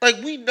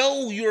 Like we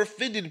know you're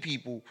offending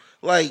people.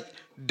 Like,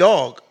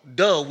 dog,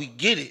 duh, we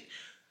get it.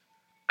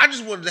 I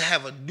just wanted to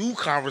have a new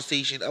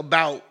conversation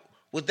about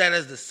with that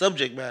as the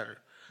subject matter.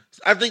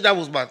 I think that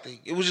was my thing.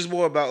 It was just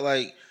more about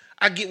like,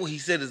 I get what he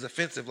said is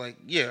offensive. Like,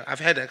 yeah, I've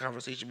had that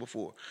conversation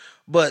before.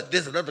 But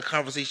there's another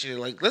conversation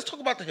like, let's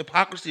talk about the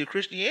hypocrisy of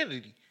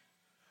Christianity.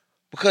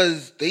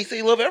 Because they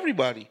say love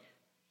everybody.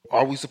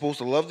 Are we supposed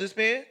to love this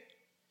man?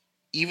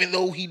 Even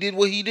though he did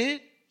what he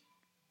did?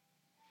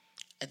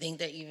 I think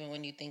that even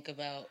when you think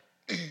about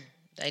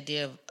the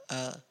idea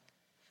of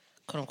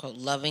quote unquote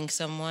loving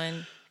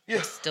someone, Yeah,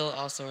 but still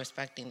also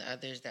respecting the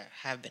others that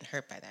have been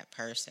hurt by that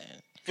person.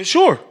 for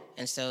sure.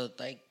 And so,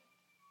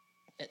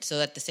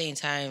 so at the same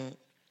time,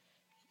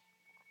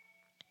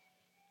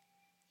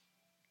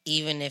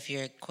 even if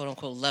you're quote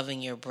unquote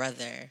loving your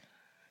brother,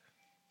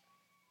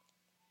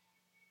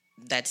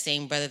 that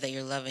same brother that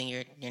you're loving,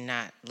 you're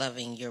not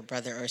loving your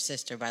brother or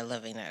sister by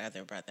loving that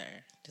other brother.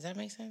 Does that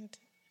make sense?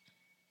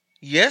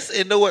 Yes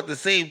and no at the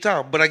same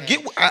time, but I Okay. get.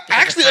 I Because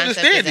actually the concept is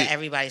understand that it.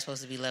 everybody's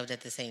supposed to be loved at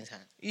the same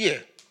time. Yeah,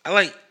 I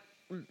like,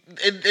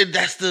 and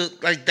that's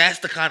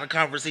the kind of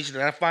conversation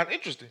that I find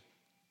interesting.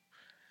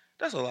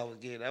 That's all I was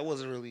getting. I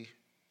wasn't really.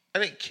 I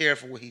didn't care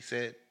for what he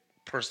said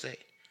per se.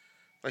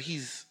 Like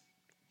he's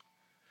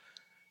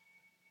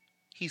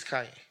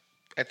Kanye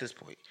at this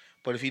point.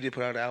 But if he did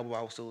put out an album,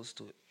 I would still listen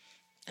to it.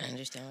 I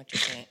understand what you're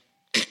saying.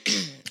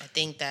 I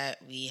think that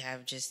we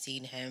have just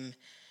seen him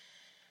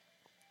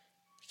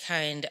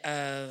kind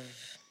of.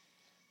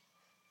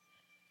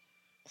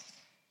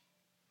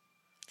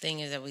 Thing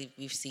is that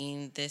we've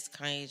seen this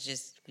kind of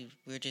just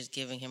we're just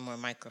giving him more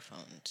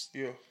microphones.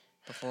 Yeah.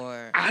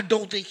 Before I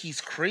don't think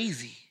he's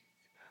crazy.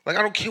 Like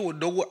I don't care what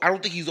no one. I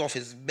don't think he's off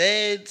his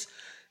meds.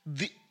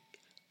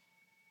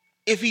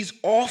 If he's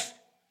off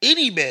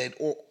any med,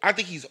 or I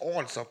think he's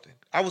on something.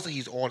 I would say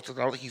he's on something.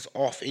 I don't think he's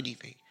off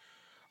anything.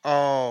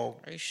 Are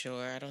you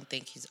sure? I don't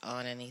think he's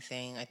on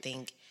anything. I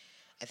think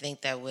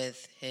that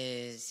with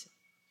his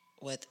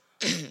with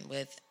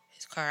with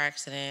his car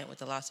accident, with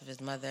the loss of his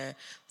mother,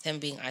 with him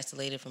being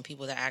isolated from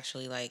people that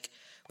actually like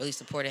really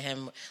supported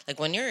him. Like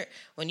when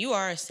you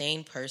are a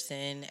sane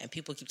person and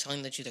people keep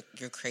telling you that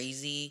you're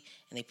crazy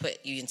and they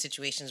put you in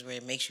situations where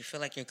it makes you feel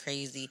like you're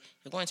crazy,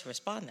 you're going to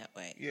respond that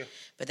way. Yeah.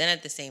 But then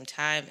at the same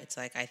time, it's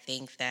like I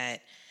think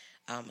that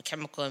a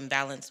chemical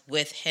imbalance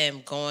with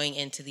him going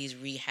into these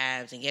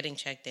rehabs and getting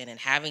checked in and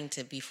having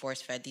to be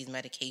force fed these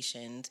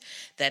medications,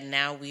 that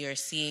now we are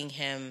seeing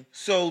him.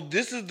 So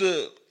this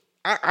is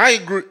I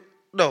agree.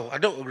 No, I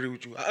don't agree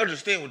with you. I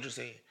understand what you're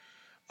saying.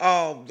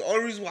 The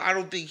only reason why I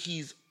don't think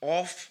he's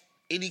off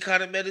any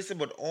kind of medicine,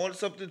 but on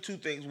something, two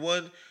things.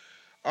 One,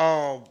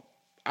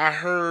 I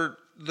heard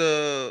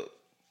the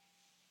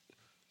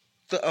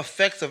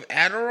effects of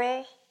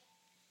Adderall.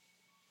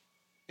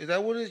 Is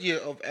that what it is? Yeah,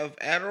 of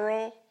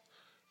Adderall.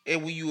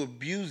 And when you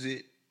abuse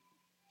it,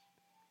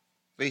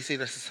 they say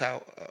that's just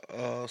how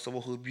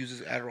someone who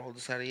abuses Adderall,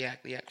 that's how they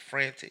act. They act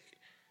frantic.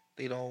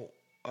 They don't.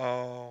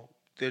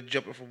 They're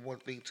jumping from one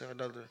thing to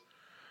another,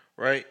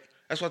 right?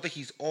 That's why I think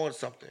he's on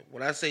something.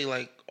 When I say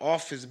like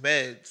off his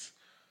meds,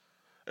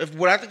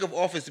 when I think of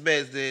off his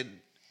meds,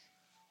 then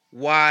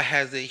why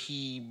hasn't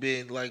he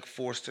been like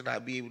forced to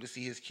not be able to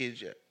see his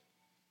kids yet?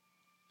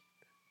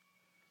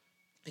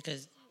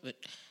 Because,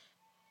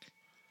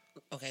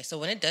 okay, so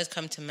when it does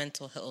come to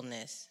mental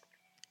illness,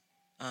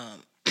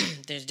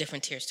 there's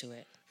different tiers to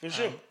it. For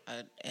sure.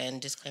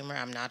 And disclaimer,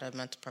 I'm not a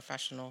mental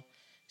professional,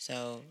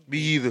 so Me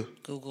either.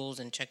 Googles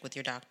and check with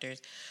your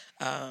doctors.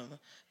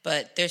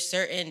 But there's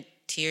certain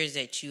tiers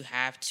that you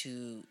have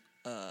to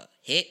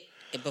hit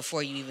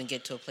before you even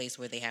get to a place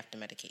where they have to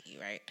medicate you,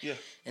 right? Yeah.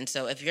 And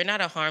so if you're not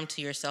a harm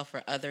to yourself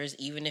or others,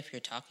 even if you're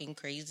talking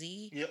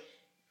crazy, Yep.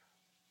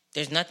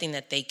 there's nothing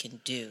that they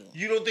can do.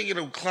 You don't think in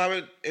a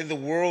climate in the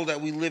world that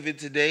we live in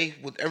today,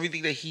 with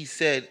everything that he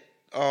said,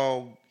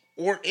 and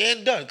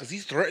done, because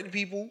he's threatened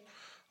people,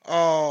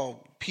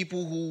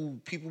 people who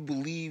people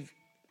believe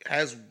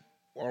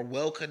are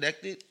well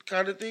connected,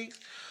 kind of things.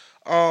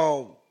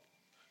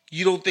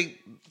 You don't think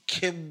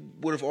Kim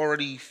would have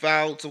already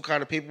filed some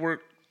kind of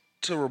paperwork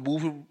to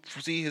remove him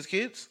from seeing his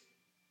kids?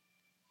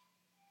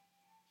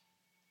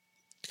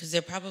 Because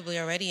they're probably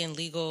already in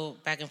legal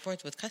back and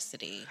forth with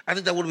custody. I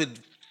think that would have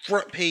been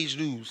front page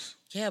news.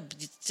 Yeah, but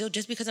still,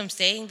 just because I'm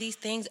saying these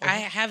things, I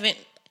haven't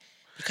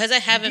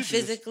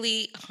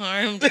physically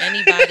harmed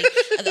anybody.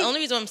 The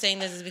only reason I'm saying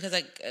this is because,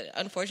 like,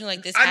 unfortunately,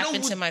 like this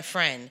happened to my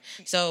friend.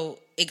 So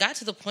it got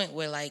to the point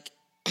where, like,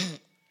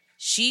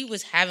 she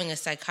was having a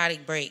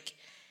psychotic break,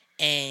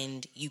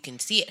 and you can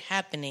see it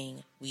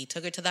happening. We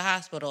took her to the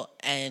hospital,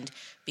 and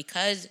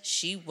because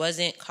she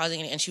wasn't causing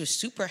it, and she was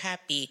super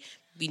happy,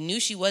 we knew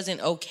she wasn't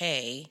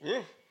okay.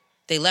 Yeah.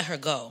 They let her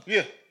go.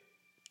 Yeah.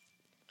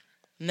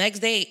 Next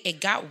day,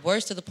 it got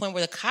worse to the point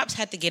where the cops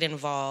had to get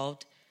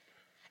involved,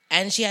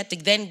 and she had to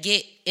then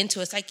get into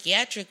a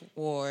psychiatric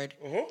ward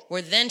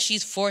where then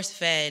she's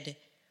force-fed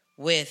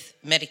with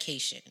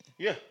medication.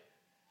 Yeah.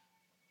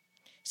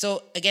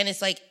 So, again,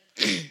 it's like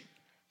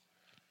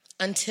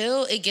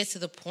until it gets to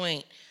the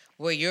point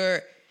where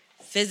you're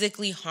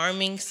physically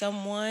harming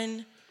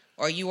someone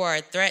or you are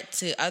a threat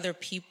to other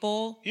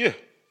people,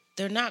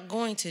 they're not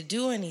going to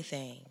do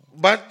anything.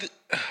 But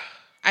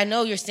I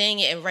know you're saying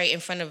it right in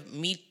front of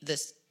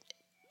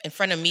in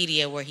front of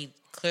media where he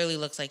clearly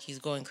looks like he's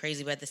going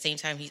crazy, but at the same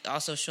time, he's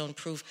also shown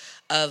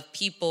proof of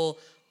people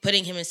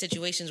putting him in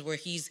situations where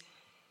he's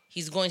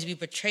going to be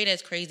portrayed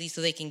as crazy so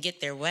they can get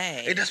their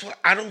way. And that's what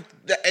I don't.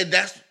 And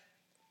that's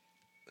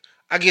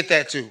I get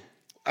that too.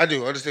 I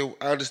do understand.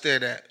 I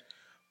understand that,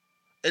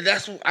 and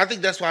I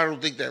think that's why I don't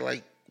think that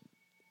like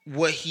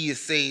what he is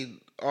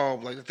saying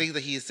like the things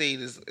that he is saying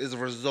is a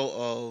result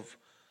of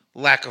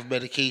lack of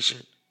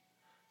medication.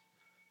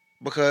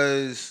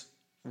 Because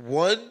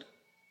one,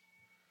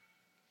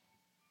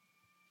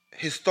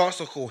 his thoughts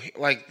are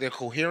like they're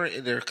coherent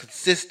and they're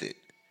consistent.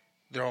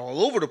 They're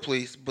all over the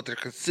place, but they're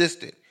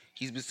consistent.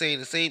 He's been saying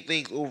the same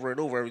things over and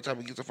over every time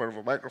he gets in front of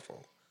a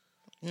microphone.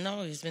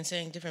 No, he's been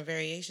saying different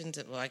variations.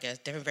 Well, I guess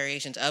different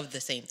variations of the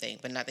same thing,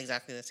 but not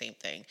exactly the same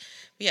thing.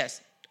 But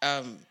yes,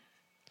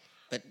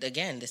 but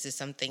again, this is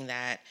something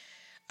that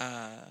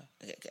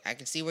I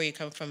can see where you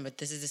come from. But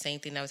this is the same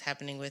thing that was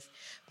happening with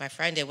my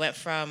friend. It went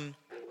from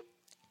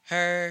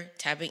her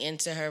tapping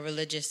into her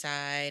religious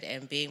side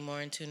and being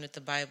more in tune with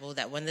the Bible.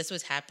 That when this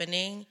was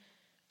happening,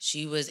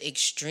 she was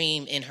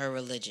extreme in her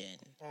religion.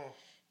 Oh.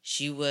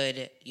 She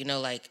would,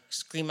 like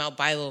scream out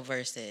Bible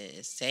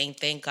verses, saying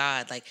 "Thank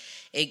God." Like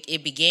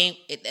it became,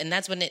 and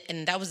that's when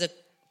and that was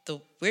the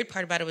weird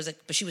part about it was like,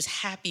 but she was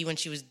happy when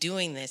she was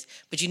doing this,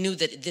 but you knew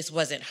that this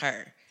wasn't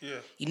her. Yeah,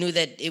 you knew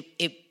that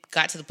it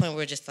got to the point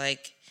where just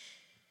like,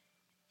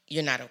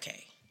 you're not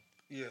okay.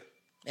 Yeah,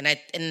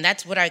 and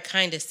that's what I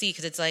kind of see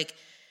because it's like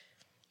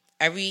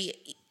and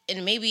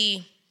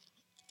maybe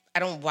I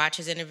don't watch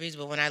his interviews,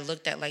 but when I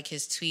looked at like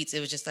his tweets,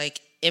 it was just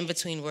like in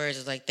between words, it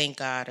was like "Thank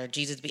God" or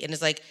 "Jesus be," and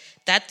it's like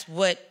that's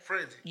what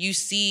you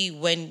see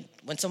when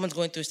someone's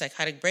going through a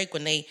psychotic break,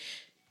 when they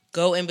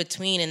go in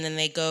between and then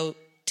they go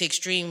to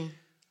extreme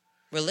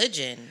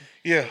religion.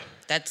 Yeah,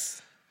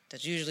 that's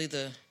usually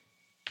the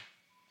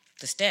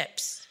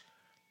steps.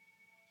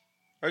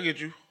 I get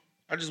you.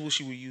 I just wish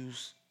he would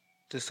use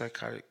the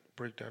psychotic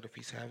breakdown if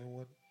he's having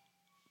one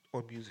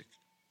on music.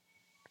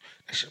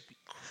 That should be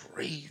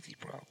crazy,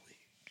 probably.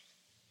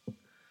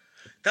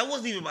 That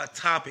wasn't even my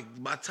topic.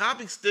 My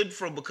topic stemmed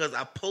from because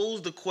I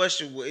posed the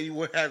question when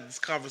anyone had this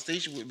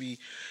conversation with me,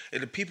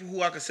 and the people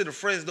who I consider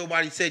friends,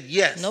 nobody said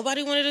yes.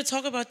 Nobody wanted to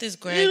talk about this,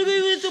 Greg.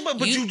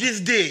 But you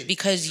just did.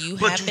 Because you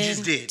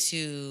happened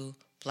to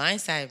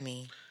blindside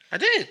me. I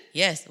did.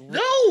 Yes.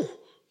 No.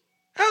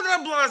 How did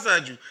I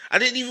blindside you? I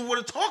didn't even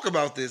want to talk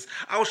about this.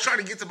 I was trying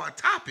to get to my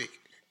topic.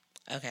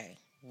 Okay.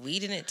 We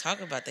didn't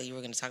talk about that. You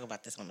were going to talk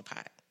about this on the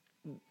pod.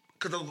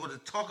 Because I was going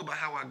to talk about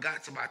how I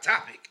got to my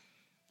topic.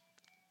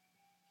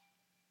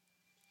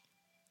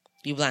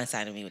 You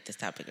blindsided me with this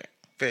topic, Greg.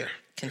 Fair.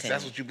 Continue.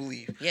 That's what you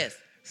believe. Yes.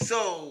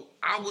 So,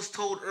 I was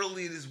told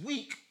earlier this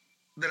week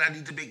that I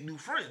need to make new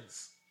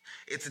friends.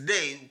 And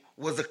today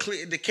was a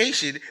clear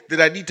indication that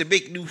I need to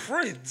make new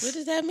friends. What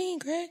does that mean,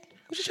 Greg?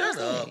 What you Shut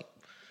up.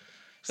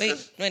 Wait,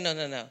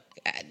 no.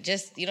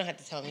 You don't have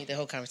to tell me the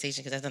whole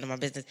conversation because that's none of my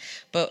business.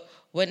 But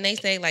when they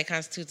say, like,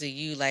 constitutes of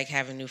you, like,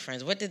 having new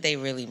friends, what did they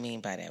really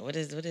mean by that? What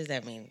does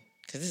that mean?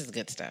 Because this is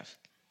good stuff.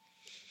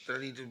 That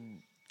I need to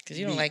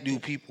meet new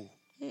people.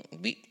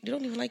 You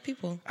don't even like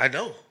people. I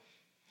know.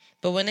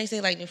 But when they say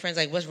like new friends,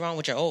 like what's wrong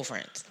with your old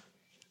friends?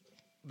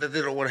 That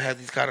they don't want to have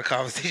these kind of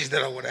conversations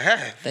that I want to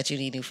have. That you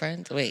need new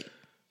friends? Wait,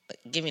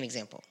 give me an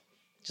example.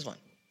 Just one.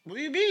 What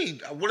do you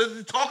mean? I wanted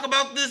to talk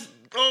about this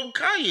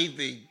Kanye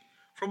thing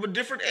from a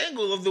different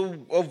angle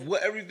of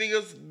what everything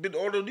has been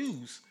on the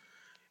news.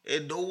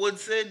 And no one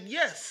said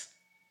yes.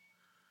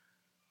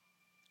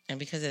 And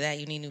because of that,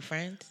 you need new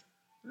friends?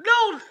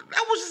 No,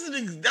 that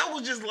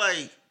was just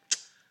like,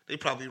 they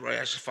probably right.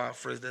 I should find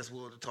friends that's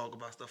willing to talk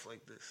about stuff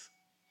like this.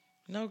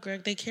 No,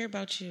 Greg, they care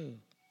about you.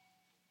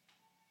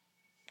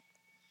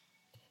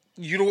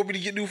 You don't want me to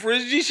get new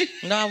friends, Gigi?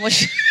 No, I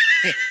want you.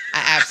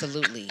 I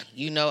absolutely.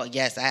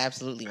 Yes, I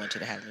absolutely want you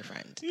to have new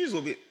friends. You just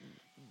want me.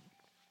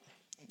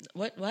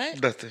 What?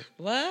 Nothing.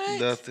 What?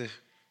 Nothing.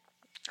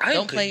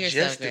 Don't play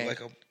yourself, Greg.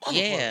 Like a motherfucker.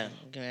 Yeah,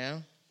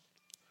 well,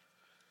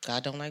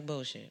 God don't like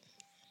bullshit.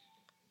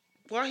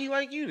 Why he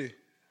like you then?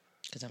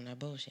 Because I'm not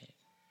bullshit.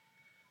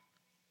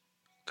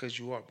 Because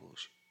you are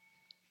bullshit.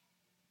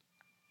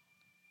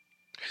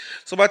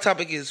 So my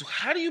topic is,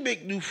 how do you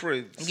make new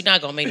friends? You're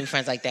not going to make new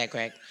friends like that,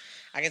 Greg.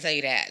 I can tell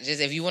you that.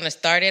 Just if you want to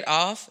start it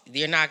off,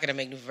 you're not going to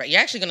make new friends. You're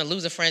actually going to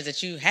lose the friends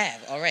that you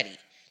have already.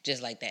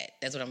 Just like that.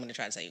 That's what I'm going to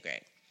try to tell you,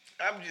 Greg.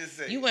 I'm just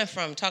saying. You went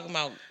from talking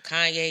about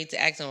Kanye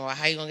to asking about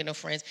how you going to get no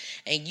friends.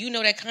 And you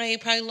know that Kanye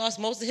probably lost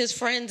most of his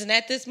friends and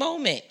at this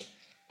moment.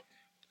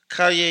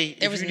 Kanye,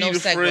 there was no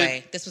segue.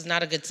 Friend, this was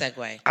not a good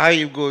segue. I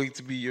am going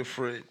to be your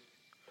friend.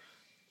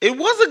 It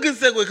was a good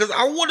segue because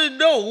I want to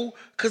know,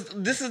 because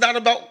this is not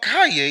about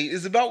Kanye,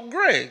 it's about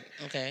Greg.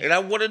 Okay. And I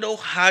want to know,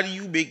 how do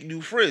you make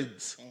new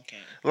friends? Okay.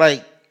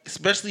 Like,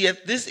 especially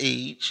at this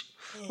age,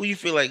 when you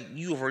feel like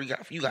you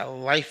got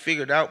life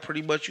figured out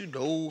pretty much. You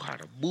know how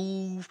to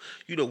move,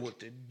 you know what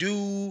to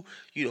do,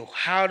 you know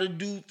how to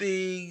do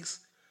things.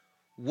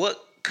 What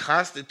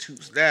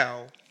constitutes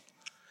now?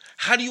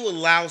 How do you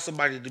allow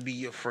somebody to be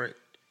your friend?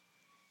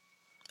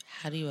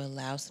 How do you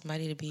allow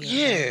somebody to be your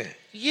friend?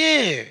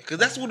 Yeah. Because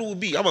that's what it would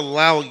be. I'm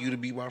allowing you to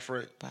be my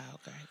friend. Wow,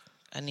 okay.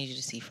 I need you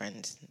to see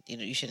friends.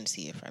 You shouldn't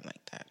see a friend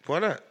like that. Why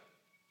not?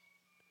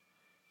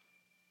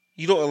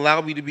 You don't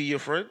allow me to be your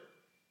friend?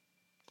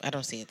 I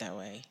don't see it that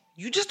way.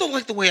 You just don't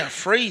like the way I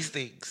phrase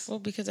things. Well,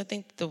 because I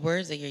think the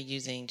words that you're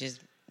using just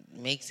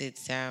makes it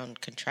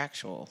sound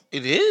contractual.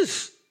 It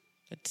is.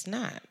 It's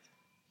not.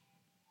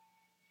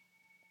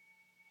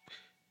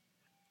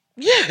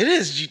 Yeah, it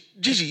is,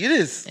 Gigi. It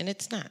is. And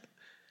it's not.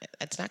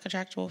 It's not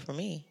contractual for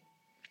me.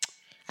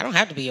 I don't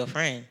have to be your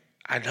friend.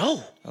 I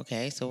know.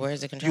 Okay, so where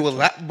is it You contractual?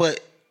 allow, but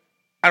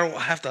I don't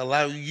have to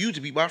allow you to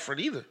be my friend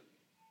either.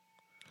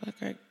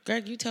 Well,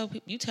 Greg, you tell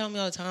me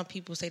all the time.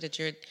 People say that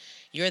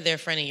you're their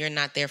friend and you're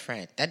not their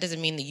friend. That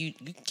doesn't mean that you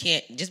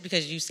can't. Just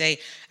because you say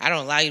I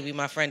don't allow you to be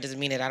my friend doesn't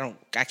mean that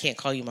I can't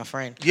call you my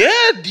friend.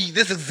 Yeah,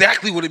 that's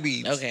exactly what it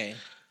means. Okay.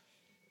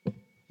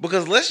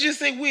 Because let's just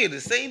say we're in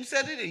the same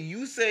setting and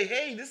you say,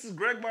 hey, this is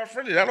Greg, my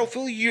friend, and I don't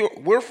feel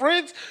we're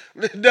friends.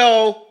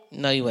 No.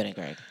 No, you wouldn't,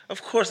 Greg.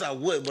 Of course I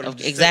would, but I'm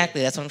just exactly.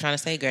 saying. That's what I'm trying to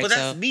say, Greg. But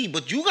that's me.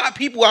 But you got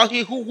people out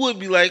here who would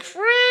be like,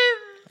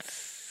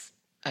 friends.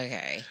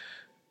 Okay.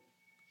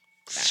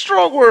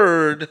 Strong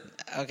word.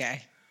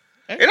 Okay.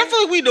 And I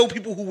feel like we know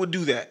people who would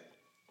do that.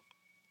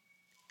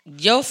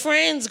 Your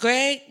friends,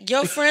 Greg.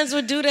 Your friends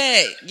would do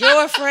that.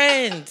 Your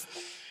friends.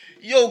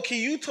 Yo, can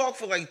you talk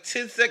for like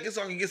 10 seconds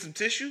so I can get some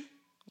tissue?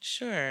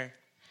 Sure.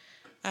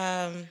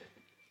 But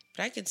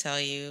I can tell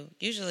you,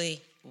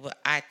 usually what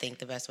I think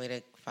the best way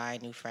to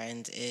find new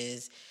friends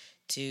is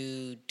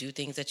to do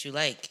things that you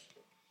like.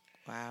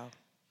 Wow.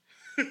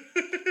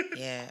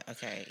 Yeah,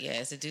 okay. Yeah,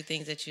 it's to do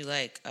things that you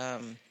like.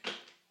 A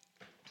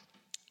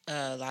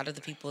lot of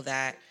the people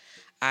that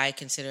I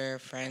consider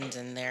friends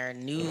and they're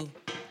new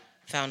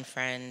found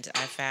friends,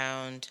 I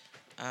found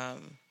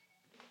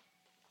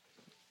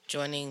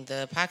joining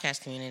the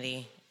podcast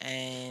community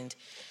and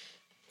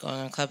going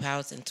on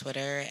Clubhouse and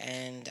Twitter,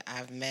 and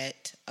I've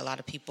met a lot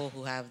of people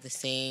who have the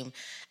same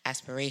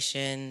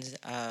aspirations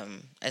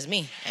as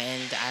me,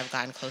 and I've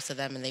gotten close to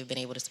them, and they've been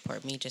able to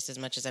support me just as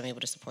much as I'm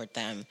able to support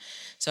them.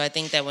 So I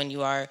think that when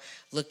you are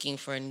looking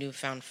for a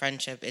newfound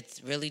friendship,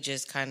 it's really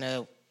just kind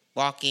of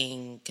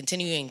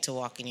continuing to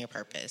walk in your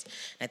purpose.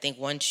 And I think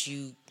once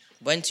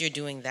you're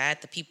doing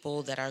that, the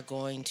people that are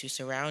going to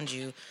surround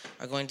you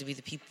are going to be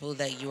the people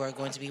that you are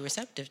going to be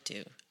receptive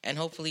to, and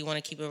hopefully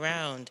want to keep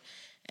around.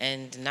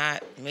 And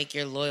not make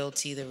your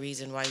loyalty the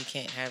reason why you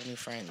can't have new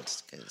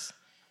friends.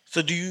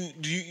 So do you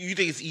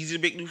think it's easy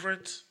to make new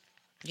friends?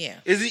 Yeah.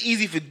 Is it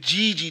easy for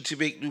Gigi to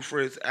make new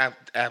friends?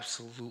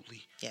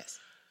 Absolutely. Yes.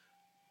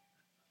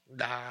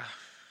 Nah.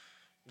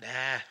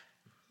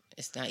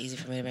 It's not easy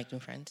for me to make new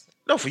friends.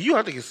 No, for you,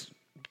 I think it's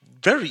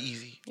very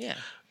easy. Yeah.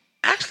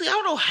 Actually, I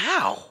don't know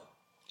how.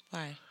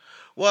 Why?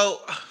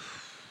 Well,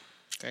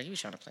 Girl, you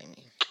trying to play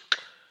me.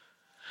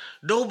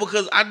 No,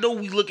 because I know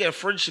we look at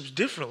friendships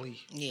differently.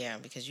 Yeah,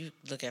 because you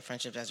look at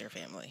friendships as your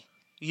family.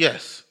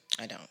 Yes.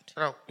 I don't.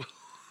 Oh.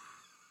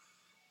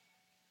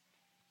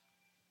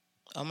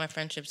 All my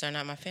friendships are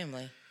not my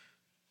family.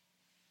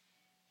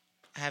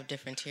 I have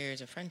different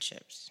tiers of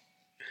friendships.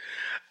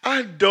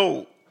 I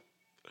don't.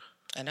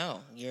 I know.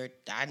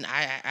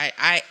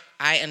 I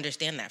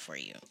understand that for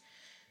you.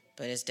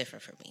 But it's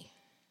different for me.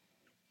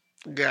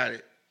 Got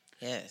it.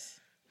 Yes.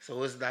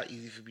 So it's not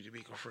easy for me to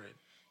make a friend.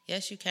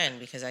 Yes, you can,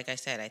 because like I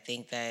said, I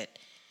think that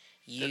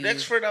the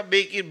next friend I'm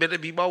making better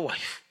be my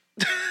wife.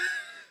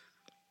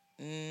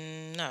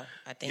 No,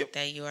 I think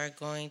that you are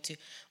going to.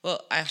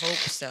 Well, I hope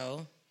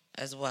so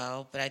as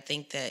well. But I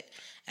think that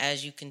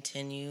as you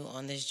continue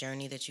on this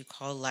journey that you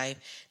call life,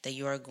 that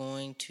you are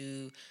going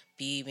to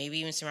be maybe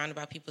even surrounded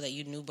by people that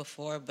you knew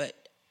before,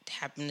 but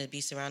happen to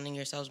be surrounding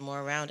yourselves more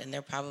around, and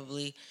they're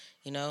probably,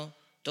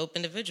 dope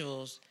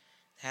individuals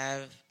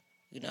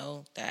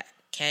that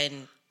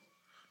can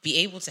be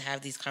able to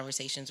have these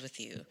conversations with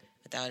you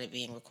without it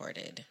being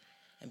recorded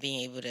and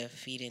being able to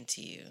feed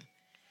into you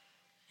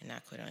and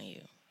not quit on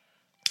you.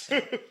 So.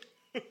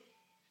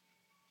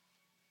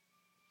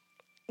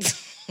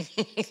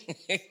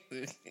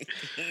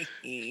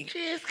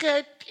 Just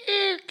got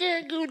take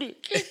a little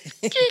bit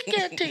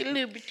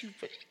too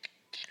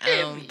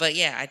fast. But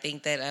yeah, I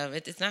think that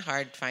it's not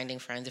hard finding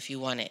friends if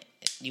you want it.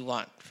 You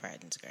want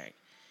friends, Greg.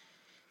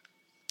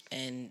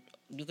 And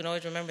you can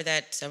always remember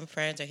that some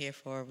friends are here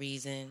for a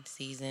reason,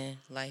 season,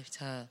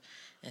 lifetime.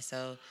 And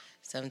so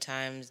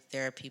sometimes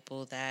there are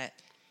people that...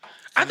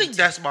 I think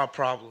that's my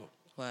problem.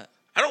 What?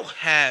 I don't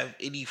have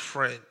any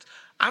friends.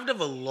 I've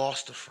never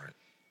lost a friend.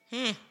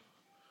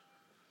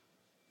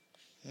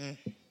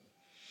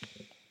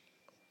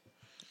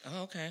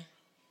 Oh, okay.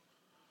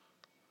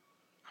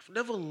 I've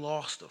never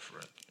lost a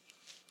friend.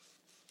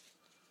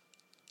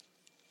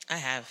 I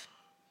have.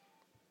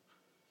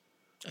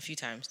 A few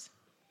times.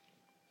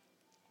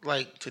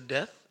 Like to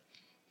death?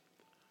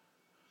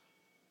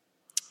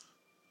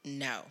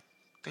 No.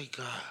 Thank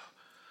God.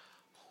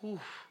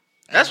 Whew.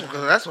 That's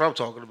what I'm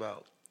talking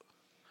about.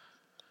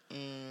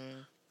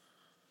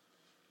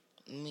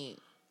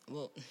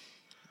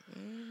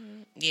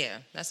 Yeah,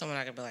 that's someone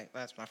I could be like,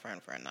 that's my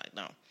friend. Like,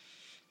 no.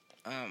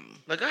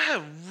 Like I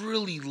have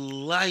really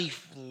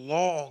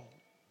lifelong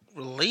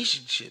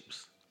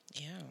relationships.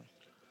 Yeah.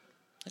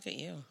 Look at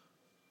you.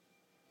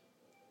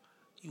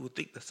 You would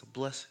think that's a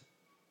blessing.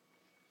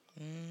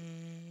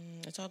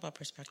 It's all about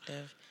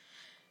perspective.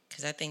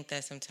 Because I think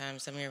that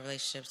sometimes some of your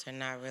relationships are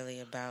not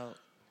really about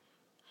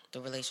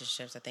the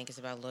relationships. I think it's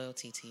about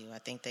loyalty to you. I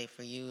think that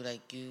for you,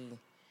 like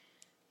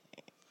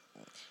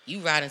You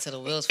ride until the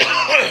wheels fall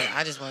off. But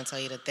I just want to tell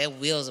you that their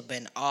wheels have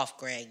been off,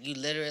 Greg. You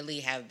literally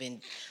have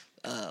been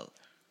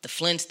the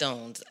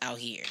Flintstones out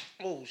here.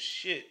 Oh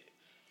shit.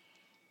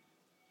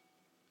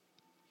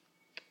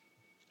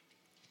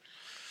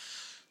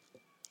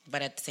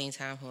 But at the same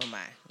time, who am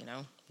I? You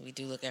know, we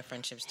do look at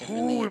friendships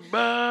differently. Who am But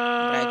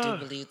I do I?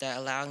 believe that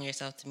allowing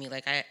yourself to meet,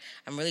 like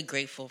I'm really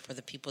grateful for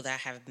the people that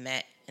I have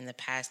met in the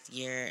past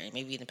year and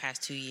maybe in the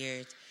past 2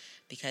 years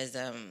because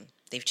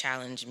they've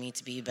challenged me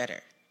to be better.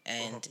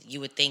 And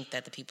you would think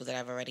that the people that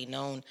I've already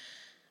known,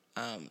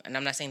 and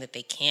I'm not saying that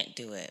they can't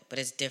do it, but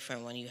it's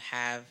different when you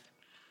have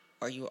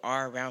or you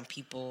are around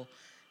people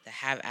that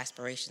have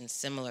aspirations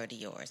similar to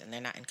yours and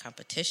they're not in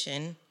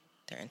competition,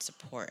 they're in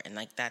support. And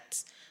like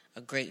that's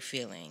a great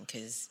feeling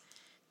because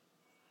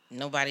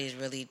nobody's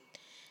really.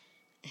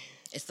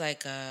 It's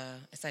like a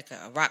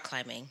rock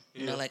climbing.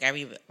 You know, like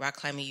every rock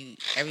climbing,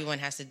 everyone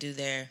has to do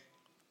their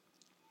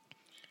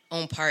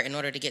own part in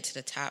order to get to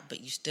the top,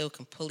 but you still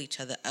can pull each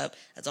other up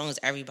as long as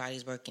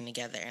everybody's working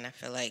together. And I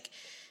feel like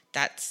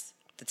that's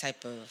the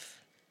type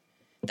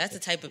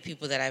of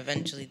people that I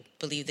eventually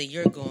believe that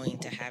you're going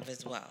to have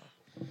as well.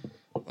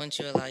 Once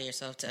you allow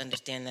yourself to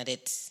understand that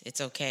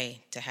it's okay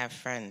to have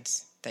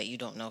friends that you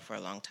don't know for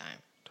a long time.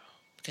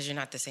 Because you're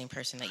not the same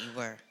person that you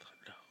were.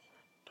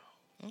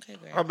 Okay,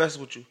 great. I'm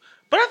messing with you.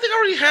 But I think I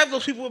already have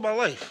those people in my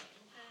life.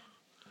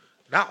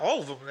 Not all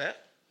of them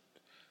that.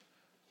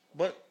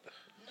 But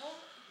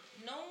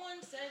No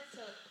one said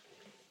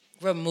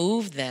to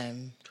remove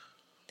them.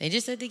 They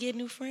just said to get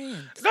new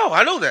friends. no,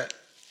 I know that.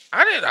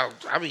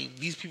 I mean,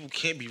 these people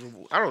can't be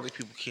removed. I don't think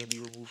people can be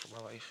removed from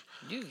my life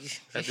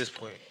at this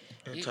point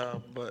in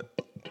time. But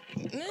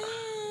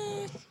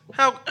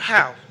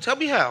how? Tell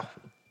me how.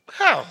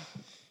 How?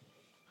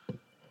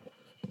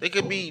 They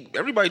could be.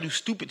 Everybody do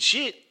stupid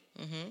shit.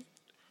 Mm-hmm.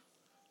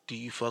 Do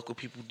you fuck with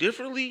people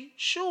differently?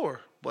 Sure,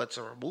 but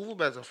to remove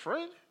them as a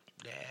friend,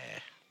 nah.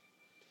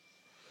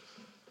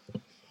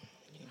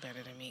 You're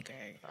better than me,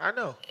 Greg. I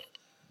know.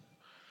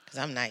 Because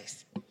I'm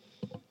nice.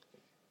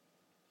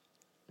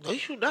 No,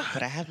 you're not.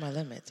 But I have my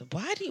limits.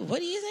 What do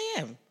you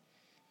say I am?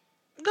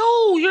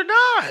 No, you're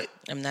not.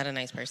 I'm not a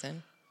nice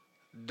person.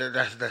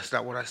 That's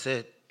not what I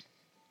said.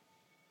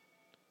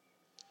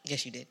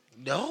 Yes, you did.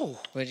 No.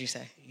 What did you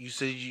say? You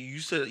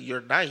said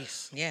you're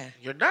nice. Yeah.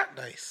 You're not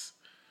nice.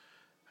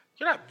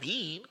 You're not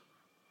mean.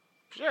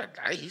 You're not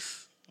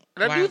nice.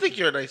 And I Why? do think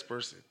you're a nice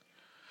person.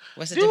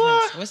 What's the Do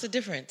difference? I? What's the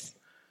difference?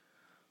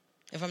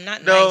 If I'm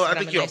not No, nice, I but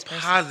think I'm a you're nice a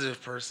person.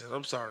 positive person.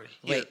 I'm sorry.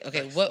 Wait, Yeah,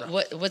 okay. nice. What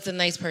No. what's a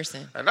nice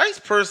person? A nice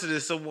person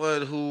is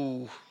someone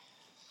who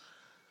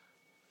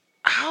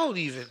I don't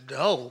even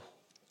know.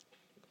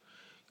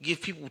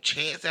 Give people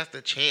chance after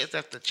chance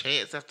after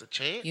chance after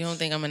chance. You don't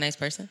think I'm a nice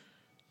person?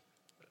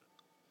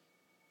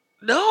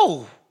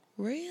 No.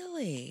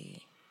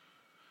 Really?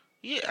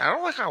 Yeah, I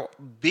don't like how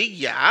big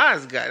your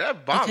eyes got.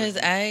 That bothers Because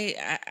me.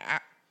 I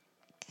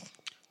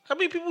How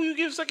many people you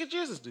give second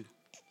chances to?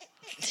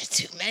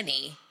 too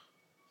many.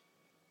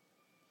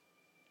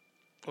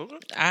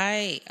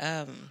 Okay.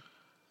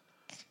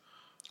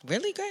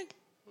 Really, Greg?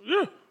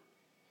 Yeah.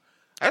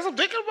 As I'm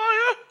thinking about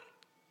it.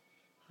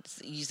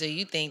 So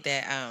you think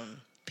that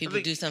people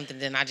think- do something,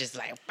 then I just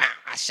like, wow,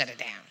 I shut it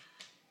down.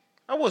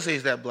 I wouldn't say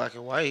it's that black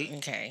and white.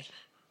 Okay.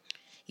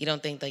 You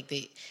don't think like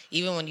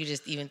even when you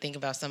just even think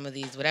about some of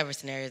these whatever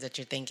scenarios that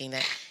you're thinking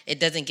that it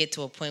doesn't get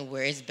to a point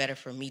where it's better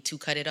for me to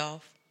cut it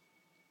off?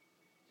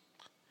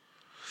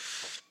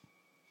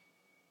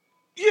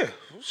 Yeah,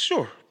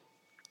 sure.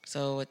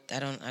 So I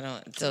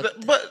don't. So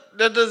But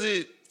that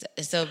doesn't.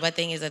 so my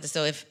thing is that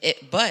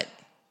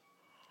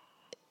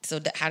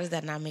how does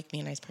that not make me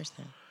a nice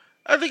person?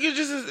 I think it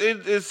just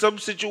is in some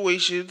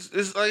situations.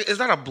 It's like it's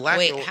not a black.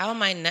 Wait, or, how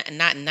am I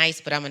not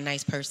nice, but I'm a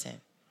nice person?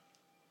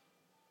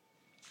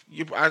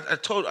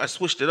 I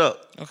switched it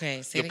up.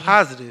 Okay, say You're it again.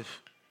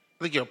 positive.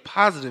 I think you're a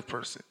positive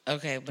person.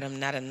 Okay, but I'm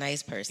not a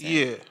nice person.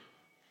 Yeah,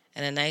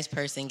 And a nice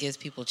person gives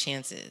people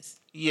chances.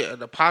 yeah.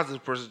 And a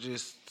positive person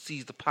just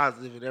sees the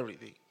positive in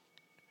everything.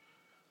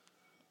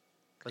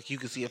 Like you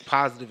can see a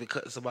positive in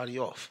cutting somebody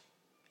off.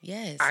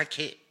 Yes. I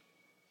can't.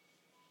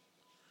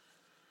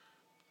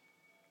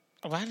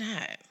 Why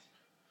not?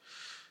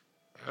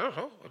 I don't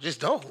know. I just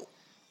don't.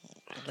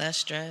 Less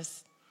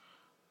stress.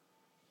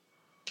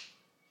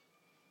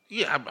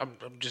 Yeah, I'm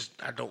just.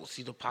 I don't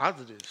see the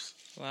positives.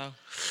 Well,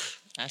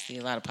 I see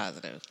a lot of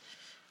positives.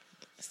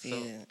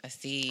 I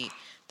see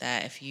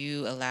that if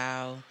you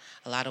allow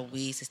a lot of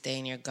weeds to stay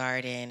in your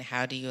garden,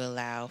 how do you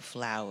allow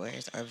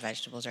flowers or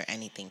vegetables or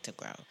anything to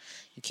grow?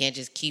 You can't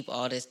just keep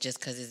all this just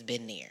because it's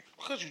been there.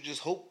 Because you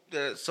just hope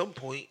that at some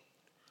point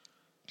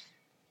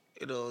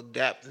it'll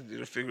adapt and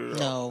it'll figure it out.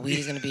 No, weed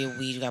is going to be a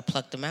weed. You got to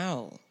pluck them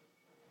out.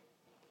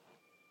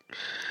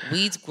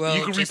 Weeds grow.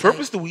 You can just repurpose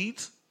like the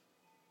weeds.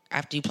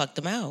 after you pluck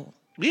them out.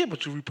 Yeah,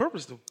 but you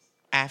repurpose them.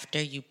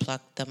 After you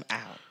pluck them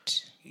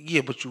out.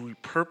 Yeah, but you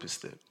repurpose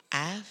them.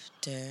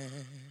 After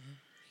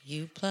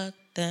you pluck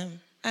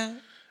them out.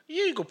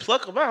 Yeah, you can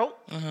pluck them out.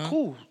 Uh-huh.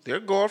 Cool. They're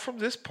gone from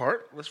this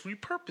part. Let's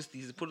repurpose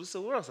these and put them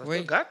somewhere else. I Where-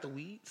 still got the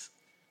weeds.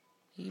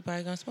 You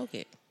probably going to smoke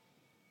it.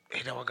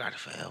 And now I got it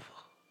forever.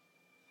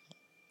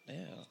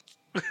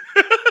 Ew.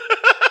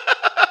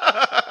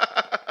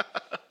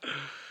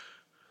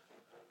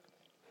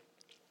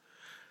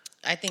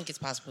 I think it's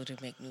possible to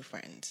make new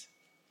friends.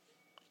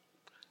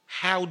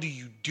 How do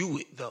you do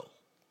it though?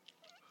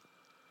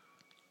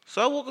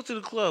 So I walk into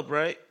the club,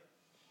 right?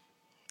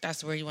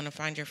 That's where you want to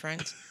find your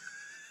friends.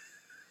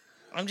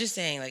 I'm just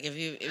saying, like, if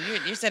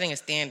you're setting a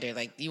standard,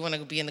 like you want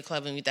to be in the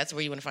club, and that's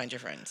where you want to find your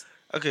friends.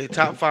 Okay,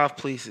 top 5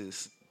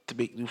 places to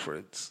make new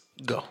friends.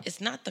 Go.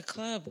 It's not the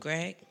club,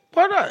 Greg,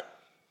 Why not?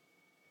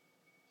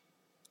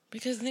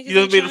 because niggas. You ever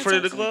ain't made a trying friend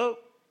in to the talk to- club?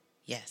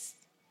 Yes,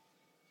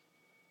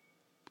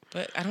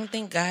 but I don't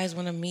think guys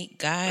want to meet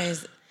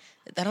guys.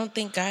 I don't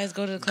think guys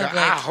go to the club. God,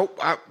 Like, I hope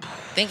I.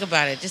 think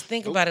about it. Just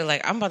think about it.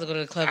 Like, I'm about to go to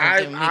the club and I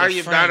meet am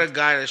a friend. not a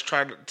guy that's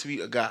trying to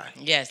meet a guy.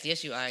 Yes,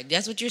 you are.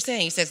 That's what you're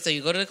saying. You said so.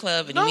 You go to the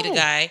club and No. you meet a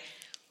guy.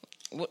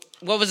 What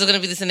was going to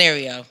be the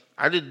scenario?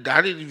 I didn't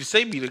even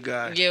say meet a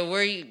guy. Yeah,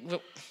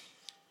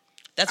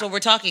 that's what we're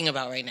talking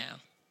about right now.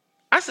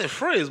 I said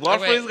friends. Why All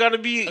right. friends got to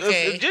be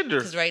a gender?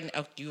 Because right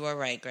now, you are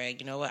right, Greg.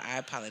 You know what? I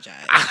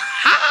apologize.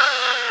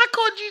 I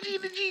called Gigi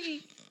the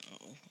Gigi.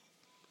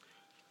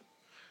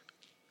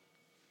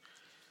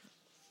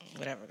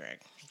 Whatever, Greg.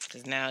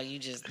 Because now you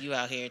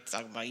out here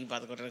talking about you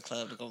about to go to the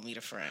club to go meet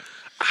a friend.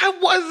 I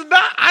was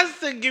not. I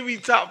said give me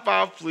top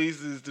 5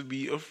 places to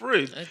meet a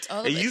friend. It's all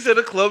And about- you said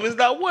a club is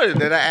not one.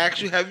 And then I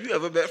asked you, have you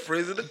ever met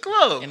friends in the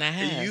club? And I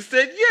have. And you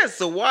said yes.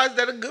 So why is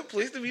that a good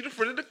place to meet a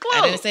friend in the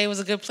club? I didn't say it was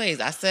a good place.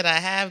 I said I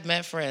have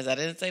met friends. I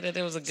didn't say that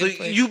it was a good So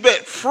place. you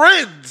met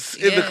friends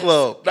in the Yes,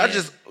 club, not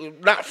yes.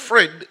 not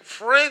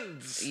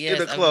friends Yes,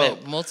 in the I've club,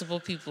 met multiple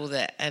people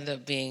that end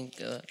up being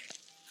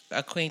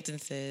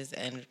acquaintances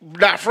and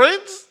not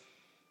friends.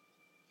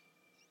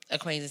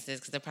 acquaintances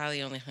because I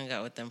probably only hung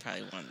out with them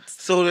probably once.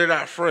 So they're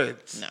not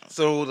friends. No.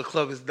 So the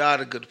club is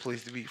not a good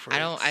place to meet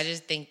friends. I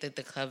just think that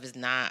the club is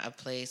not a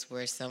place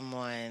where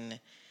someone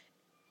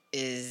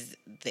is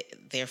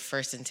their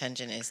first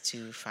intention is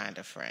to find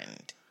a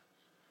friend.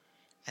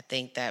 I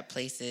think that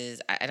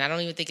places, and I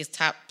don't even think it's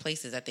top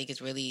places. I think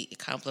it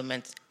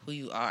complements who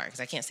you are. Because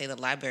I can't say the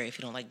library if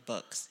you don't like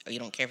books or you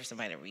don't care for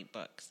somebody to read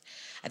books.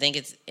 I think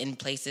it's in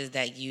places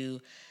that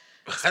you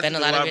spend a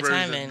lot of your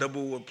time in.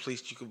 Number one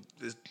place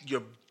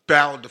you're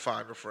bound to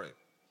find a friend.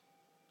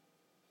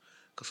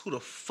 Cause who the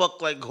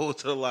fuck like go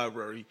to the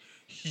library?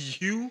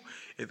 You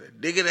and the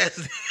nigga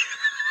that's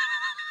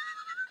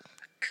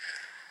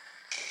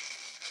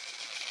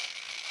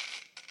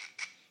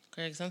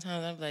Greg,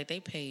 sometimes I'm like, they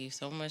pay you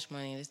so much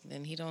money,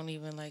 and he don't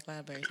even like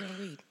libraries. He don't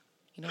read.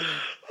 He don't read.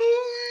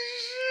 Oh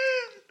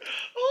shit!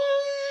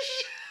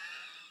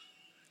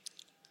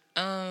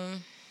 Oh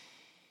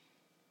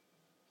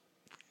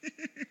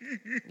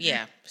shit!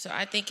 Yeah. So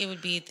I think it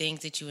would be things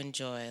that you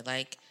enjoy.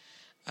 Like,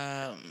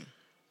 I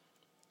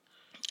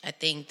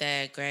think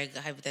that Greg,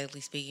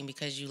 hypothetically speaking,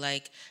 because you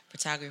like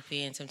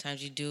photography and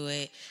sometimes you do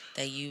it,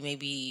 that you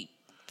maybe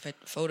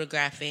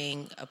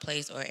photographing a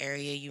place or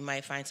area, you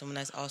might find someone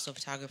that's also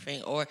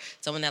photographing or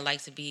someone that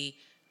likes to be.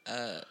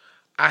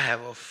 I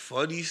have a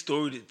funny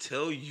story to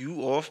tell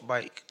you off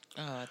mic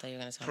Oh, I thought you were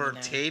gonna tell me now.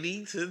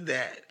 pertaining to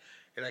that.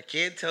 And I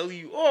can't tell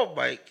you off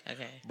mic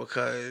Okay.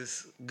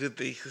 because good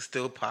things can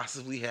still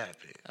possibly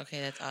happen. Okay,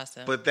 that's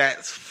awesome. But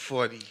that's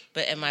funny.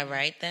 But am I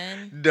right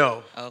then?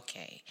 No.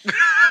 Okay.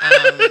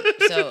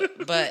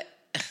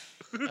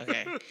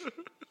 Okay.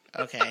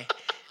 Okay.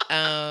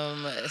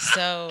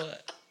 So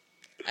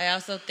I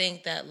also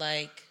think that,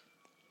 like,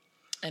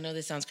 I know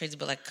this sounds crazy,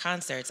 but like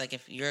concerts, like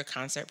if you're a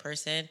concert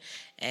person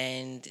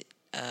and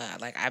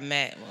like I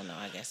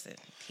guess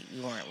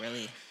we weren't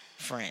really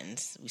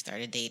friends. We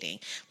started dating.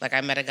 Like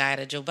I met a guy at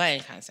a Joe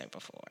Budden concert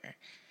before.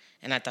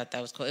 And I thought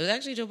that was cool. It was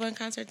actually a Joe Budden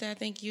concert that I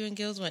think you and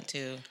Gills went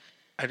to.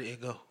 I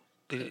didn't go.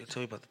 They didn't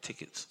tell me about the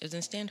tickets. It was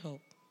in Stanhope.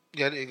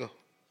 Yeah, I didn't go.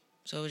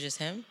 So it was just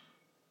him?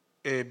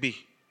 B.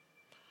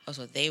 Oh,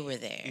 so they were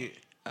there.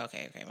 Yeah.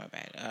 Okay, my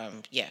bad.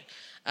 Yeah.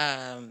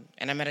 And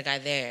I met a guy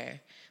there,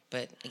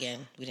 but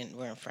again, we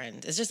weren't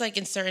friends. It's just like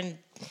in certain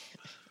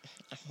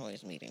I'm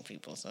always meeting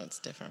people, so it's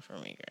different for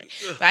me, Greg.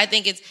 But I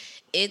think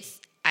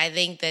I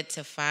think that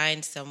to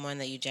find someone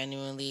that you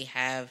genuinely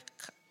have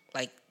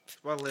like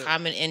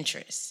common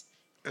interests.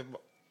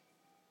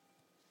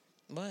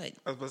 What?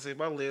 I was about to say,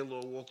 my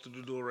landlord walked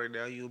through the door right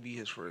now, you'll be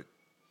his friend.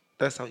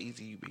 That's how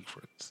easy you make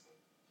friends.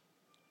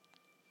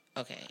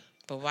 Okay.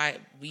 But why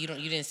you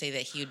didn't say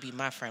that he would be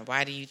my friend.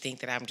 Why do you think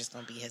that I'm just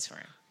gonna be his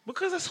friend?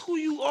 Because that's who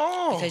you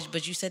are.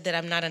 But you said that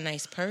I'm not a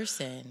nice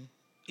person.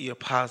 You're a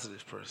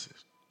positive person.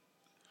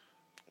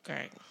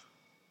 Greg.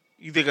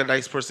 You think a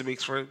nice person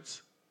makes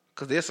friends?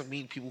 Because there's some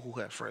mean people who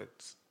have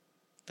friends.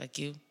 Like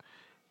you?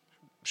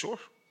 Sure.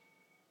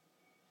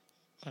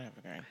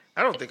 Whatever, Greg.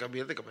 I don't think I'm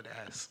mean. I think I'm an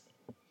ass.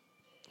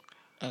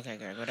 Okay,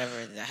 Greg.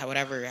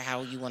 Whatever.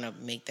 How you want to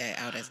make that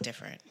out as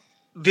different?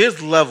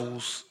 There's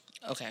levels.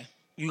 Okay.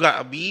 You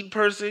got a mean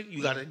person.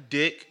 You got a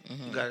dick.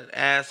 Mm-hmm. You got an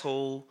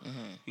asshole.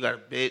 Mm-hmm. You got a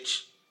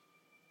bitch.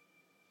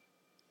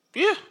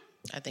 Yeah.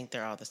 I think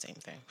they're all the same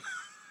thing.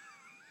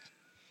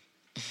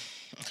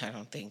 I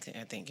don't think there's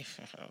anything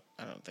different.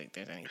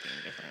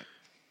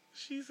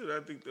 She said, I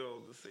think they're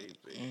all the same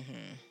thing.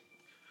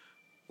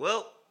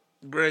 Well,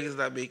 Greg is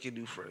not making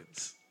new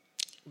friends.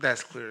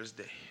 That's clear as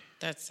day.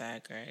 That's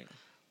sad, Greg.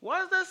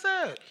 Why is that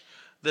sad?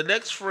 The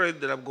next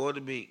friend that I'm going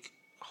to make,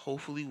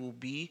 hopefully, will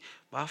be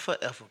my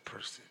forever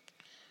person.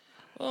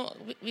 Well,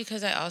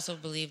 because I also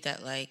believe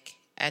that, like,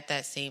 at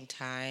that same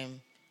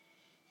time,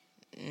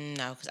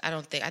 no, because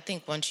I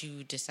think once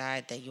you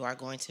decide that you are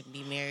going to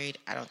be married,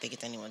 I don't think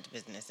it's anyone's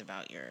business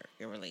about your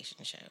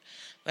relationship.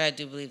 But I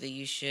do believe that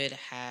you should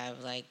have,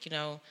 like,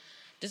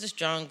 there's a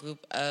strong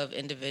group of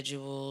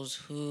individuals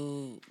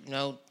who,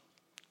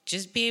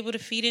 just be able to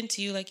feed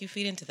into you like you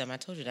feed into them. I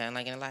told you that,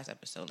 like in the last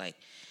episode. Like,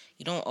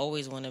 you don't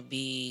always want to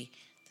be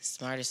the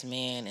smartest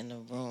man in the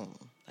room.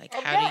 Like,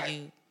 I'm how not. do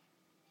you?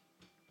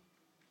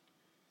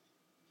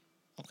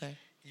 Okay.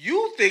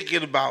 You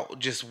thinking about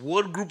just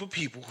one group of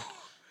people.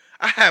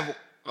 I have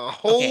a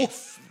whole... Okay.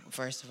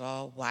 First of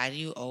all, why do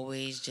you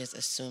always just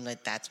assume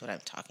that that's what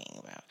I'm talking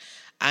about?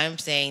 I'm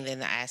saying that in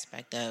the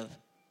aspect of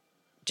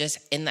just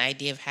in the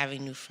idea of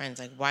having new friends.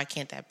 Like, why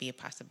can't that be a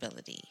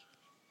possibility?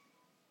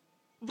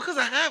 Because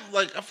I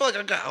feel like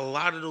I got a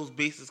lot of those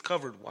bases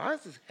covered. Why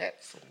is this hat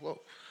so low?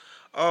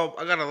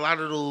 I got a lot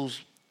of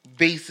those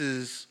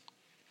bases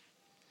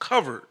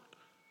covered.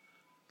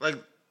 Like,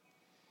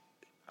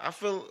 I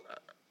feel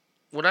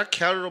when I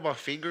counted on my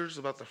fingers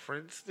about the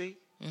friends thing,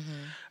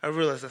 I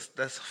realized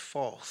that's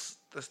false.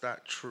 That's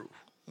not true.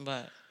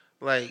 But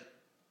Like,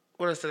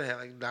 what I said, I had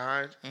like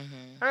 9.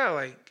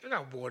 I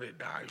got more than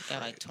 9 friends.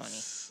 got like 20.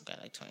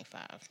 Got like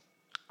 25.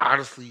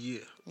 Honestly, yeah.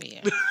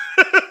 Yeah.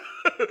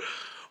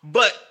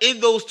 But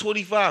in those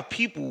 25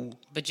 people...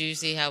 But you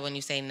see how when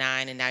you say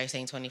 9 and now you're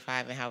saying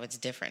 25 and how it's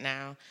different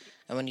now?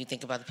 And when you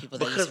think about the people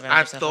that you Because surround I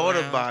yourself thought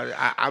around, about it.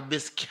 I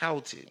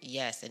miscounted.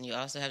 yes, and you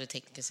also have to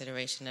take in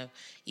consideration of,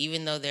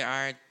 even though there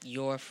are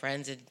your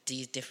friends in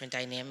these different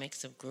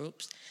dynamics of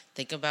groups,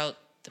 think about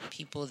the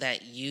people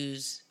that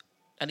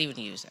not even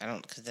use,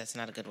 because that's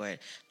not a good word,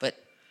 but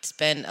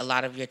spend a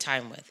lot of your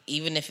time with,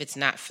 even if it's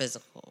not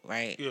physical,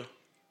 right? Yeah.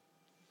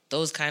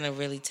 Those kind of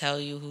really tell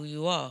you who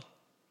you are.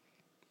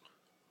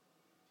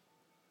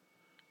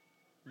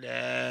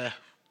 Nah,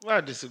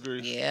 I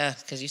disagree. Yeah,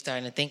 because you're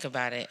starting to think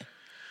about it.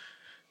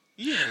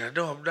 Yeah,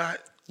 no, I'm not.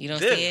 You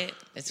don't them. see it?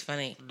 It's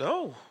funny.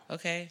 No.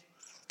 Okay.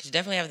 Because you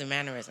definitely have the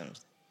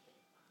mannerisms.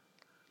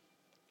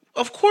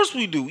 Of course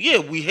we do. Yeah,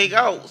 we hang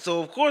out.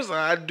 So of course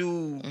I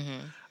do.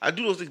 I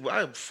do those things, but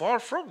I am far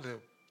from them.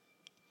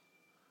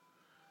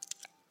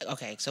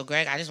 Okay, so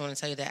Greg, I just want to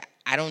tell you that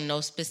I don't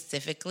know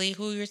specifically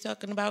who you're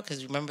talking about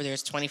because remember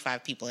there's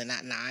 25 people and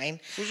not 9.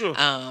 For sure.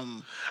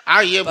 I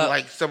I am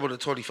like some of the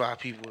 25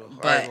 people though.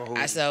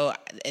 But so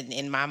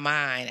in my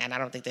mind, and I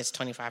don't think there's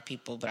 25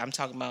 people, but I'm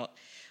talking about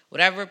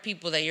whatever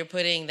people that you're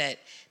putting that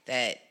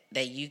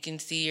you can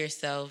see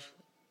yourself,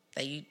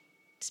 that you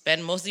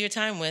spend most of your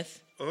time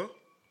with. Uh-huh.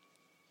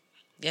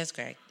 Yes,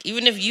 Greg.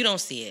 Even if you don't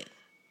see it.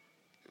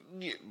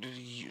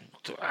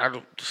 I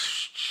don't.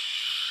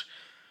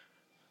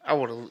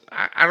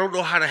 I don't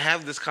know how to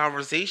have this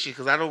conversation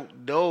because I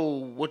don't know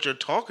what you're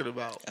talking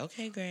about.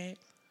 Okay, Greg.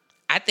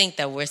 I think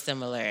that we're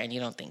similar, and you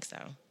don't think so.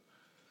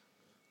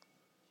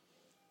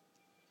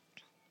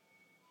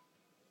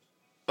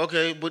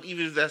 Okay, but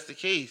even if that's the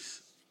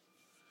case,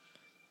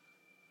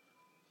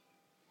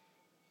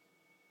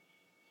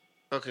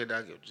 okay, now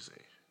I get what you're saying.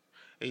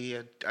 And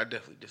yeah, I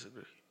definitely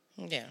disagree.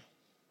 Yeah.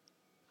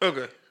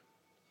 Okay,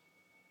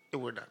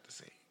 and we're not the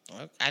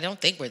same. I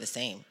don't think we're the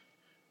same.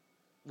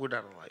 We're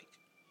not alike.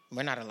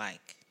 We're not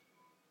alike.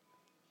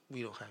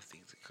 We don't have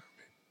things in common.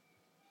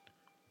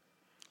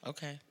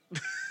 Okay.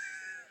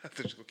 I thought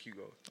you were going to keep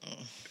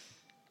going.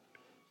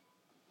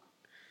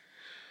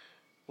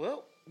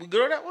 Well, we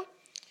good on that one?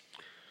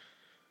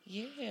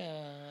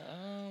 Yeah.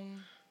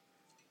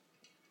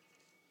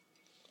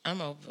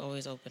 I'm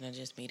always open to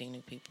just meeting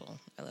new people.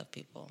 I love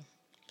people.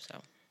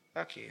 So.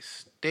 I can't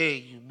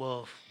stand you,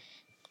 muff.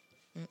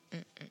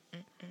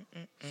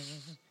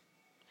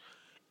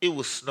 It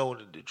was snowing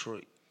in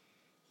Detroit.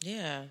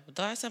 Yeah.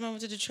 The last time I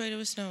went to Detroit, it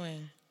was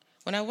snowing.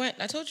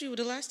 I told you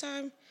the last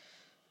time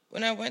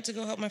when I went to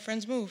go help my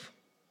friends move,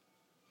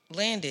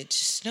 landed,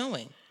 just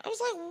snowing. I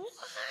was like,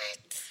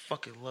 what?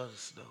 Fucking love the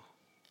snow.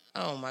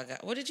 Oh, my God.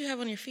 What did you have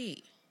on your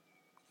feet?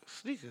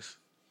 Sneakers.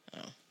 Oh.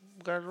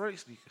 Got the right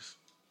sneakers.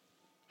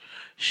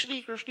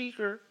 Sneaker.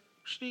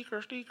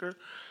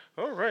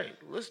 All right,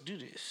 let's do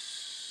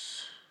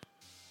this.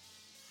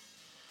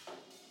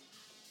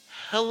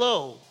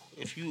 Hello,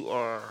 if you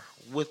are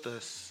with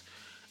us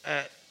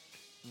at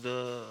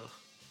the,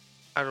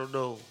 I don't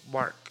know,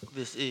 mark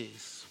this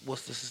is.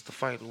 This is the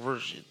final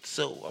version.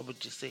 So I'm going to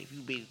just say if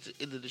you made it to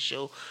the end of the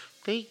show,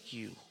 thank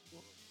you.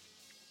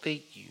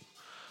 Thank you.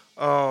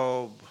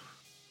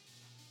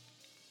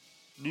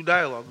 New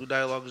Dialogue. New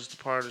Dialogue is the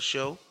part of the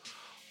show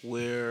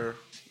where,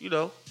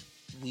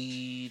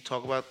 we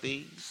talk about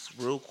things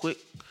real quick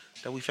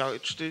that we found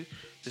interesting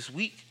this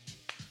week.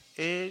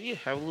 And, yeah,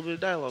 have a little bit of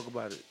dialogue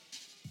about it.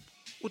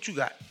 What you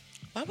got?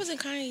 Why wasn't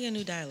Kanye a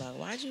New Dialogue?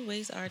 Why'd you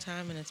waste our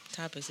time and its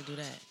topics to do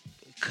that?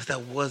 Because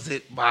that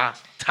wasn't my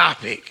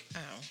topic.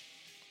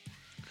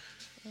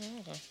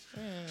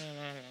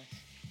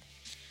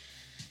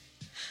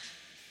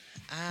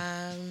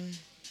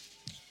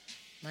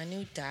 My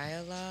new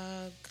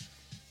dialogue.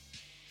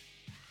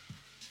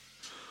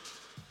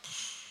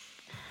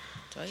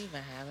 Do I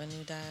even have a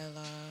new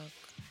dialogue?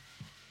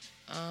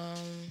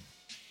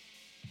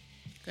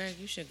 Greg,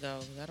 you should go.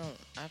 'Cause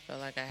I feel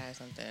like I had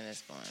something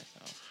that's going.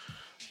 So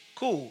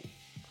Cool.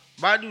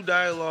 My new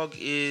dialogue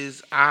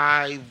is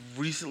I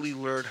recently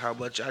learned how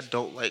much I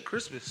don't like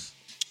Christmas.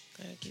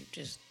 Greg, you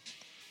just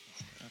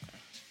okay.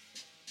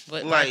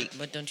 What Like-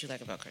 what don't you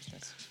like about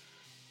Christmas?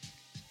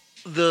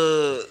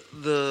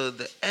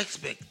 The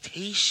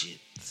expectations.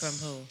 From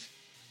who?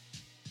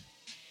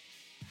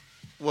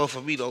 Well,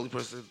 for me, the only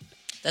person.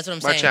 That's what I'm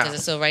My saying. child.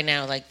 'Cause so right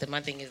now, like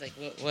my thing is like,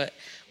 what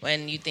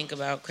when you think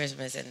about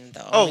Christmas and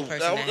the Oh, only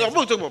person I'm that only has,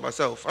 talking about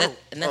myself. and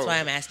that's why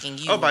I'm asking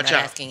you, Oh, my not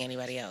child. asking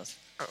anybody else.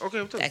 Okay,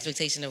 I'm The talking.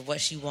 expectation of what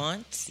she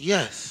wants.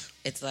 Yes.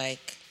 It's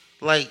like,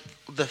 Like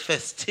the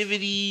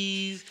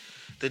festivities,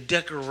 the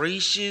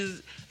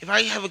decorations. If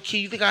I have a kid,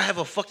 you think I have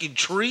a fucking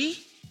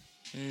tree?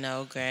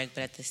 no, Greg,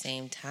 but at the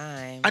same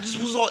time, I just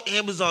was on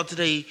Amazon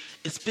today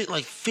and spent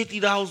like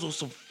 $50 on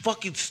some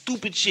fucking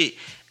stupid shit.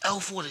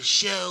 Elf on the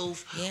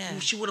shelf. Yeah. Ooh,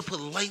 she want to put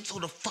lights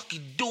on the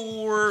fucking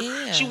door.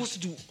 Yeah. She wants to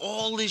do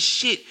all this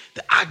shit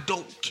that I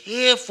don't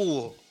care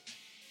for.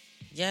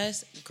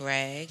 yes,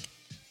 Greg,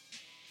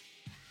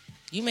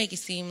 you make it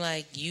seem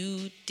like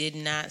you did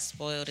not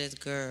spoil this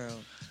girl.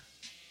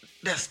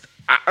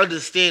 I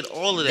understand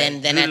all of that.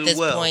 Then good at and this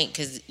well. point,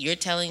 because you're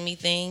telling me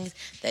things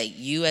that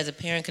you as a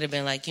parent could have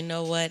been like, you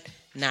know what,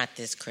 not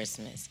this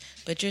Christmas.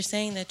 But you're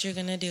saying that you're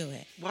gonna do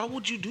it. Why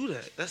would you do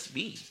that? That's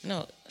me.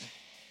 No,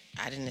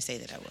 I didn't say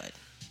that I would.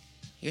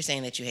 You're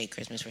saying that you hate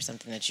Christmas for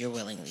something that you're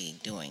willingly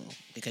doing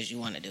because you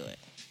want to do it.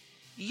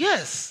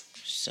 Yes.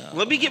 So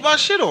Let me get my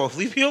shit off.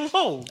 Leave me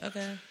alone.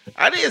 Okay.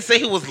 I didn't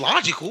say it was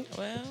logical.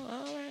 Well,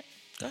 all right.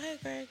 Go ahead,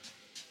 Greg.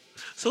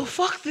 So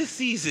fuck this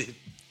season.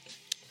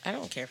 I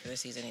don't care for the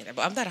season either,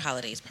 but I'm not a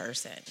holidays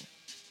person.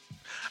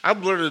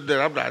 I'm learning that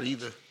I'm not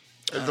either.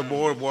 As the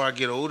more and more I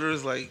get older,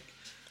 it's like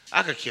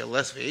I could care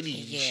less for any of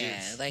these Yeah,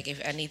 shits. like if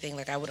anything,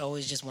 like I would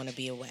always just want to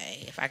be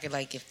away. If I could,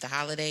 like, if the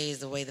holiday is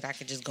the way that I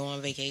could just go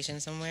on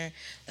vacation somewhere,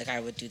 like I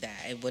would do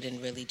that. It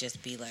wouldn't really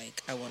just be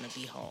like I want to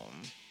be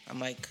home. I'm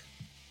like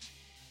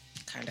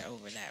kind of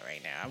over that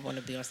right now. I want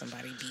to be on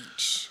somebody's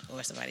beach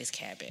or somebody's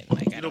cabin.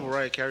 Like You know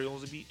Mariah Carey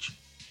owns a beach?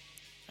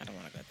 I don't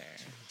want to go there.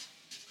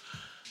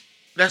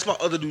 That's my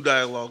other new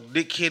dialogue.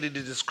 Nick Cannon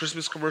did this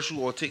Christmas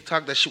commercial on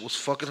TikTok. That shit was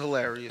fucking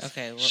hilarious.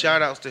 Okay, what-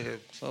 Shout outs to him.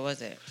 What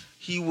was it?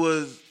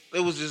 It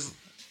was just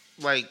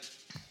like,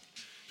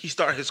 he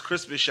started his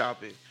Christmas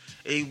shopping.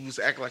 And he was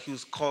acting like he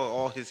was calling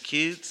all his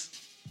kids,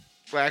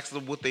 asking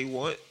them what they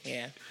want.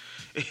 Yeah.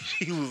 And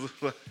he was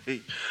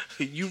like,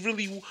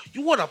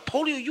 you want a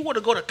pony or you want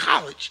to go to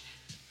college?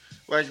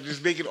 Like,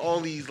 just making all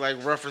these,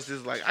 like,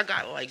 references. Like, I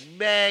got, like,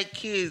 mad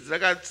kids. I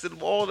got to send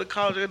them all to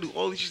college. I got to do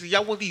all these shit.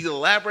 Y'all want these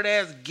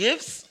elaborate-ass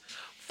gifts?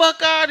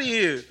 Fuck out of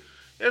here.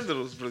 That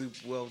was really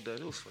well done.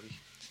 It was funny.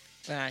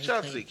 Nah, Shout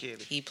out to Nick Cannon.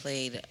 he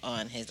played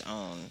on his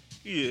own.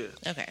 Yeah.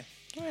 Okay.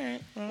 All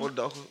right. Well,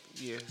 Or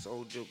his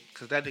old joke.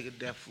 Because that nigga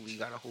definitely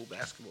got a whole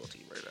basketball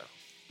team right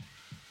now.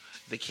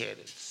 The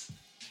Cannons.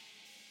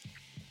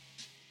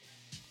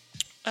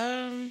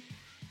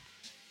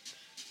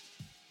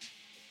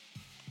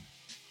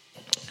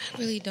 I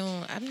really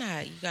don't. I'm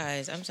not. You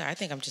guys. I'm sorry. I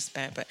think I'm just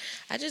spent. But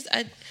I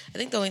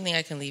think the only thing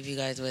I can leave you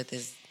guys with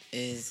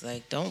is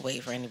like, don't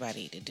wait for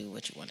anybody to do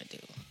what you want to do.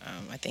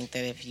 I think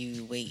that if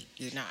you wait,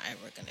 you're not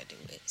ever gonna do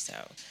it. So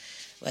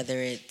whether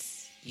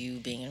it's you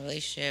being in a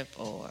relationship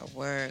or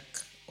work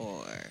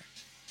or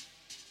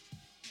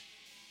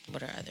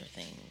what are other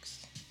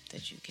things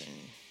that you can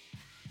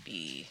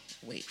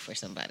wait for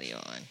somebody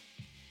on?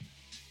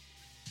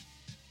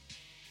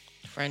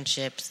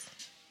 Friendships.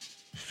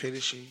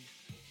 Finishing.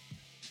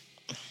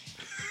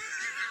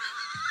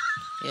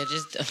 Yeah,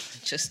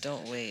 just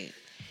don't wait.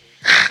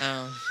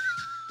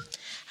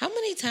 How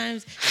many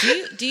times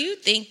do you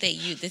think that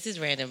you? This is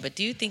random, but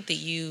do you think that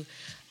you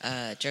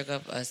jerk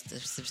off a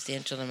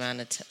substantial amount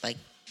of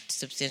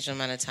substantial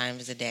amount of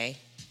times a day?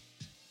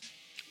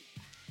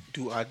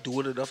 Do I do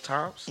it enough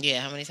times?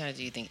 Yeah. How many times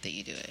do you think that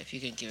you do it? If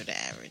you could give it an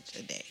average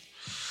a day.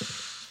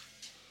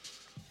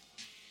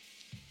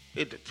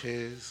 It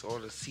depends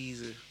on the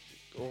season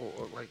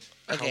or like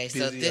Okay, how busy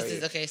so this I is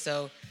am. okay.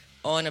 So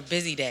on a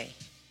busy day.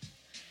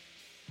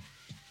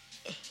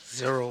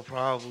 0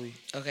 probably.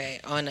 Okay,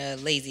 on a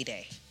lazy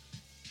day.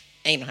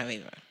 And you don't have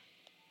baby mom.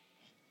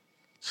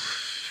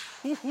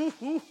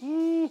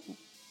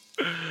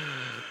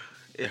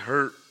 It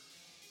hurt.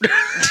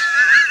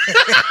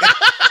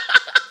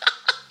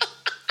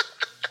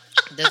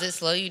 Does it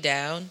slow you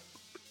down?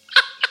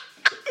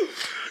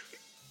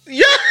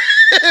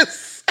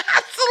 Yes,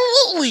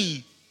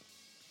 absolutely.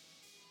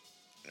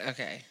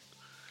 Okay.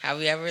 Have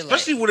you ever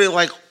Especially when it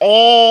like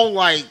all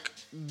like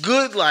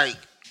good like.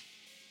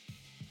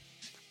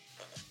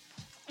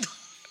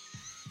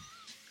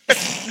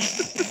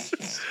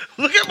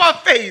 Look at my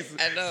face.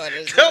 I know.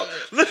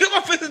 Look at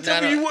my face and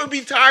tell No, me you wouldn't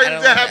be tired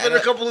if that happened a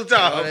couple of I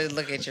times. don't want to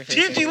look at your face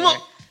Gigi, anymore.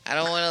 look. I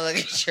don't want to look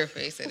at your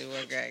face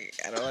anymore, Greg.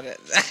 I don't want to.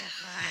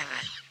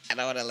 I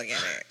don't want to look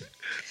at it.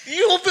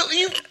 You don't feel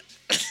you.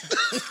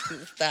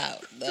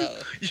 Stop. No.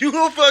 You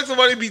don't feel like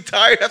somebody be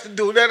tired after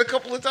doing that a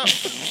couple of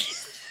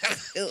times.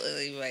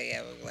 You might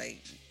have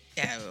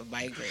a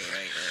migraine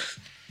right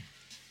there.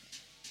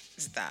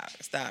 Stop,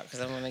 because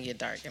I'm gonna get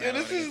dark. And Yeah, I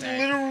don't this wanna is get dark.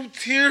 literal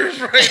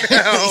tears right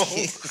now.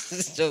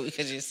 So,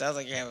 because it sounds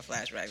like you're having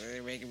flashbacks and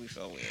you're making me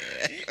feel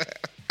weird.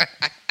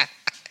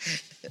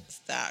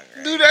 Stop.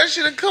 Right? Do that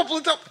shit a couple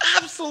of times.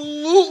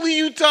 Absolutely,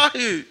 you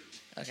tired.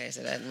 Okay,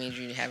 so that means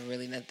you have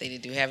really nothing to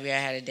do. Have you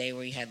ever had a day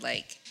where you had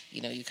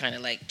you kind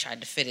of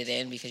tried to fit it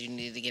in because you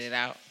needed to get it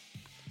out?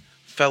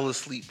 Fell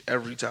asleep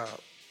every time.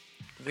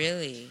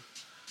 Really?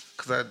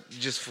 Because I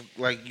just,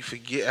 you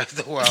forget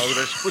after a while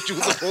that's what you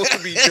were supposed to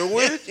be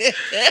doing.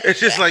 It's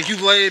just like you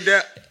laying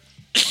down.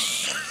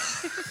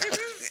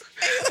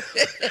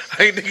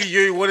 I ain't thinking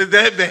you ain't wanted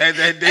that bad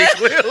that day,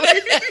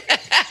 clearly.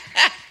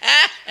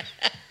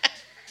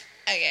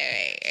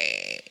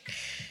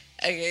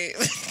 Okay.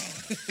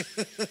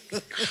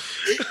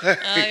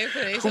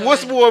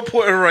 What's more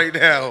important right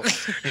now?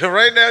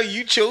 Right now,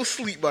 you chose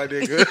sleep, my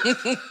nigga.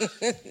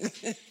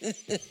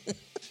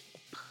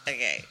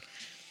 Okay.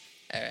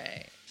 All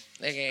right.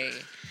 Okay.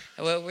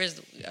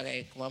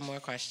 Okay, one more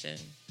question.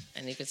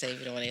 And you can say if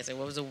you don't want to answer.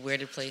 What was the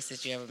weirdest place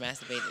that you ever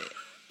masturbated?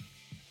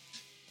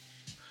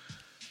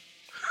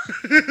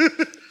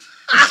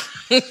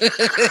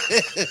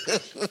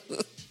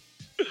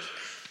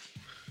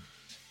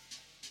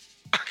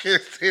 I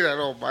can't say that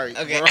on mic,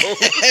 Okay. bro.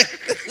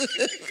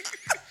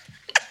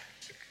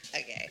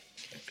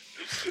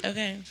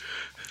 Okay.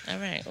 All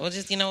right. Well,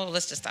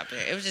 let's just stop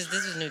here. This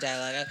was new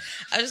dialogue.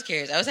 I was just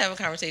curious. I was having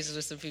conversations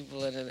with some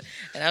people, and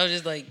I was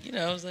just I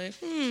was like,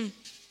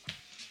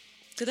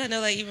 because I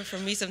know, even for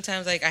me,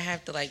 sometimes, I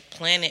have to,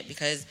 plan it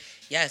because,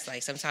 yes,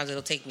 sometimes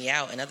it'll take me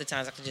out, and other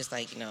times I can just,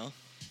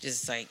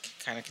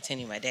 kind of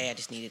continue my day. I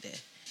just needed to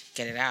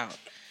get it out.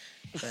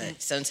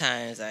 But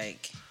sometimes,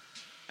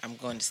 I'm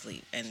going to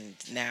sleep, and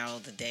now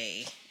the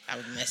day I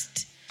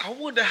missed. I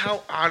wonder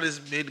how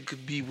honest men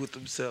could be with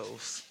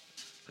themselves.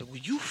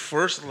 When you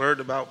first learned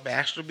about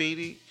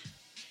masturbating,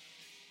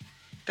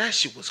 that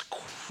shit was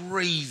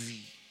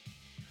crazy.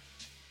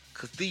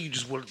 Because then you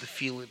just wanted to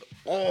feel it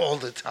all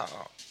the time.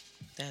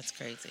 That's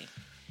crazy.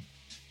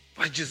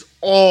 Just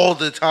all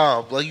the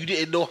time. You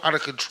didn't know how to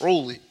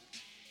control it.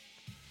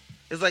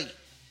 It's like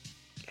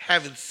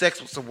having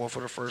sex with someone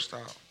for the first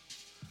time.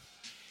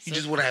 You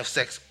just want to have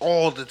sex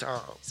all the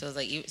time. So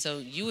it's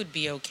you would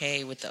be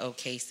okay with the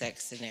okay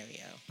sex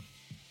scenario?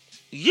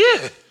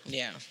 Yeah.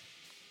 Yeah.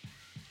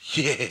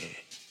 Yeah.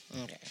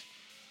 Okay.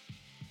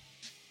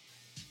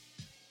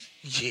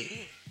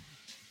 Yeah.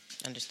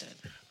 Understood.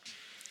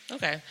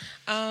 Okay.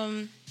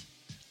 I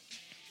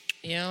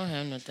don't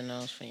have nothing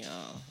else for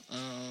y'all.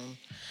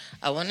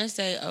 I want to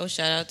say,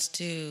 shout outs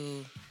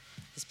to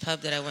this pub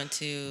that I went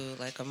to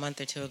a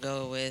month or two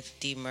ago with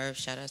D Murph.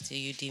 Shout outs to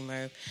you, D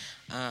Murph.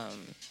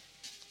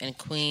 In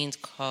Queens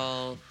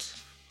called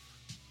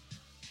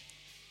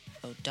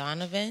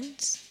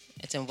O'Donovan's.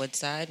 It's in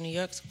Woodside, New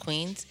York,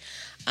 Queens.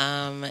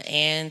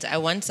 And I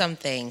won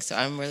something, so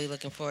I'm really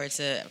looking forward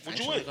to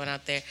going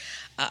out there.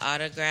 An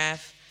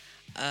autograph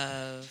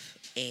of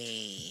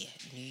a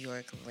New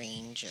York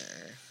Ranger.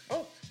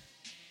 Oh.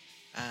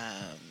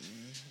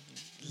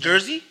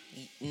 Jersey?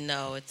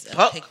 No, it's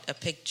a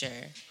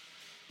picture.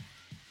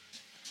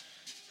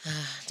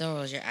 Don't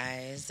roll your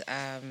eyes.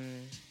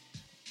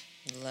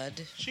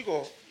 Lud. She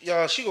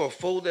gonna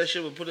fold that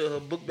shit and put it in her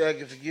book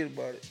bag and forget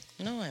about it.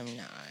 No, I'm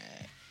not.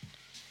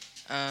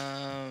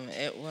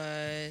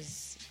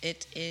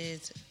 It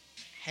is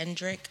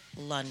Hendrik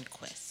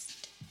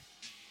Lundqvist.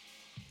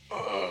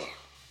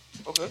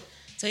 Okay.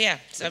 So yeah,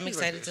 I'm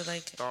excited to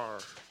star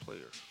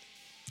player.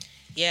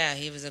 Yeah,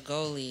 he was a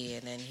goalie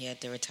and then he had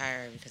to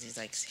retire because he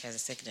has a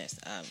sickness.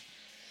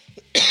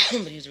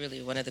 But he was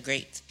really one of the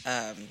greats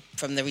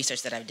from the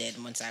research that I did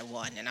once I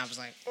won, and I was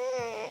like,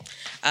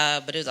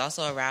 but it was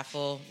also a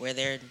raffle where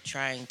they're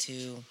trying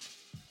to,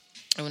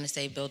 I want to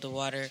say, build a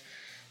water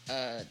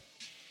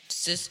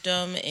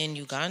system in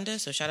Uganda.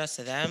 So shout outs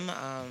to them,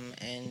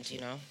 and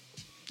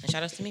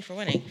shout outs to me for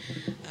winning.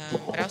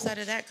 But outside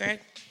of that, Greg,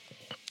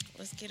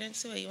 let's get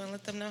into it. You want to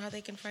let them know how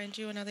they can find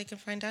you and how they can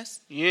find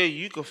us? Yeah,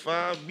 you can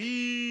find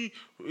me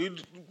in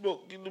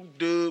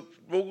the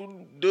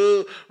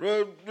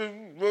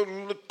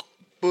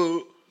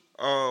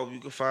you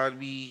can find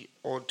me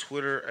on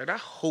Twitter, and I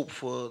hope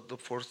for the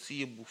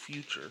foreseeable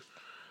future.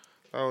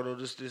 I don't know,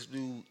 this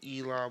new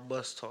Elon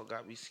Musk talk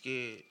got me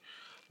scared.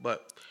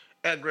 But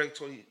at Greg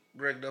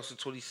Nelson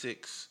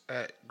 26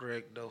 at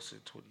Greg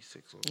Nelson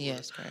 26 on Twitter.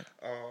 Yes, correct.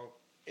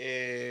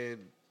 And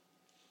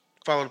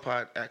follow the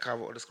pod at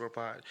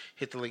Convo_pod.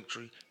 Hit the link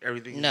tree.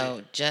 Everything.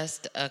 No,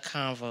 just a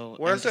Convo.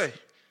 What did I say?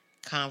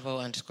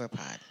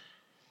 Convo_pod.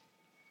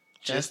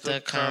 Just a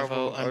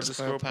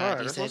Convo_pod. Pod.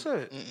 That's what I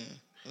said.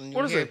 When What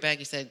you is hear it? it back,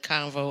 you said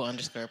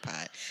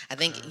convo_pod. I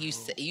think you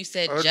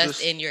said Or just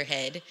just- in your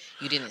head.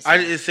 You didn't say. I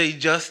didn't say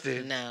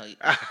Justin. No, you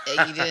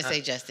didn't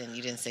say Justin.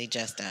 You didn't say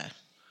Justa.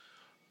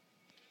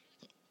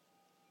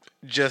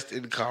 Just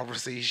in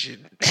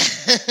conversation.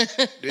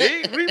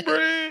 Hey,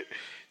 rebrand.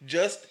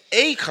 Just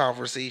a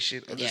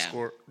conversation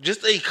underscore.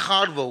 Just a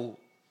convo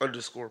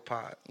underscore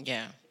pod.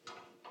 Yeah.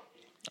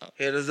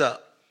 Hit us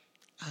up.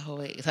 I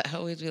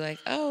always be like,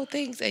 oh,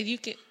 thanks. And you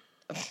can,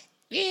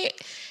 yeah.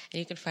 And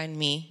you can find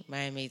me, my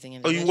amazing Oh,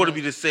 individual. you wanted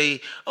me to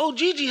say, oh,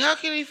 Gigi, how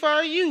can they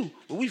find you?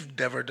 Well, we've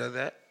never done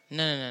that.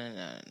 No.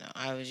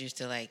 I was used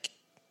to like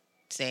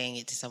saying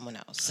it to someone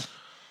else.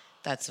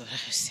 That's what I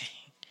was saying.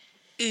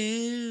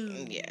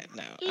 Ew. Yeah,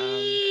 no.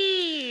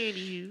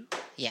 Ew.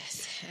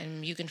 Yes.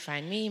 And you can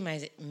find me,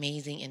 my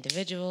amazing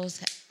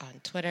individuals, on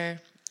Twitter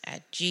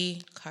at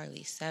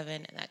gcarly7,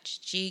 and that's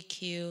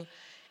GQARLY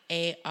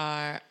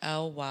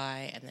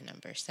and the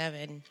number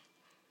 7.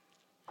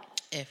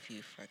 If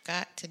you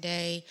forgot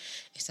today,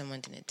 if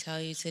someone didn't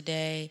tell you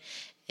today,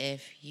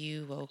 if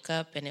you woke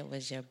up and it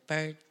was your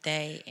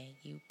birthday and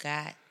you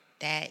got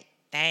that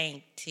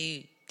thing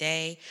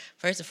today,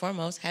 first and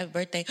foremost, happy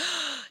birthday.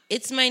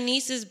 It's my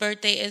niece's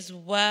birthday as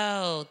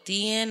well.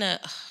 Deanna.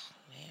 Oh,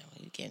 man,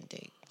 when you getting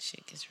big,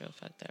 shit gets real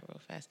fucked up real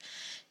fast.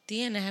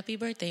 Deanna, happy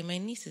birthday. My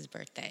niece's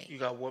birthday. You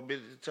got 1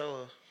 minute to tell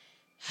her.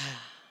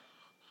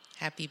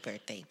 Happy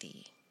birthday,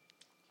 Dee.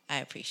 I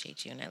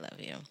appreciate you and I love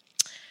you.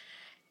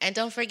 And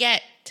don't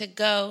forget to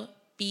go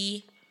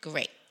be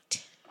great.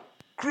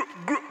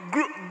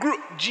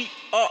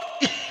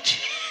 G-R-E.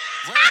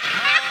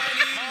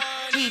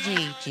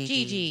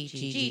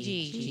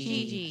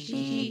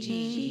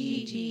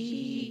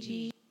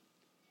 GG.